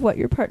copy of what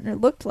your partner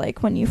looked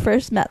like when you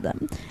first met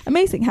them?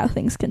 Amazing how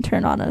things can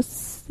turn on a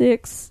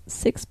sixpence?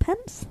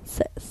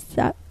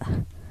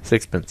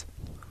 Sixpence.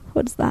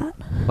 What's that?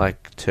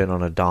 Like turn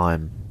on a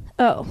dime.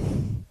 Oh.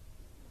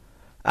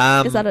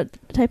 Is that a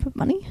type of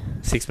money?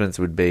 Sixpence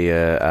would be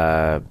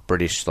a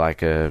British,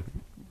 like a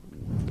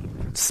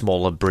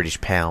smaller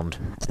British pound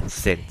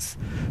cents.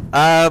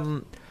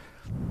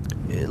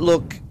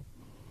 Look,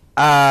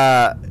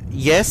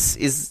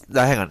 yes,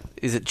 hang on,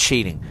 is it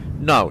cheating?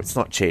 No, it's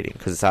not cheating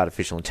because it's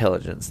artificial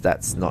intelligence.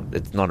 It's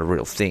not a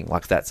real thing.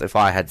 Like if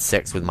I had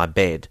sex with my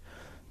bed,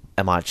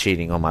 am I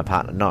cheating on my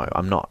partner? No,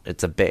 I'm not.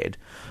 It's a bed.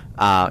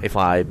 If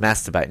I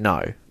masturbate,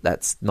 no,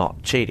 that's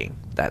not cheating.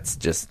 That's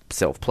just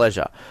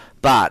self-pleasure.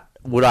 But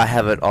would I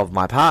have it of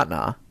my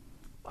partner?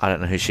 I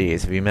don't know who she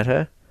is. Have you met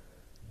her?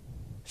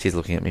 She's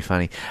looking at me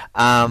funny.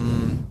 I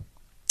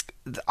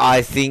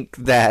think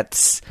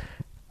that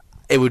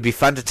it would be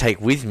fun to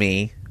take with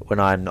me when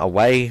I'm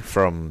away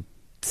from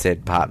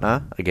said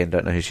partner. Again,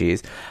 don't know who she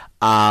is.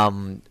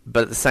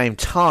 But at the same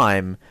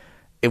time,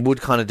 it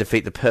would kind of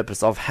defeat the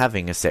purpose of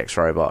having a sex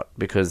robot,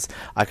 because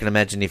I can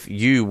imagine if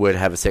you were to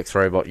have a sex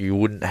robot, you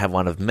wouldn't have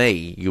one of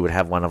me, you would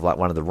have one of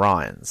one of the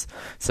Ryans.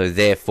 So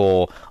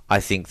therefore,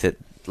 I think that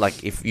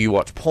if you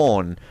watch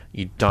porn,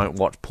 you don't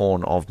watch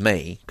porn of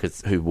me,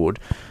 because who would?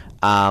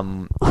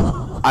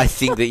 I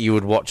think that you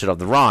would watch it of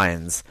the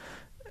Ryans.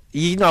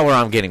 You know where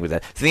I'm getting with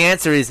that. So the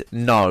answer is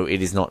no,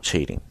 it is not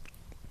cheating.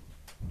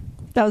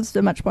 That was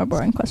a much more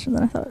boring question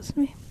than I thought it was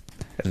going to be.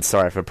 And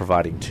sorry for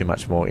providing too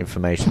much more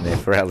information there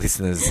for our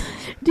listeners.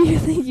 Do you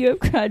think you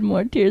have cried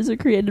more tears or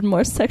created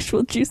more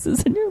sexual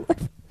juices in your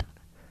life?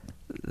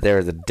 There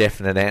is a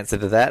definite answer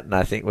to that, and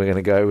I think we're going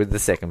to go with the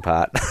second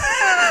part.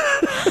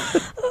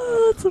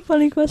 Oh, that's a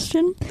funny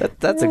question.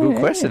 That's a good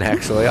question,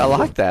 actually. I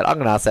like that. I'm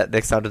going to ask that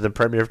next time to the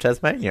Premier of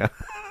Tasmania.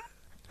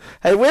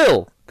 Hey,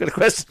 Will, got a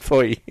question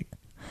for you.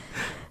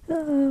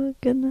 Oh,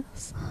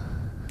 goodness.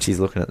 She's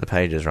looking at the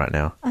pages right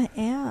now. I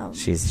am.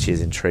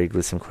 She's intrigued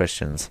with some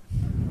questions.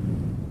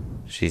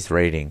 She's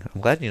reading. I'm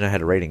glad you know how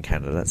to read in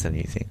Canada. That's a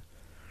new thing.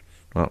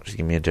 Well, she's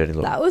giving me a dirty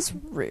look. That was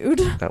rude.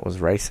 That was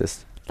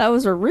racist. That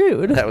was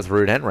rude. That was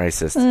rude and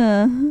racist.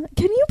 Can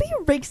you be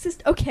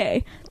racist?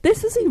 Okay,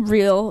 this is a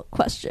real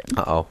question.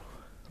 Uh-oh.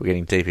 We're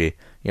getting deep here.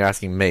 You're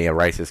asking me a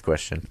racist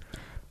question.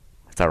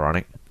 That's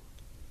ironic.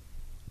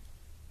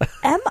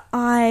 Am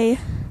I...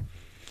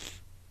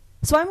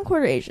 So I'm a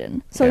quarter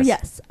Asian. So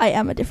yes, I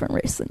am a different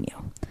race than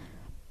you.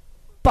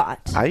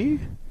 But... Are you?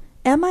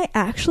 Am I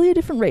actually a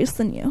different race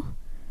than you?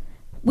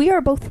 We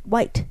are both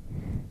white.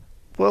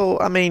 Well,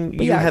 I mean,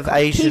 you have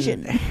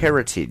Asian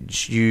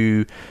heritage.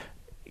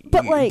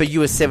 But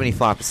you are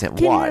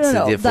 75% white,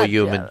 so therefore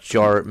you're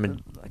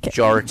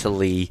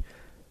majoritarily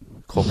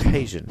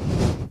Caucasian.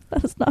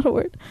 That is not a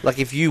word. Like,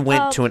 if you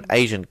went to an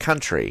Asian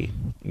country,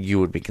 you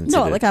would be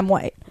considered... No, like I'm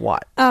white.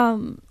 White.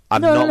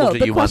 I've not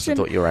looked at you once and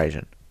thought you were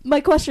Asian. My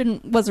question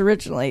was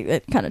originally...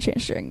 It kind of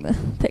changed during the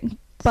thing.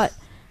 But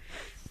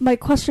my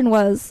question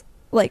was,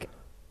 like...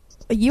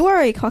 You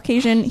are a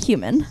Caucasian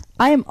human.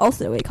 I am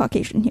also a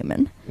Caucasian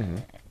human. Mm-hmm.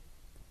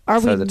 Are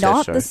we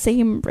not the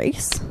same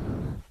race?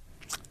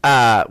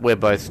 We're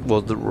both...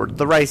 Well,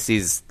 the race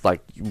is,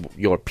 like,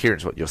 your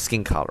appearance, what your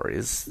skin colour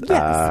is.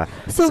 Yes.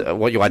 So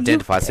what you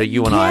identify. So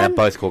you and I are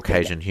both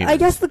Caucasian humans. I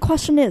guess the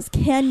question is,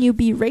 can you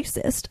be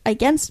racist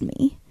against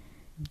me?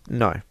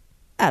 No.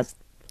 As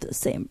the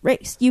same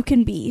race. You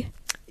can be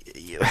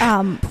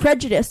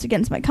prejudiced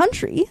against my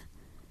country.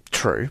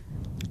 True.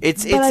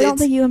 But I don't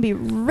think you can be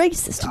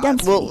racist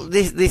against me. Well,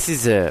 this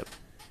is a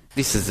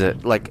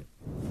like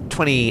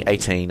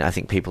 2018. I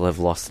think people have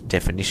lost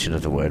definition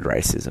of the word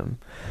racism,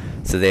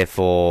 so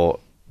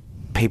therefore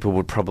people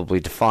would probably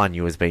define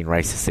you as being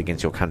racist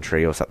against your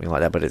country or something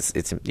like that. But it's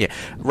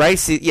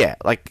race is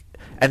like,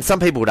 and some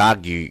people would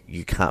argue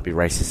you can't be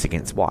racist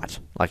against white,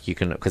 like you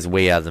can, because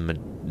we are the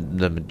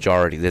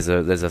majority. There's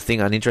a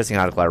thing, an interesting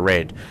article I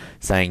read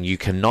saying you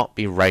cannot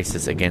be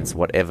racist against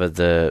whatever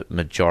the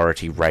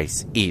majority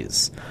race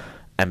is,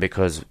 and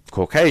because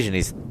Caucasian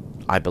is,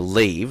 I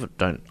believe,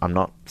 I'm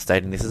not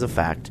stating this as a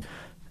fact,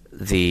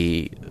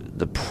 the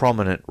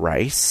prominent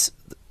race,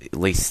 at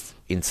least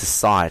in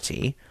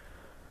society.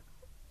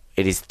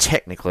 It is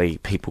technically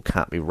people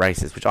can't be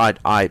racist, which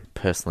I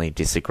personally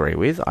disagree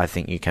with. I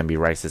think you can be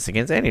racist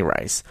against any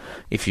race.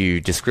 If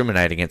you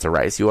discriminate against a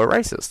race, you are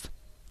racist.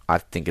 I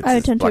think it's. I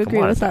tend to agree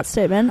with that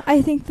statement.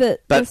 I think that.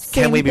 But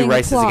can we be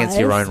racist against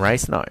your own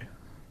race? No.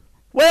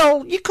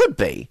 Well, you could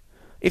be.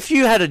 If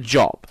you had a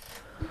job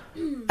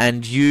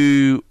and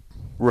you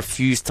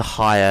refused to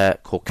hire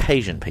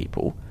Caucasian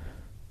people,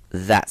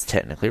 that's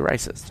technically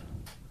racist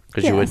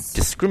because you were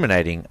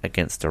discriminating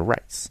against a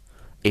race,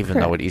 even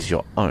though it is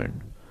your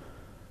own.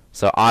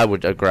 So I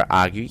would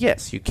argue,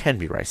 yes, you can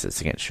be racist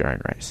against your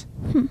own race.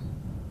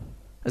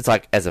 It's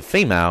like, as a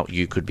female,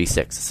 you could be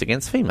sexist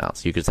against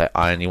females. You could say,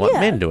 I only want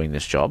men doing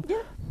this job.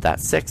 Yeah.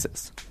 That's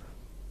sexist.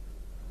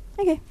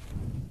 Okay.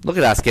 Look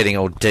at us getting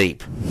all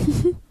deep.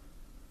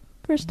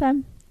 First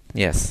time.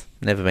 Yes.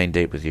 Never been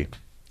deep with you.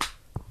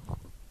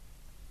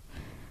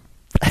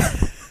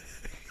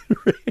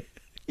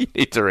 You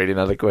need to read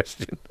another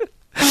question.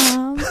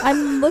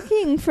 I'm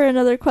looking for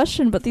another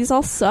question, but these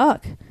all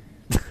suck.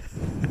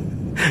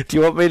 Do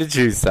you want me to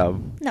choose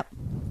some? No.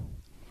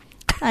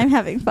 I'm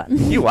having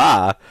fun. You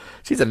are.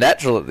 She's a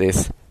natural at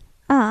this.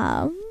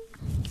 I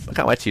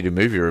can't wait for you to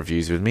movie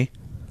reviews with me.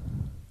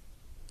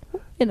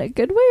 In a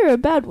good way or a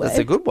bad way? That's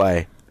a good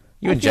way.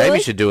 You and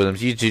Jamie should do them.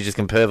 You two just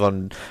can perv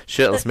on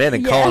shirtless men,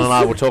 and Colin and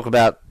I will talk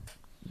about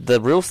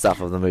the real stuff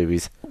of the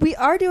movies. We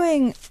are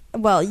doing...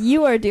 Well,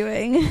 you are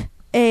doing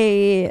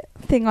a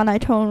thing on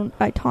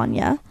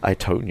Itonia.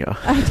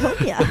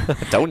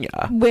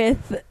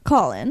 With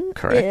Colin.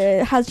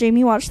 Correct. Has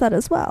Jamie watched that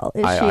as well?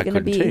 Is she going to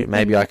be too.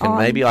 Maybe I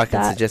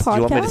can suggest. Do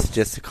you want me to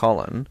suggest to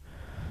Colin?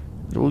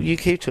 Well, you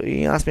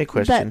you ask me a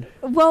question.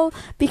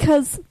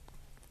 Because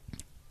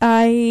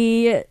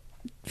I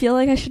feel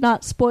like I should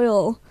not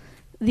spoil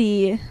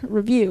the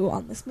review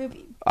on this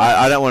movie,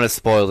 I don't want to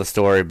spoil the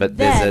story, but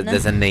Then-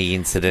 there's a knee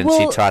incident. Well,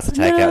 She tries to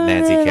take out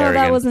Nancy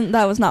Kerrigan.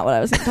 That was not what I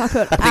was going to talk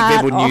about. I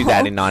think people knew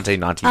that in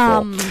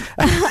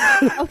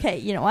 1994. Okay,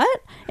 you know what?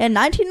 In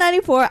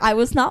 1994, I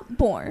was not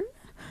born,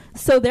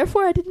 so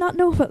therefore I did not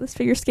know about this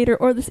figure skater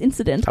or this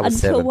incident I was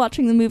until 7.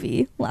 watching the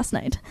movie last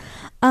night.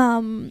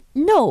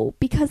 No,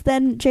 because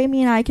then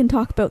Jamie and I can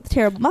talk about the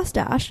terrible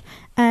mustache,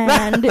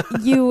 and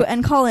you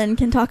and Colin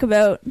can talk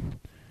about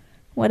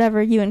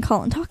whatever you and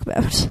Colin talk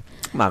about.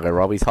 Margot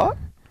Robbie's hot.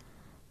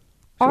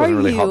 She Are wasn't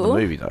really you hot in the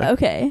movie, though.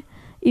 okay?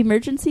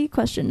 Emergency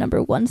question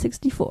number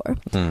 164.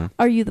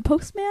 Are you the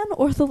postman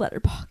or the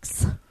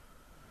letterbox?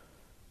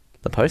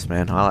 The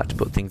postman. I like to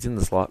put things in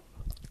the slot.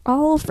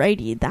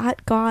 Alrighty,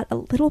 that got a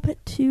little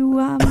bit too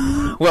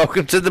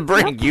Welcome to the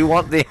brink. You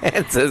want the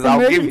answers? I'll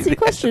give you Emergency the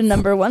question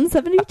number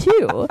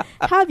 172.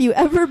 Have you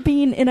ever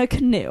been in a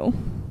canoe?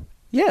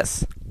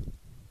 Yes,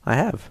 I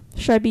have.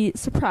 Should I be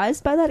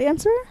surprised by that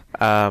answer?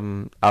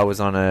 I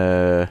was on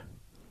a.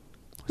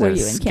 Were that a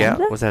you in scout?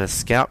 Canada? Was that a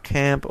scout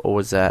camp or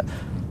was that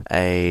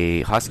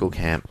a high school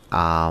camp?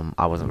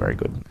 I wasn't very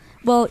good.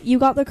 Well, you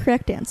got the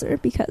correct answer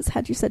because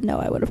had you said no,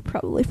 I would have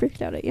probably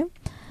freaked out at you.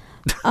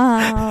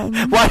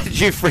 Why did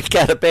you freak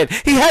out of bed?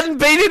 He hadn't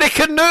been in a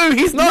canoe.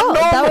 He's not normal.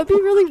 That would be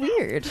really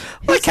weird.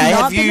 Who's Okay,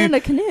 not have been you in a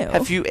canoe?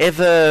 have you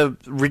ever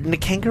ridden a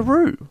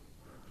kangaroo?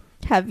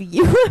 Have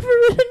you ever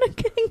ridden a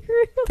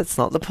kangaroo? That's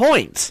not the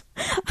point.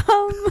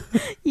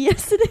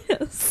 Yes,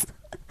 it is.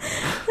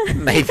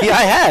 Maybe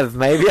I have.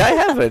 Maybe I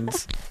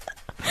haven't.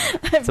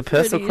 It's a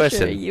personal question.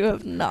 Sure you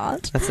have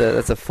not.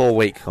 That's a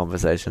 4-week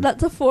conversation.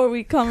 That's a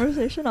 4-week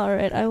conversation. All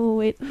right, I will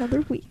wait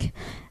another week.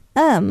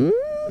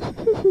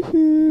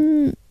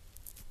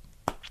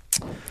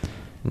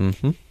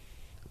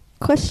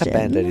 Question. That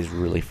Band-Aid is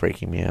really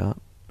freaking me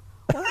out.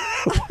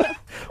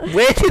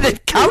 Where did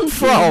it come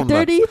from?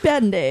 Dirty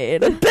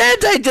Band-Aid. The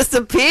Band-Aid just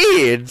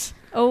appeared.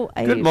 Oh,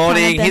 I Good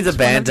morning. kinda Here's a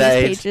bent one of these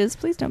Band-Aid. pages.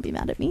 Please don't be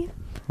mad at me.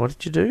 What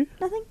did you do?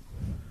 Nothing.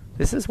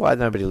 This is why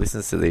nobody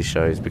listens to these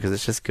shows, because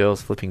it's just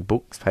girls flipping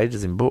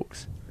pages in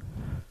books.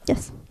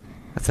 Yes.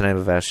 That's the name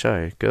of our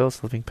show. Girls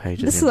flipping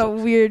pages This in is a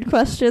books. weird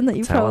question that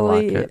you That's how I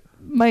like probably it.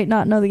 might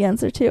not know the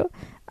answer to.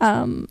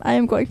 I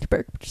am going to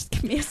burp. Just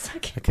give me a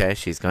second. Okay,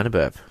 she's going to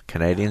burp.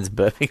 Canadians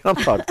burping on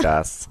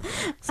podcasts.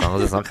 As long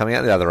as it's not coming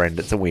out the other end,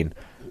 it's a win.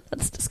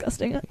 That's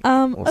disgusting.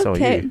 Well, so are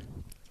Okay. you.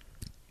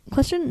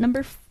 Question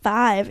number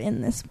 5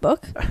 in this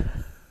book.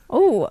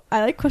 Oh,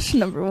 I like question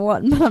number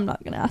 1, but I'm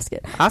not going to ask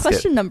it. Ask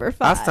question it. number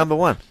 5. Ask number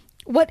 1.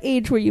 What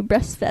age were you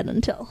breastfed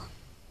until?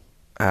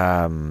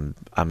 I'm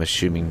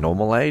assuming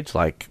normal age.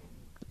 Like,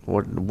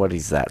 what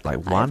is that?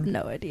 Like 1? I have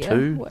no idea.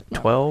 2? what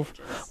normal 12? age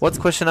is. What's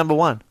question number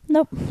 1?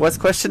 Nope. What's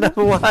question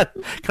number 1? Can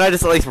I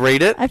just at least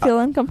read it? I feel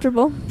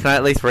uncomfortable. Can I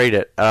at least read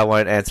it? I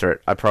won't answer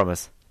it. I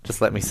promise.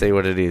 Just let me see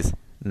what it is.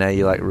 Now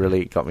you like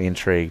really got me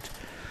intrigued.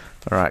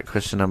 All right,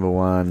 question number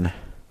 1.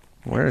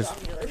 Where is?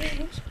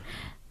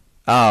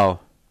 Oh,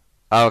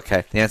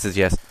 okay. The answer is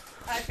yes.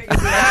 I figured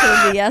the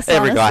answer would be yes.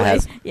 Every guy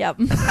honestly. Yep.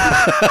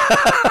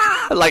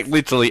 Like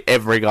literally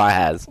every guy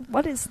has.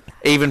 What is that?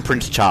 Even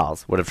Prince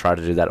Charles would have tried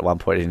to do that at one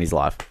point in his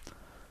life.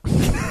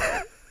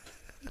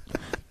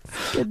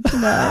 Good to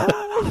know.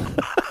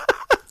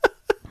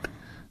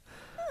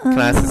 Can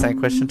I ask the same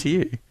question to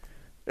you?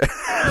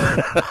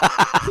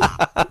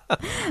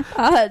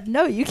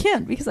 No, you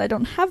can't because I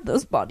don't have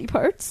those body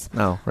parts.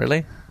 Oh,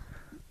 really?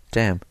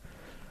 Damn.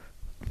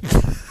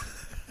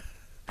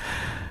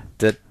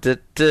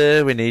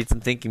 We need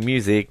some thinking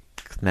music.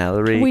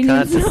 Mallory We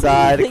can't need some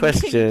decide a thinking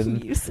question.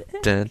 music.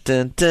 Dun,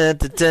 dun, dun,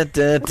 dun, dun,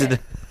 dun, dun.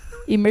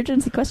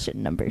 Emergency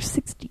question number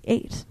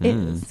 68 Hmm.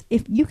 is: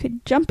 if you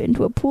could jump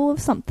into a pool of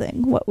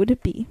something, what would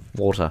it be?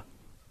 Water.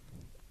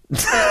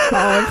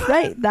 All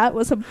right, that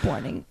was a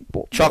boring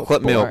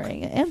Chocolate milk.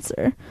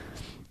 answer.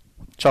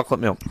 Chocolate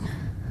milk.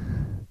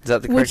 Is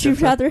that the correct Would you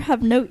answer? rather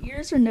have no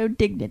ears or no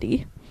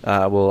dignity?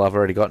 Well, I've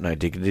already got no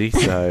dignity,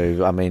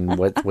 so I mean,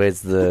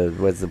 where's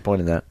the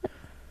point in that?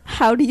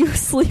 How do you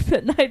sleep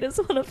at night is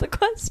one of the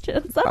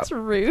questions. That's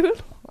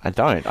rude. I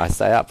don't. I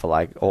stay up for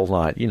like all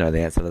night. You know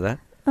the answer to that.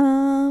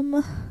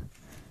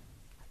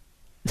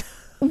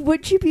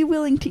 Would you be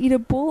willing to eat a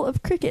bowl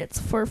of crickets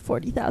for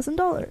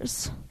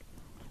 $40,000?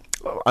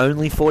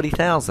 Only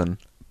 40,000.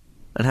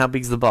 And how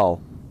big's the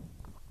bowl?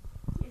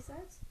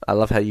 I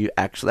love how you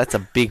actually. That's a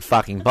big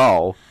fucking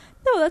bowl.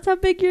 No, that's how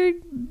big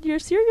your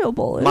cereal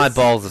bowl is. My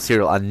bowls of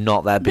cereal are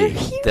not that big.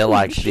 They're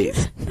like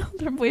this. No,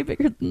 they're way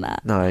bigger than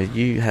that. No,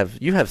 you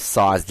have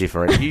size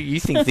different. You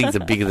think things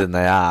are bigger than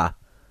they are.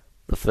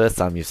 The first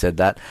time you said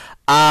that.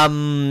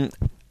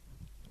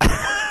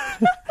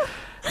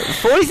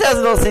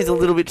 $40,000 seems a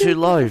little bit too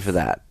low for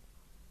that.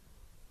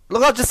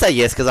 Look, I'll just say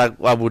yes because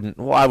I wouldn't.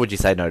 Why would you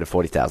say no to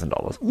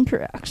 $40,000?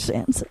 Correct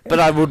answer. But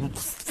I would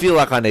feel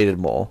like I needed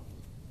more.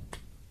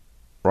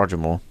 Roger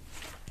Moore.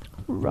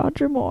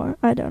 Roger Moore.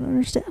 I don't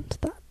understand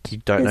that. You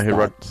don't know Is who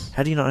that-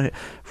 How do you know who...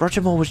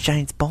 Roger Moore was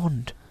James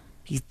Bond.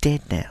 He's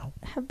dead now.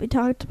 Have we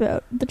talked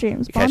about the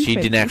James Okay, Bond? she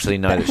didn't movies? actually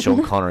know that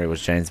Sean Connery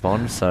was James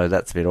Bond, so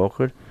that's a bit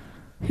awkward.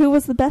 Who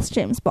was the best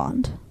James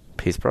Bond?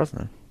 Pierce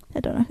Brosnan. I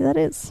don't know who that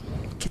is.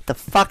 Get the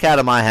fuck out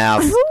of my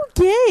house.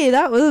 Okay,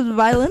 that was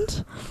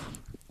violent.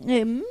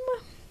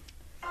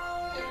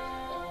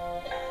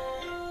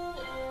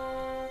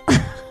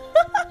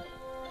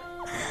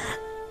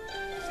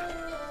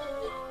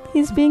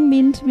 He's being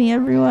mean to me,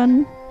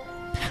 everyone.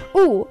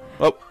 Ooh.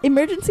 Oh.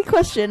 Emergency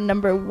question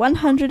number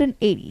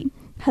 180.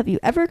 Have you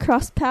ever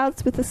crossed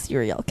paths with a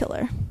serial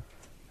killer?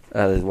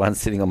 There's one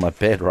sitting on my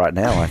bed right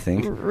now, I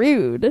think.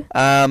 Rude.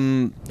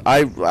 I've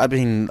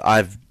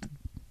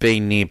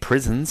been near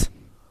prisons.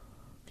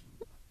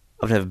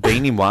 I've never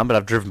been in one, but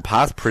I've driven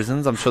past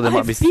prisons. I'm sure there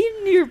might be... I've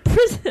been near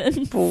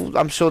prison. Well,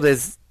 I'm sure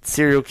there's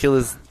serial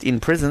killers in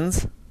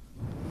prisons.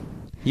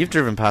 You've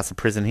driven past a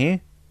prison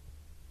here.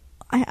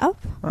 I have?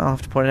 I'll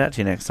have to point it out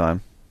to you next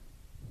time.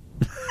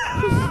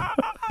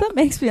 That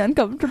makes me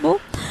uncomfortable.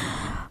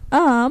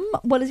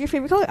 What is your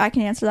favorite color? I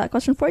can answer that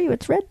question for you.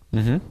 It's red.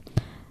 Mm-hmm.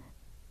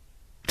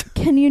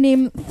 Can you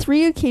name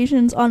 3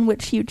 occasions on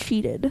which you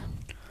cheated?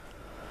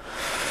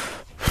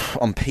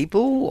 On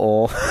people,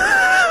 or...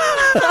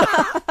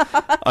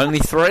 Only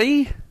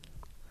 3?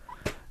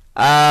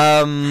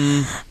 Oh,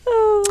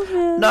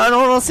 man.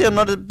 No, honestly, I'm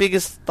not the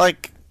biggest,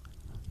 like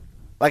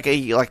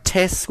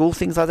tests, school,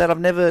 things like that. I've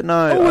never,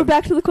 no. Oh, we're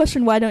back to the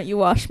question, why don't you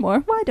wash more?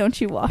 Why don't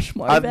you wash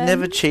more, I've Ben?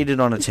 never cheated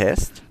on a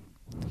test.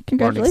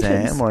 Congratulations. Or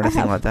an exam, or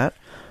anything like that.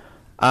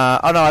 No,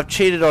 I've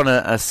cheated on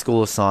a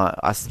school assignment.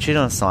 I cheated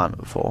on an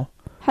assignment before.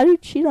 How do you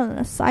cheat on an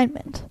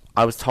assignment?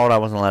 I was told I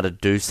wasn't allowed to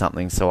do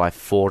something, so I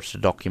forged a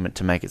document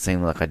to make it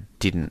seem like I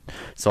didn't.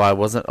 So I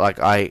wasn't,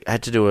 I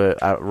had to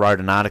wrote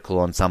an article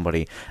on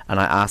somebody, and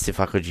I asked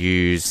if I could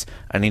use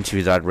an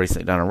interview that I'd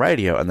recently done on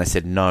radio, and they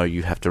said, no,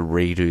 you have to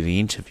redo the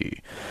interview.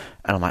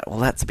 And I'm like, well,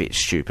 that's a bit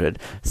stupid.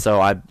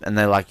 And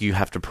they're like, you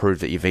have to prove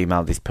that you've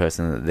emailed this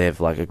person, that they've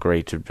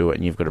agreed to do it,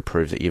 and you've got to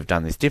prove that you've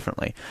done this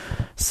differently.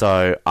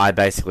 So I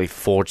basically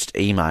forged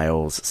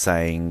emails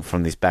saying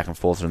from this back and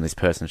forth from this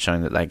person,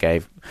 showing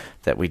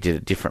that we did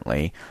it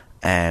differently.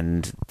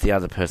 And the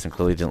other person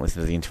clearly didn't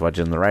listen to the interview I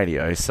did on the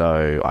radio,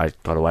 so I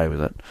got away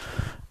with it.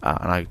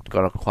 And I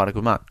got quite a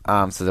good mark.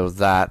 So there was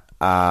that.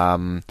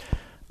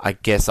 I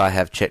guess I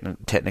have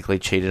technically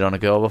cheated on a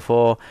girl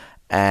before.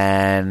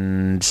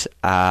 And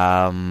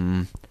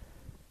I've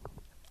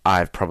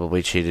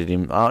probably cheated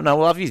him. Oh, no,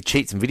 well, I've used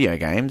cheats in video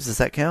games. Does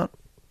that count?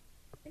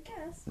 I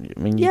guess. I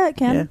mean, yeah, it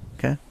can. Yeah,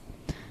 okay.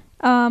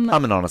 I'm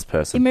an honest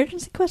person.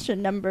 Emergency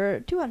question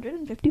number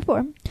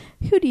 254.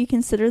 Who do you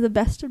consider the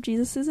best of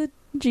Jesus's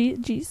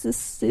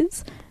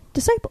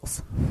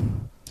disciples?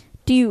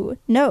 Do you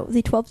know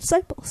the 12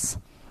 disciples?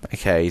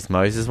 Okay, is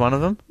Moses one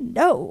of them?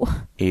 No.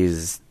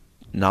 Is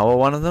Noah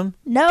one of them?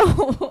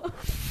 No.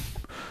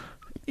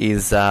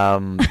 Is,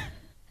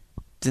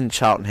 didn't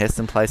Charlton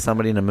Heston play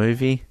somebody in a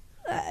movie?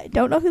 I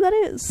don't know who that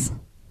is.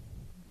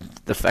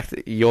 The fact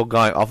that you're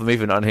going off of me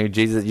for not knowing who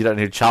Jesus, you don't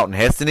know who Charlton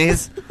Heston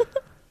is?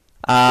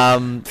 I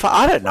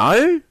don't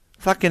know.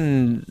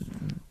 Fucking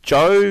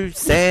Joe,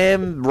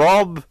 Sam,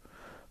 Rob,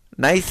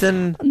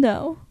 Nathan.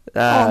 No.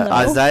 No.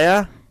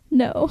 Isaiah.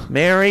 No.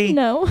 Mary.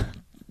 No.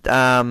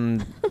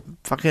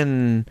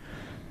 Fucking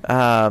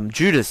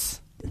Judas.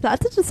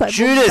 That's a disciple.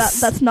 Judas.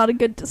 That's not a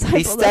good disciple.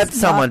 He stabbed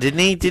someone, didn't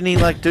he? Didn't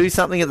he do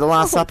something at the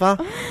Last Supper?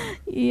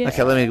 Yeah.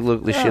 Okay, let me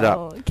look this shit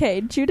up.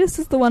 Okay, Judas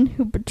is the one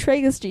who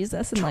betrays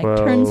Jesus and 12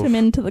 turns him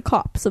into the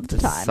cops of the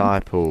time.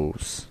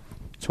 Disciples.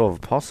 12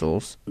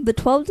 apostles. The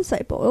 12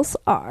 disciples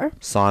are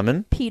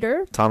Simon.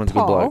 Peter. Simon's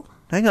Paul. a good bloke.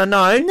 Hang on,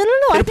 no. No.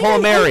 Peter, Paul,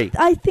 and Mary.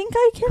 I think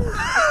I can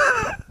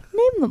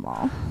name them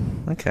all.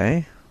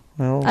 Okay,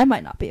 well, I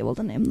might not be able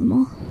to name them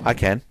all. I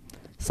can.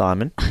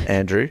 Simon,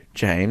 Andrew,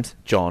 James,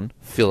 John,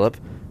 Philip,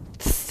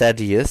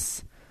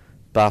 Thaddeus,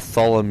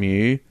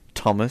 Bartholomew,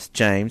 Thomas,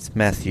 James,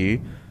 Matthew,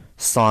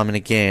 Simon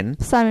again.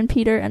 Simon,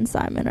 Peter, and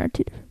Simon are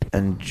 2 different people.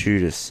 And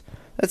Judas.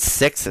 That's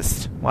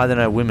sexist. Why are there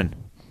no women?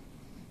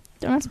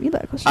 Don't ask me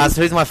that question.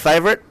 So who's my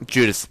favourite?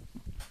 Judas.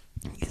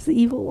 He's the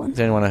evil one. He's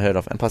the only one I heard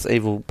of. And plus,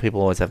 evil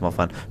people always have more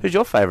fun. Who's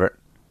your favourite?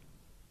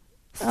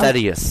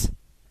 Thaddeus.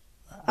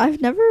 I've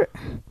never...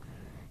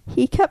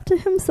 He kept to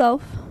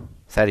himself.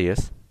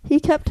 Thaddeus. He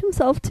kept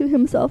himself to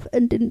himself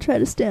and didn't try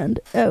to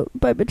stand out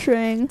by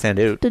betraying,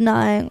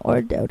 denying,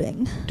 or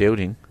doubting.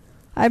 Doubting?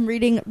 I'm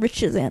reading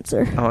Rich's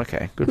answer. Oh,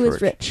 okay. Good Who for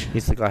is Rich?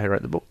 He's the guy who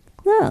wrote the book.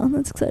 Oh,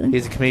 that's exciting.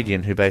 He's a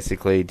comedian who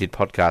basically did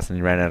podcasts and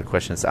he ran out of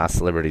questions to ask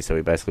celebrities, so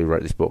he basically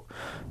wrote this book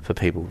for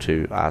people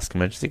to ask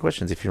emergency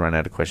questions if you run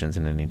out of questions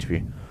in an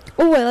interview.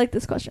 Oh, I like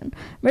this question.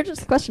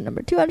 Emergency question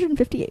number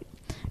 258.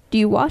 Do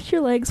you wash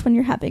your legs when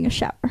you're having a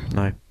shower?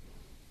 No.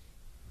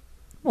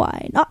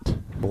 Why not?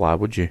 Why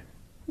would you?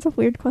 That's a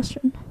weird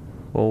question.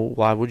 Well,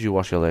 why would you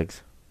wash your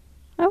legs?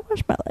 I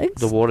wash my legs.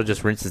 The water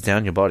just rinses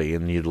down your body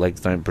and your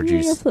legs don't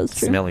produce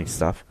smelly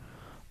stuff.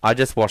 I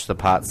just wash the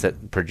parts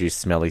that produce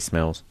smelly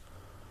smells.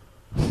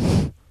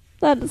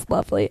 That is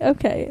lovely.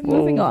 Okay,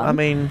 moving on. I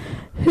mean...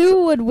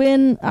 Who would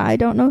win? I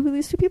don't know who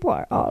these 2 people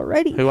are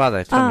already. Who are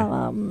they?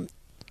 Tell me.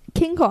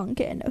 King Kong.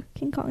 Okay, I know who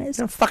King Kong is.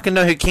 You don't fucking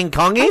know who King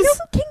Kong is? I know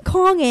who King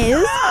Kong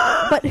is,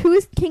 but who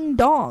is King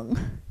Dong?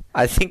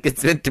 I think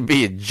it's meant to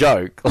be a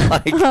joke.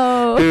 Like,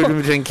 Oh.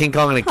 between King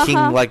Kong and a king,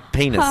 like,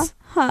 penis.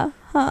 Ha,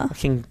 ha. A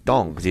King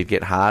Dong, because he'd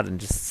get hard and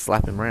just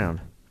slap him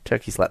round.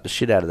 Turkey slapped the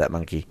shit out of that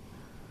monkey.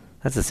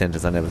 That's a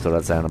sentence I never thought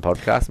I'd say on a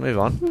podcast. Move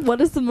on. What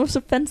is the most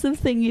offensive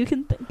thing you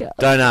can think of?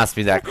 Don't ask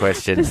me that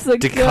question. This is a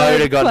Dakota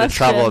good got into question.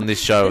 trouble on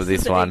this show with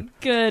this is one.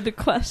 A good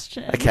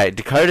question. Okay,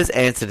 Dakota's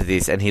answer to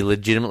this, and he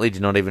legitimately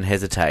did not even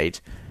hesitate.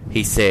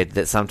 He said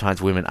that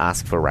sometimes women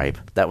ask for rape.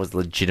 That was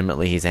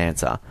legitimately his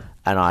answer.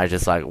 And I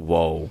just like,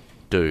 whoa,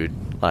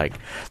 dude. Like, the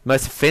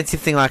most offensive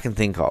thing I can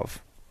think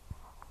of.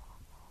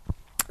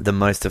 The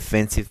most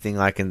offensive thing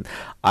I can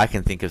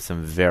think of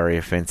some very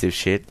offensive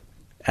shit.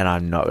 And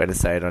I'm not going to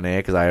say it on air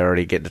because I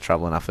already get into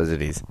trouble enough as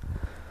it is.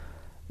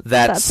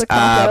 That's a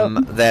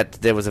cop-out. That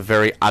there was a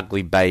very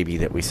ugly baby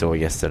that we saw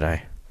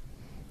yesterday.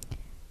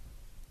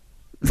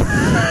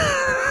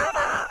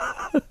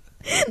 That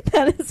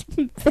is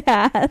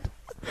bad.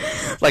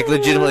 Like,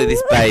 legitimately,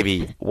 this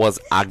baby was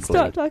ugly.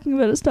 Stop talking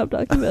about it. Stop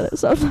talking about it.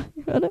 Stop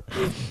talking about it.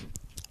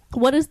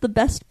 What is the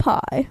best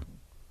pie?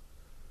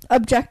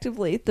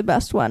 Objectively, the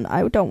best one.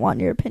 I don't want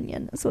your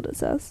opinion, is what it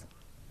says.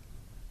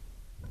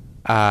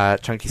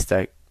 Chunky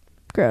steak.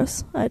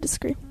 Gross. I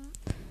disagree.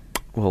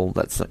 Well,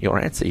 that's not your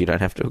answer. You don't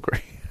have to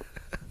agree.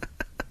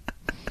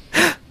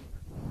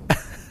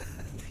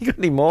 You got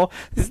any more?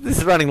 This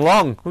is running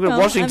long. We've got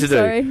washing to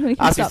sorry. do. We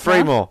can Ask me stop three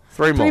now. more.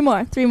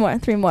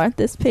 Three more.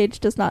 This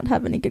page does not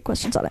have any good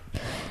questions on it.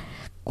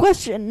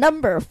 Question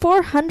number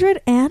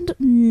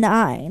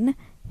 409.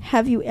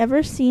 Have you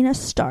ever seen a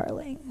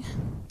starling?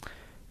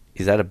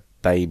 Is that a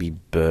baby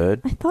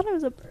bird? I thought it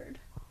was a bird.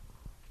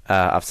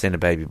 I've seen a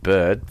baby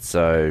bird,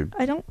 so...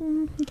 I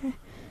don't... Okay.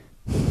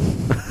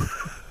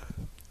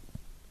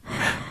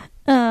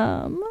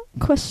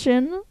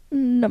 Question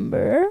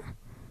number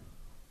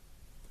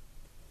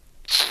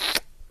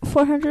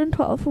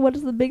 412. What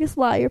is the biggest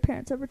lie your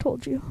parents ever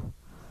told you?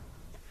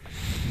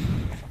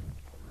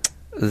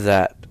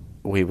 That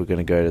we were going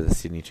to go to the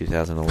Sydney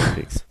 2000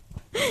 Olympics.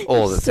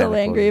 Or the Still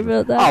Santa angry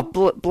Claus. about that?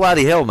 Oh,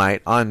 bloody hell,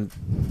 mate. I'm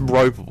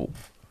ropeable.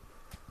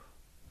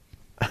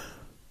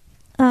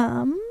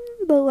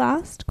 The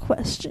last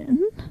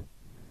question.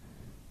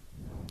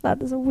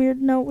 That is a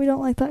weird note. We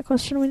don't like that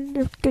question. We need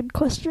a good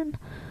question.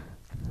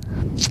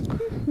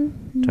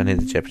 Do I need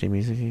the Jeopardy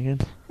music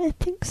again? I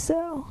think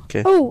so.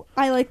 Okay. Oh,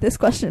 I like this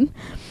question.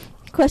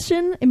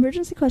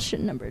 Emergency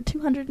question number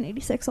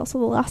 286, also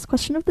the last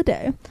question of the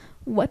day.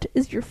 What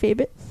is your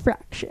favorite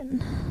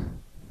fraction?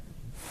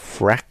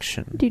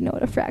 Fraction? Do you know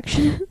what a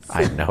fraction is?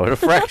 I know what a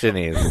fraction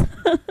is.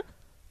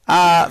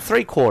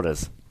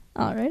 3/4.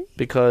 Alright.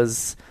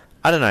 Because,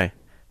 I don't know,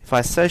 if I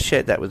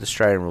associate that with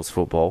Australian rules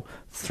football,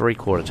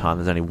 3/4 time,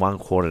 there's only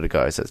 1/4 to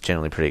go, so it's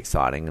generally pretty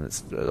exciting, and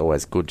it's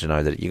always good to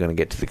know that you're going to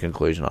get to the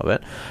conclusion of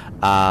it.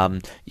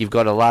 You've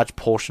got a large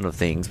portion of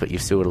things, but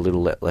you've still got a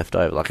little left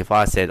over. Like, if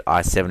I said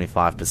I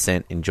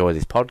 75% enjoy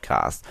this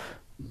podcast,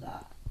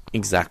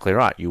 exactly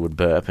right, you would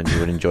burp and you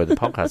would enjoy the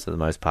podcast for the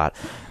most part.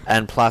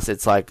 And plus,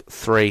 it's like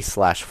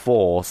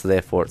 3/4, so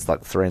therefore it's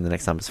like 3 and the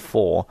next number's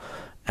 4.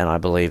 And I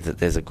believe that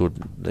there's a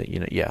good,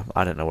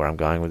 I don't know where I'm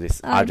going with this.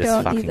 I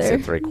just fucking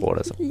said 3/4.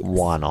 Yes.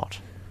 Why not?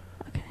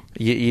 Okay.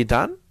 You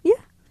done? Yeah.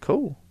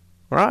 Cool.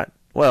 Right.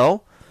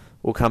 Well,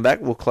 we'll come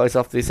back. We'll close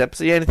off this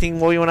episode. Anything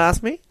more you want to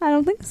ask me? I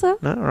don't think so.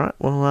 No? All right.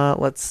 Well,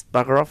 let's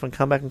bugger off and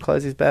come back and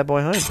close this bad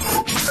boy home.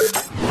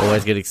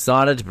 Always get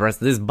excited to press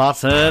this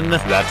button.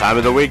 That time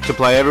of the week to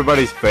play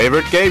everybody's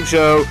favorite game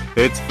show.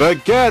 It's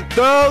Forget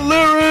the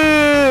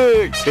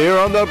Lyrics here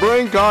on the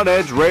Brink on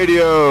Edge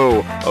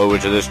Radio. Over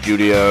to the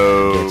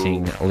studio.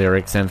 Getting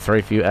lyrics and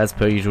three for you as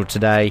per usual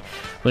today.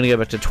 We're going to go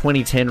back to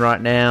 2010 right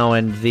now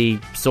and the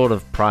sort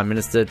of Prime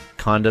Minister,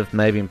 kind of,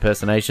 maybe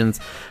impersonations.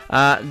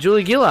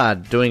 Julie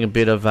Gillard doing a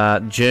bit of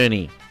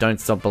Journey, Don't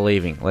Stop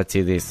Believing. Let's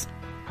hear this.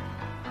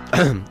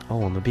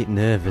 Oh, I'm a bit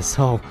nervous.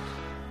 Oh,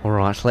 all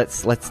right,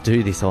 let's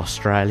do this,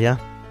 Australia.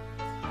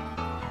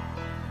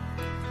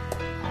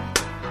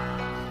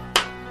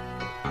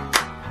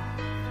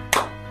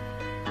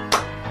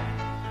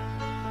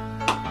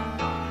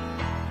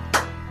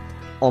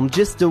 I'm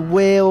just a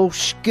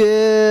Welsh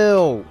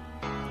girl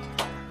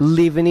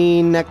living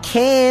in a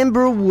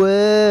Canberra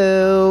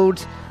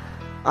world.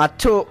 I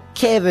took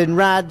Kevin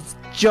Rudd's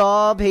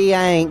job, he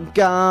ain't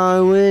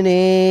going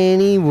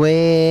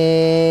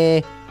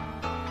anywhere.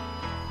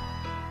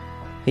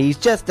 He's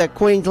just a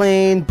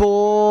Queensland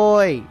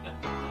boy.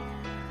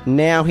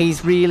 Now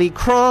he's really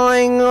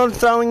crying on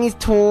throwing his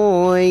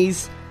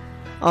toys.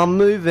 I'm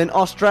moving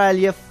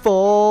Australia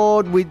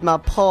forward with my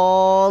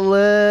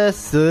policies.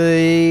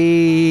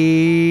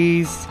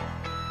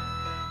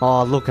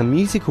 Oh, look, a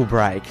musical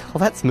break. Oh,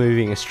 that's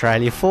moving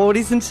Australia forward,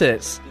 isn't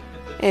it?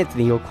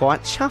 Anthony, you're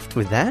quite chuffed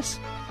with that.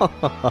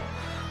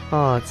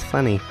 Oh, it's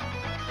funny.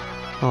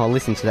 Oh,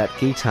 listen to that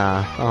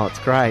guitar. Oh, it's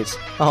great.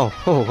 Oh,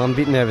 I'm a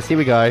bit nervous. Here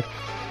we go.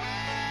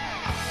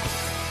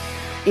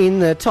 In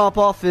the top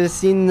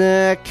office in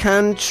the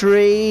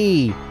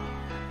country,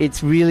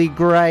 it's really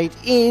great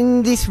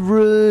in this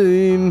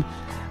room.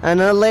 An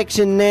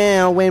election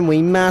now when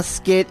we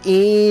must get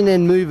in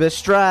and move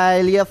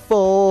Australia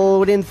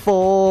forward and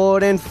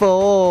forward and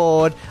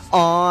forward.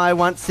 I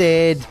once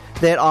said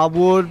that I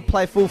would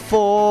play full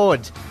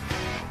forward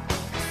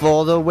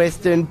for the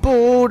Western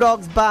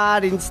Bulldogs,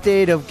 but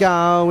instead of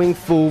going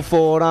full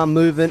forward, I'm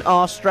moving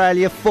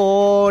Australia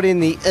forward in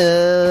the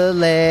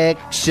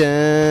election.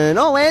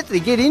 Oh, Anthony,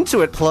 get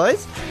into it,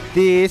 please.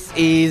 This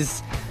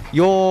is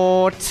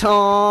your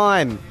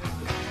time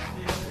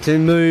to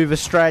move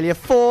Australia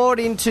forward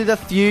into the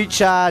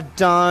future.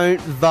 Don't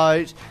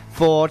vote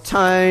for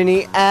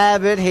Tony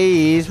Abbott,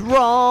 he is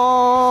wrong.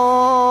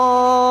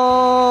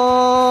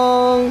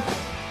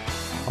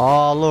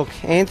 Oh, look,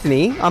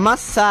 Anthony, I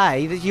must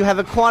say that you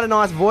have quite a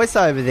nice voice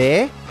over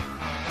there.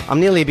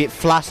 I'm nearly a bit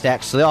flushed,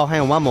 actually. Oh,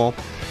 hang on, one more.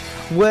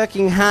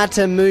 Working hard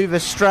to move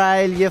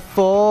Australia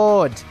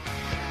forward.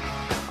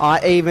 I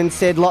even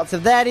said lots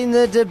of that in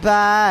the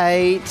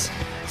debate.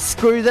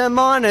 Screw the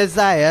miners,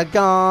 they are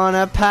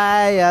gonna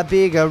pay a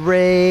bigger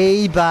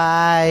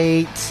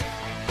rebate.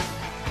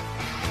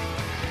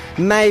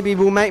 Maybe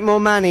we'll make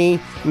more money,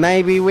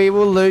 maybe we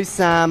will lose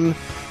some,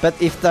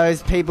 but if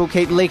those people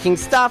keep leaking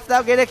stuff,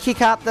 they'll get a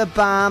kick up the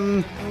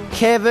bum.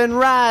 Kevin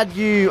Rudd,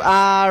 you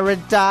are a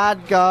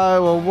dud,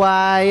 go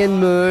away and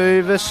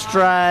move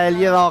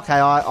Australia. Okay,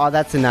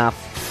 that's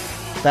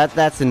enough.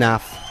 That's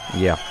enough.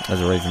 Yeah,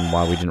 there's a reason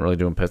why we didn't really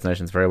do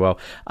impersonations very well.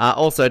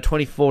 Also,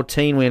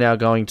 2014, we're now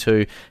going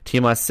to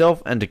hear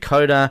myself and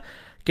Dakota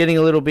getting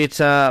a little bit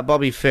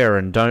Bobby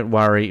Ferrin. Don't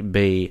worry,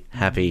 be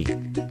happy.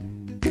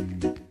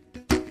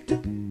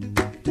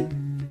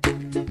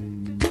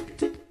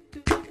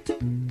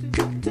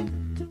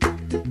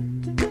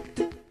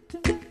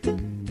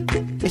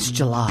 It's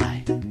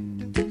July.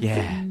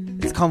 Yeah,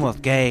 it's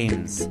Commonwealth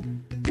Games.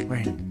 We're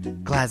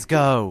in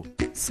Glasgow,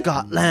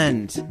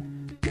 Scotland.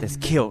 There's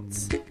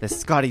kilts, there's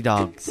Scotty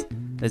dogs,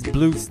 there's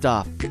blue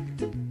stuff,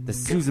 there's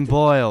Susan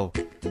Boyle,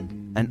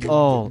 and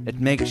all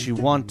it makes you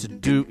want to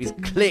do is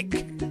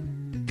click.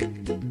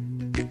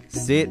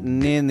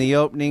 Sitting in the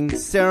opening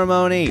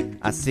ceremony,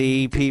 I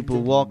see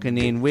people walking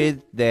in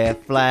with their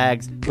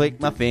flags.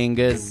 Click my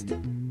fingers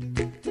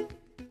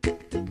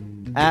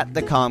at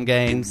the Com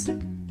Games.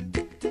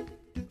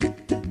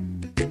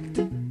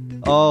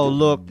 Oh,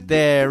 look,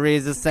 there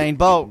is a Usain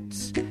Bolt.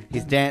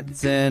 He's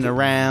dancing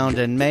around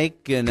and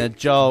making a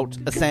jolt.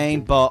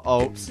 Usain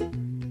Bolt.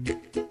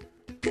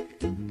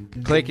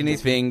 Clicking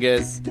his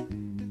fingers.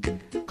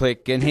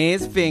 Clicking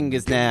his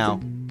fingers now.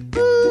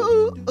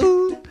 Ooh,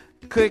 ooh.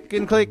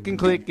 Clicking, clicking,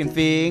 clicking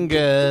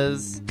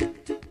fingers.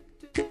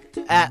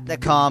 At the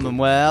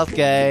Commonwealth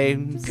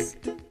Games.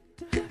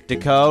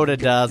 Dakota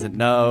doesn't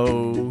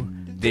know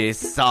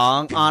this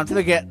song on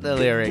Forget the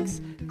Lyrics.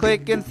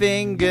 Clicking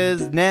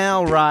fingers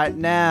now, right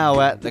now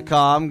at the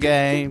Com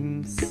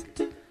Games.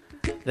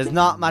 There's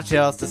not much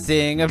else to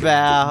sing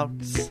about,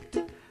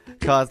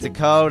 cause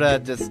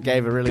Dakota just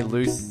gave a really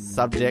loose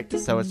subject,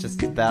 so it's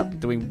just about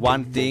doing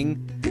one thing.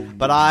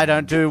 But I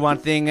don't do one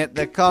thing at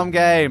the Com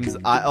Games.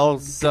 I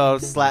also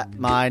slap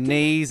my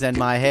knees and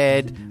my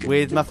head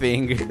with my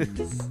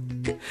fingers.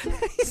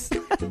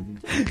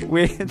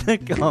 With the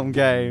Com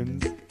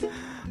Games.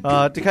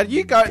 Dakota,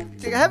 you go,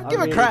 give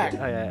a crack.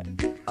 Oh yeah.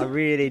 I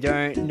really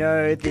don't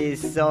know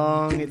this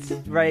song, it's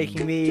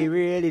making me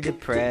really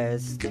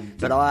depressed.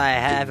 But I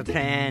have a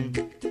plan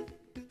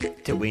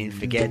to win,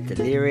 forget the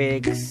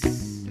lyrics.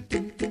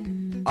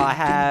 I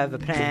have a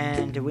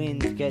plan to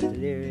win, forget the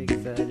lyrics.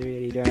 I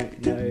really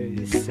don't know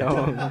this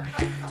song.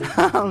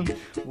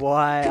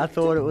 Why? I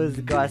thought it was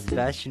the Guy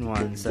Sebastian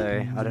one,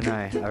 so I don't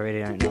know. I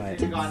really don't know it.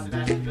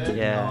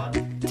 Yeah.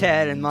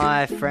 Telling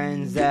my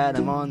friends that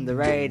I'm on the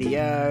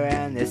radio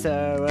and they're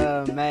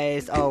so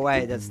amazed. Oh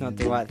wait, that's not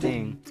the right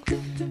thing.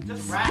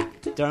 Just rap.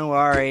 Don't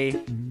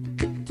worry.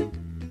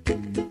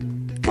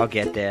 I'll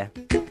get there.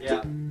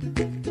 Yeah.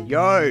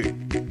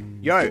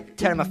 Yo,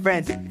 telling my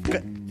friends.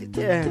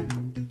 Yeah.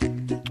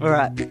 All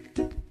right.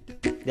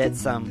 Let's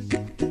stop.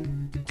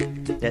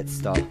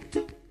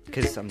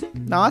 Cause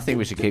No, I think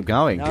we should keep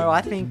going. No,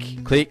 I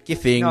think. Click your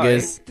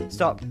fingers. No.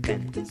 Stop,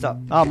 Ben. Stop.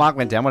 Oh, Mark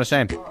went down. What a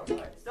shame.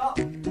 Stop.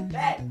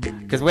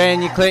 Because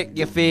when you click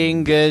your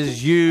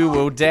fingers, you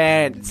will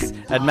dance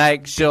and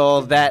make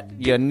sure that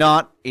you're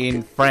not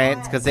in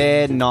France, because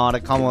they're not a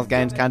Commonwealth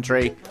Games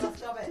country.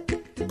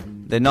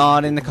 They're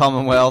not in the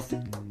Commonwealth.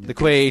 The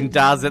Queen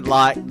doesn't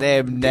like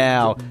them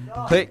now.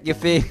 Click your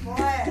fingers.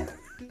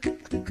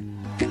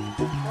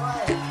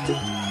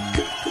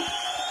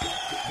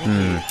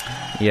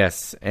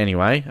 Yes,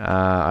 anyway,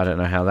 I don't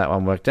know how that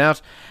one worked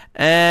out.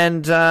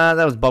 And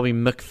that was Bobby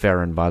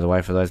McFerrin, by the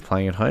way, for those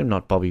playing at home,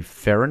 not Bobby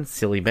Ferrin,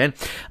 silly Ben.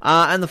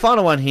 And the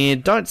final one here,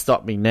 Don't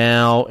Stop Me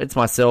Now. It's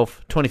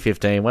myself,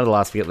 2015, one of the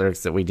last Forget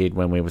lyrics that we did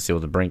when we were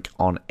still the Brink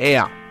on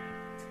air.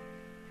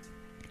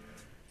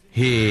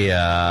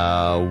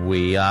 Here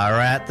we are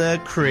at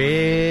the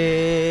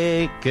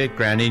cricket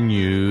ground in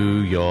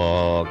New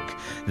York.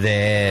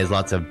 There's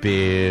lots of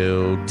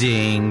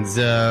buildings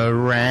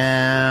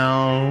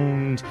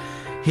around.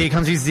 Here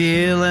comes New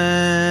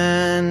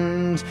Zealand.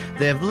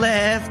 They've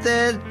left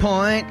their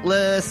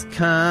pointless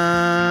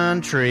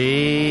country.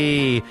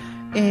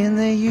 In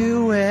the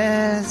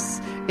US,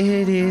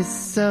 it is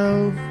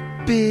so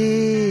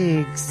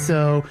big.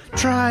 So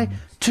try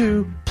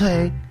to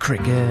play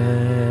cricket.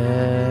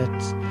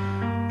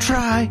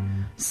 Try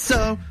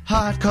so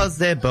hard, 'cause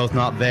they're both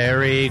not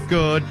very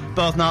good.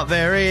 Both not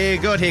very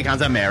good. Here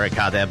comes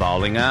America. They're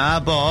bowling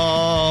a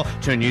ball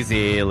to New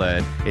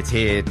Zealand. It's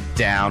hit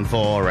down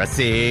for a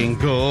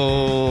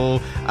single.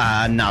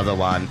 Another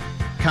one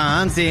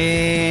comes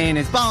in.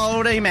 It's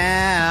bowled him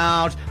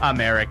out.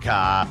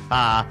 America,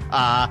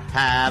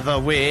 have a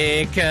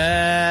wicket.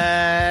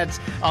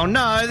 Oh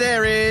no,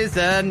 there is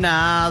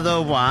another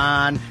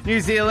one.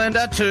 New Zealand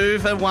are 2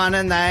 for 1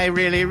 and they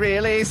really,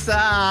 really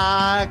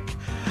suck.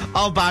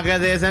 Oh bugger,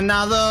 there's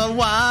another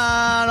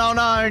one. Oh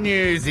no,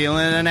 New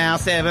Zealand are now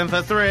 7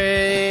 for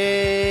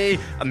 3.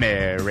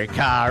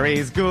 America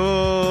is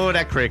good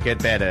at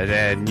cricket, better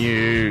than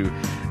New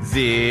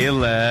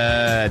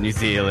Zealand. New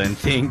Zealand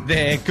think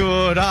they're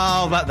good,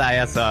 oh, but they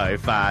are so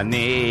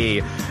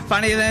funny.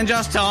 Funnier than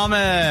Josh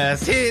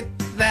Thomas. Hit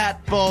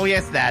that ball,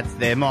 yes, that's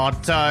their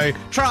motto.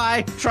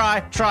 Try,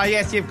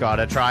 yes, you've got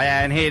to try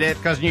and hit it,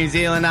 'cause New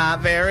Zealand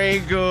aren't very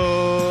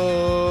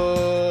good.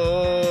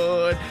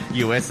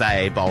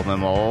 USA bowl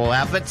them all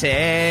out for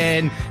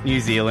 10.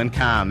 New Zealand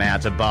come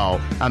out to bowl.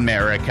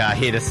 America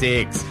hit a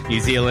 6. New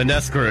Zealand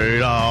are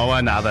screwed. Oh,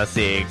 another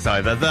 6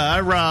 over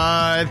the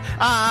road.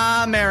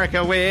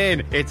 America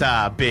win. It's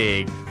a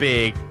big,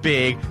 big,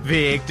 big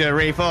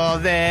victory for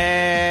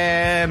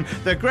them.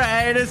 The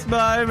greatest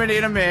moment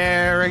in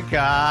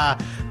America.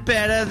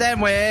 Better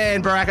than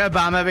when Barack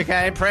Obama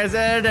became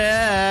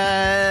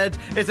president.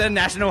 It's a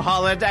national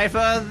holiday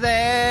for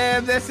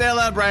them. They're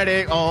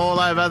celebrating all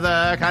over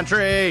the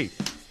country.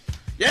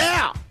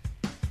 Yeah!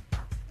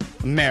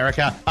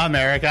 America,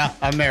 America,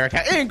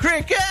 America in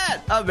cricket!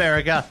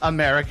 America,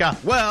 America,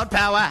 world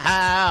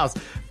powerhouse.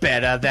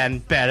 Better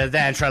than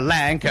Sri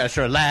Lanka,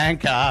 Sri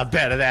Lanka.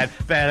 Better than,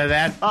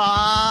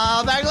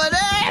 oh,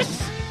 Bangladesh!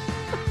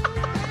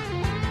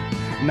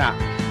 Nah.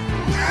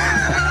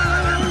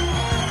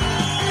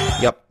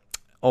 Yep.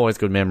 Always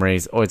good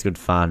memories, always good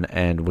fun,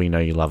 and we know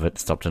you love it.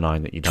 Stop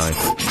denying that you don't.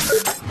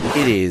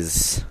 It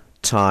is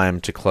time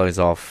to close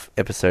off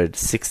episode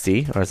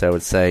 60, or as I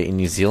would say in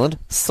New Zealand,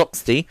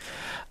 60.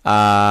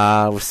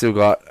 We've still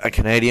got a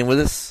Canadian with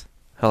us.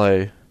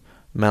 Hello,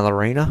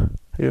 Mallarina.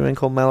 Have you been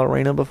called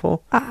Mallarina before?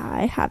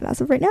 I have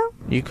as of right now.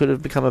 You could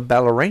have become a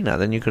ballerina,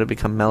 then you could have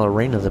become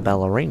Mallarina the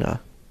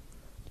ballerina.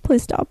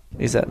 Please stop.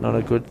 Is that not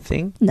a good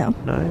thing? No.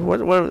 No?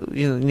 What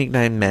your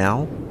nickname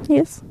Mal?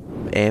 Yes.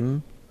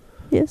 M?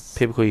 Yes.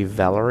 People call you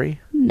Valerie?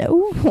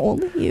 No,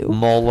 only you.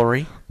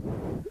 Mallory?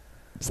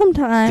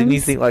 Sometimes. Didn't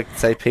you think,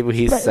 say people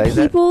here but say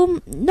that? People,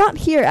 not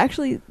here,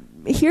 actually.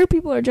 Here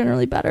people are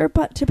generally better,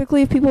 but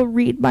typically if people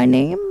read my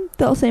name,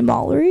 they'll say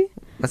Mallory.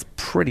 That's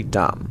pretty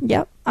dumb.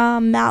 Yep.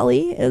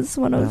 Mally is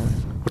one of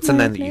What's the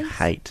name that you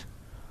hate?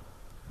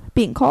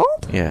 Being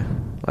called? Yeah.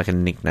 Like a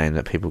nickname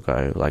that people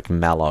go, like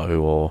Mallow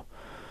or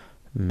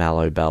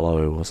Mallow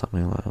Ballow or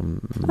something like that.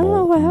 I don't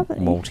know if I have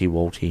any. Malty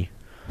Walty.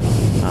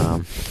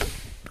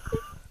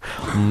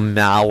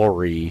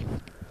 Mallory.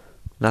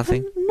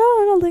 Nothing? No,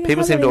 I don't think People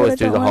I have seem any to always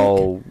that I do the don't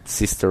whole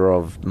sister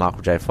of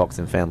Michael J. Fox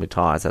in Family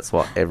Ties. That's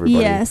what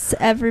everybody... Yes,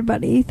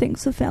 everybody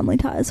thinks of Family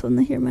Ties when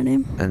they hear my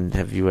name. And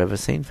have you ever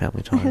seen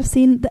Family Ties? I have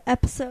seen the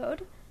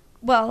episode.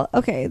 Well,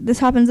 okay, this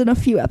happens in a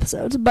few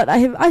episodes, but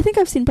I think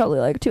I've seen probably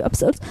like 2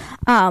 episodes.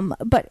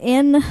 But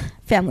in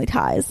Family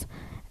Ties,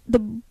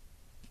 the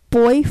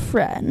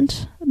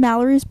boyfriend,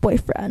 Mallory's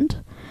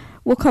boyfriend,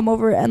 will come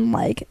over and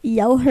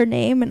yell her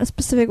name in a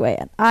specific way,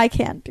 and I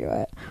can't do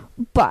it.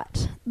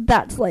 But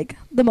that's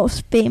the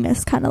most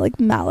famous kind of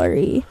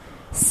Mallory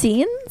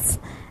scenes,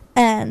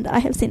 and I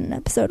have seen an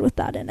episode with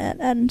that in it,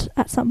 and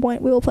at some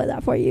point we will play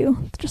that for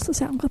you, just a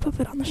sound clip of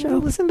it on the show. Well,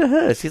 listen to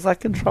her. She's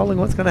controlling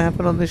what's going to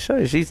happen on this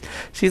show. She's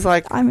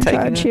I'm in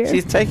charge here.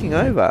 She's taking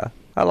over.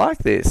 I like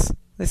this.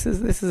 This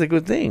is a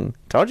good thing.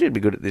 Told you it'd be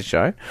good at this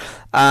show.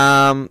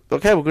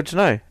 Okay, well, good to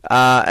know.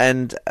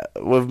 And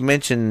we've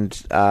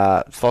mentioned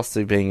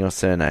Foster being your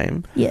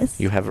surname. Yes.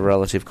 You have a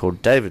relative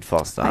called David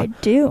Foster. I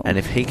do. And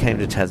if he came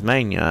to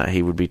Tasmania,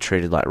 he would be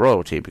treated like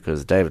royalty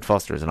because David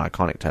Foster is an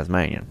iconic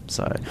Tasmanian.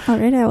 So. All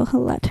right, I will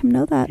let him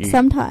know that.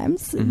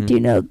 Sometimes. Mm-hmm. Do you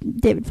know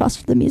David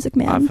Foster, the Music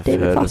Man? I've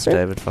David heard Foster. of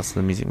David Foster,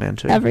 the Music Man,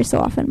 too. Every so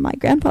often, my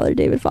grandfather,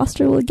 David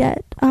Foster, will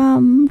get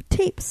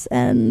tapes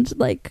and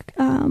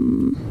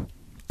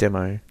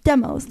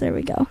demos, there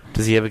we go.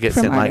 Does he ever get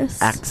From sent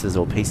artists. axes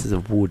or pieces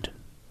of wood?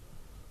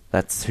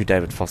 That's who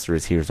David Foster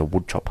is here, as a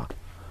wood chopper.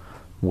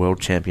 World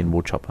champion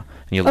wood chopper.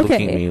 And you're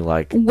looking at me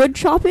like... Wood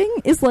chopping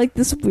is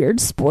this weird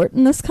sport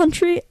in this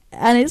country,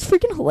 and it's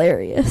freaking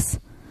hilarious.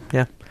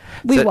 Yeah.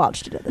 We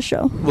watched it at the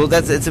show. Well,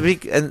 it's a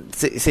big... And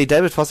see,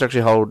 David Foster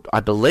actually I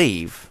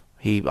believe,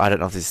 I don't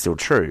know if this is still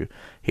true,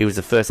 he was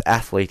the first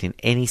athlete in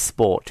any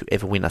sport to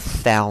ever win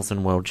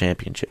 1,000 world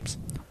championships.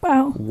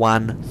 Wow.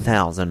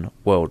 1,000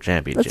 world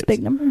championships. That's a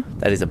big number.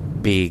 That is a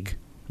big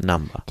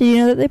number. Did you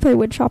know that they play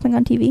wood chopping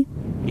on TV?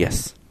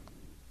 Yes.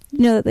 You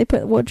know that they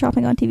put wood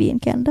chopping on TV in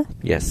Canada?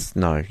 Yes.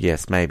 No.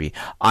 Yes. Maybe.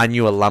 I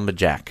knew a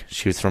lumberjack.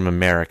 She was from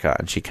America,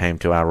 and she came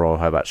to our Royal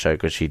Hobart show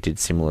because she did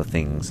similar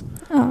things.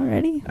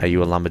 Alrighty. Are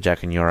you a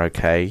lumberjack and you're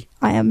okay?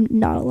 I am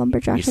not a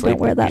lumberjack. I don't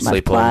wear that you much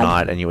sleep plaid. all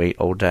night and you eat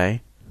all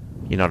day?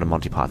 You're not a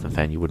Monty Python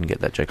fan. You wouldn't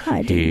get that joke.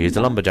 I do He's a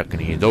not. lumberjack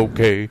and he's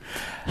okay.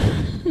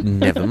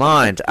 Never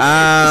mind.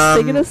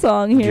 Singing a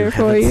song here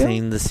for haven't you.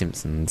 seen The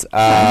Simpsons.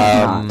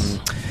 I'm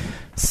not.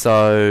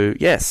 So,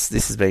 yes,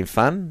 this has been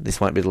fun. This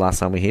won't be the last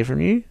time we hear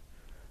from you,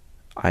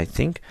 I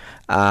think.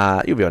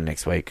 You'll be on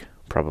next week,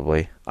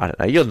 probably. I don't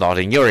know. You're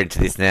nodding. You're into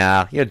this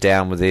now. You're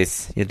down with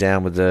this. You're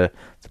down with the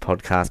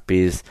podcast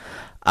biz.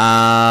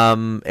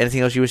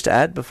 Anything else you wish to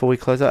add before we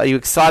close out? Are you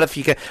excited for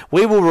you?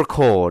 We will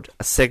record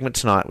a segment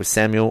tonight with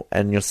Samuel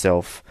and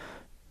yourself,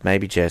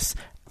 maybe Jess,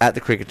 at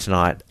the cricket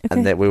tonight,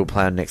 and that we will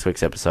play on next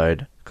week's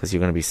episode because you're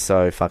going to be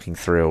so fucking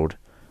thrilled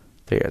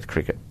that you're at the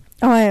cricket.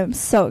 Oh, I am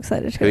so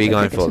excited to Who are you go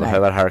going cricket for? The tonight.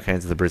 Hobart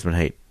Hurricanes or the Brisbane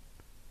Heat?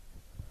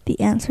 The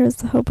answer is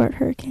the Hobart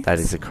Hurricanes. That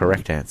is the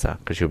correct answer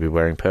because you'll be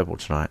wearing purple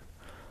tonight.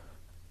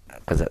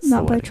 Because that's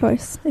Not the by way.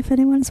 choice, if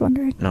anyone's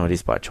wondering. No, it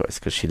is by choice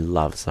because she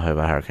loves the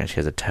Hobart Hurricanes. She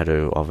has a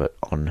tattoo of it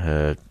on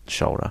her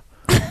shoulder.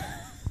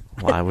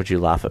 Why would you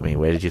laugh at me?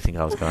 Where did you think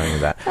I was going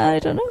with that? I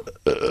don't know.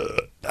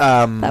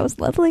 That was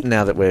lovely.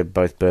 Now that we're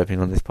both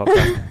burping on this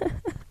podcast.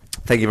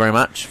 Thank you very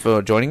much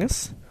for joining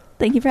us.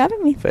 Thank you for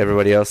having me. For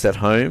everybody else at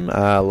home,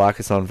 like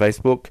us on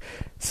Facebook,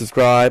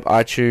 subscribe,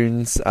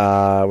 iTunes,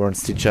 we're on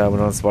Stitcher,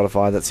 we're on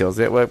Spotify, that's the Oz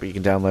Network, but you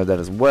can download that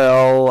as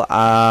well.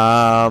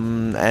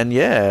 And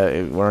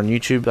yeah, we're on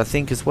YouTube, I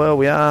think, as well.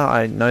 We are.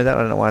 I know that.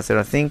 I don't know why I said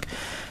I think.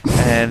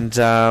 And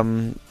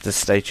just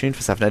stay tuned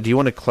for stuff. Now, do you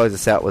want to close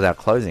us out with our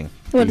closing?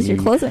 What is your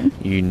closing?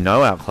 You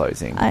know our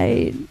closing.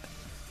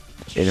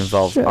 It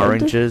involves should.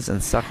 oranges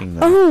and sucking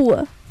them.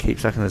 Oh! Keep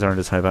sucking those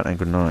oranges, Hobart, and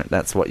good night.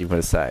 That's what you've got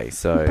to say.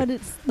 So, But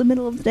it's the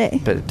middle of the day.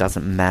 but it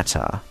doesn't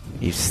matter.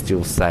 You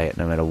still say it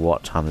no matter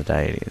what time of the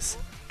day it is.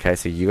 Okay,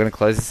 so you're going to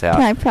close this out.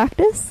 Can I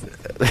practice?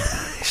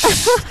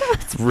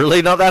 It's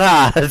really not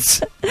that hard.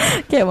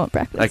 Okay, I won't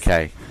practice.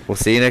 Okay, we'll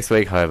see you next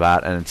week,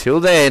 Hobart. And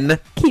until then...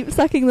 Keep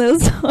sucking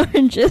those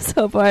oranges,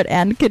 Hobart,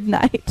 and good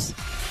night.